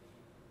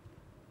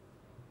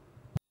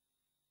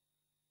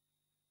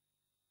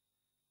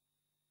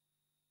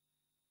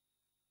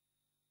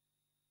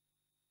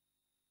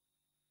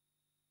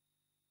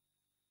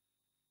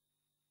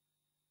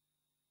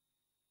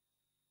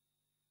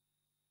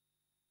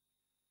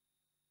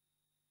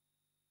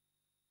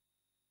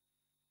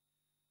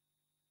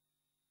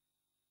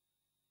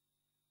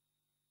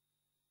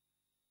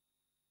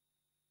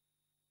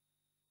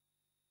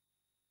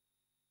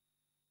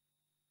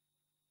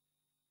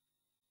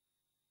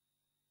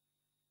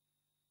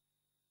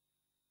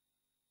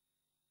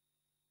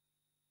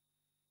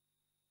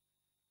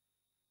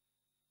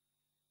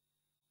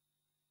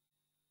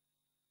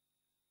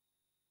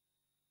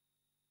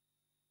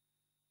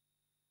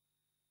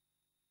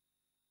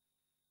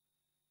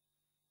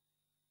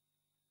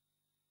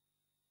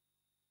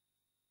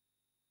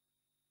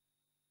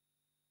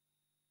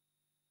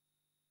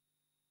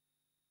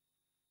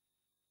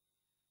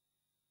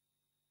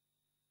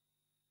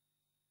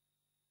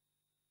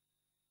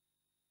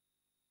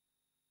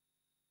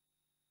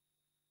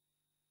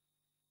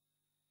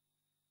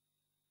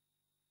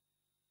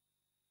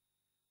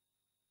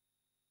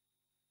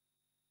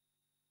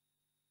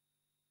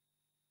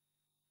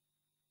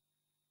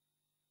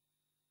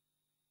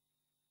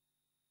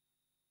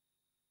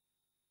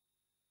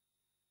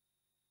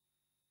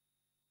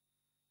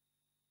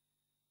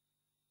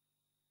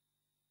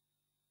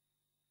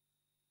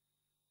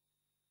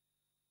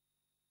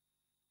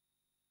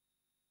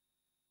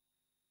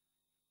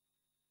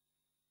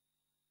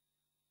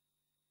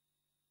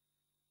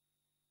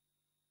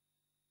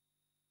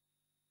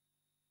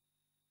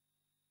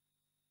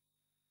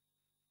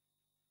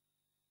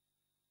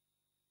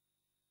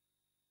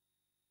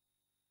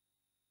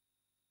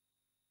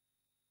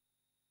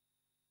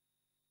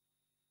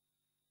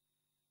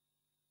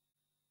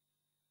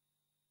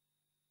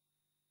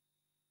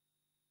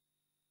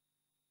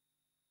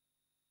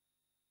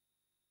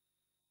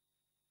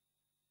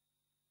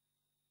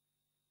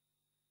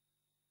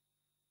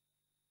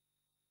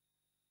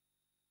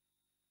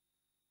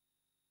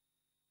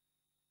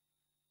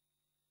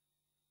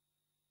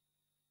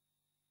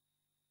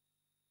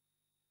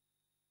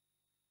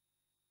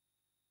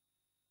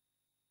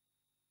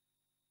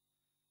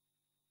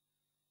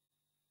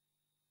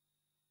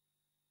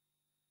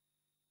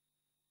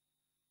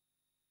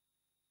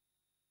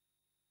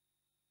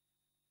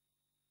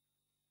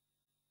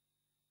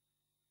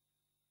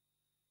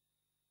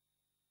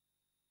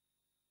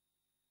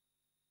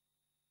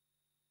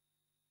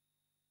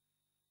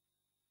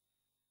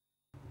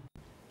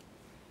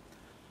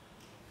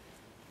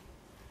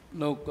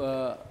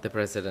 The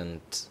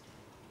President.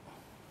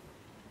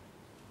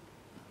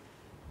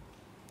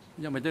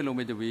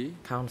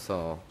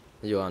 Counsel,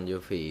 you're on your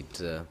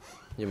feet.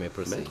 You may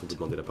proceed.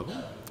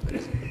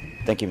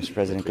 Thank you, Mr.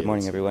 President. Good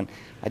morning, everyone.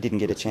 I didn't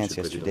get a chance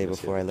yesterday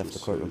before I left the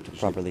courtroom to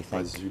properly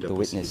thank the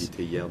witness.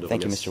 Thank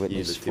you, Mr.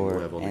 Witness,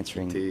 for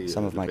answering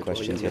some of my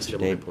questions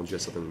yesterday.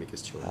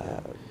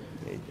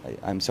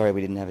 I'm sorry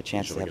we didn't have a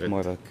chance to have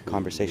more of a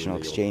conversational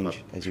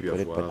exchange, as you put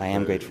it, but I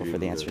am grateful for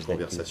the answers that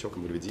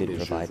you did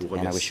provide,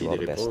 and I wish you all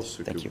the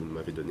best. Thank you.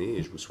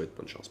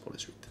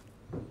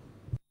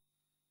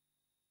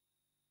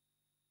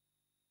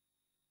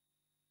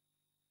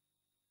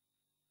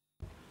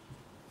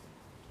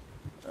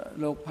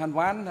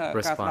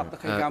 Respond.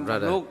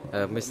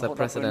 Mr.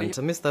 President,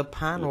 Mr.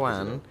 Pan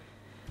Wan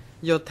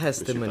Your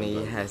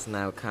testimony has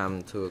now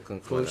come to a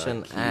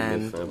conclusion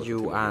and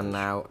you are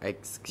now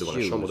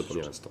excused.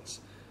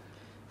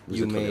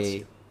 You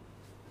may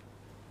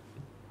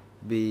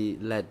be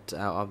let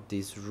out of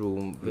this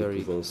room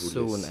very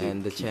soon,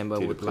 and the chamber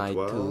would like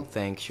to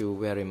thank you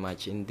very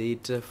much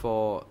indeed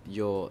for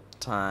your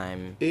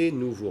time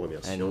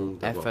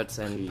and efforts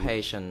and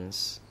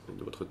patience.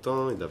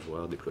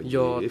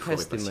 Your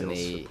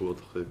testimony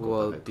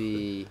will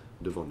be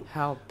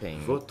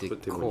helping the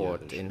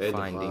court in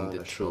finding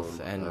the truth,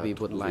 and we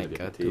would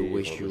like to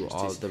wish you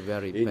all the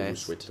very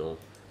best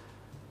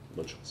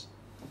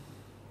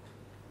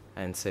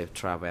and safe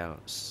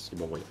travels.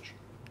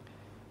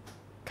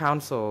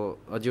 Counsel,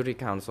 jury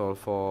counsel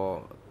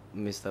for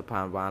Mr.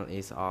 Panwan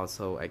is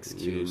also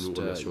excused.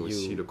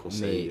 You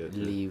may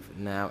leave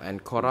now,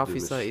 and court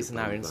officer is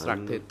now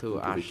instructed to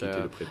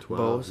usher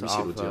both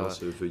of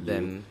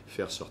them,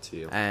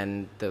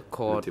 and the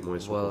court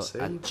will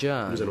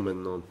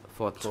adjourn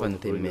for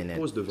 20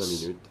 minutes.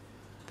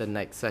 The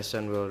next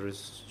session will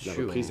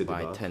resume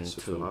by 10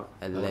 to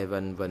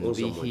 11 when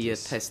we hear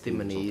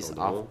testimonies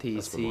of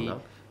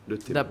TCW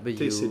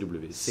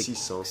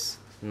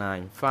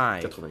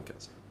 695.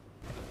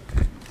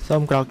 សូ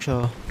មក្រោកឈ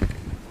រ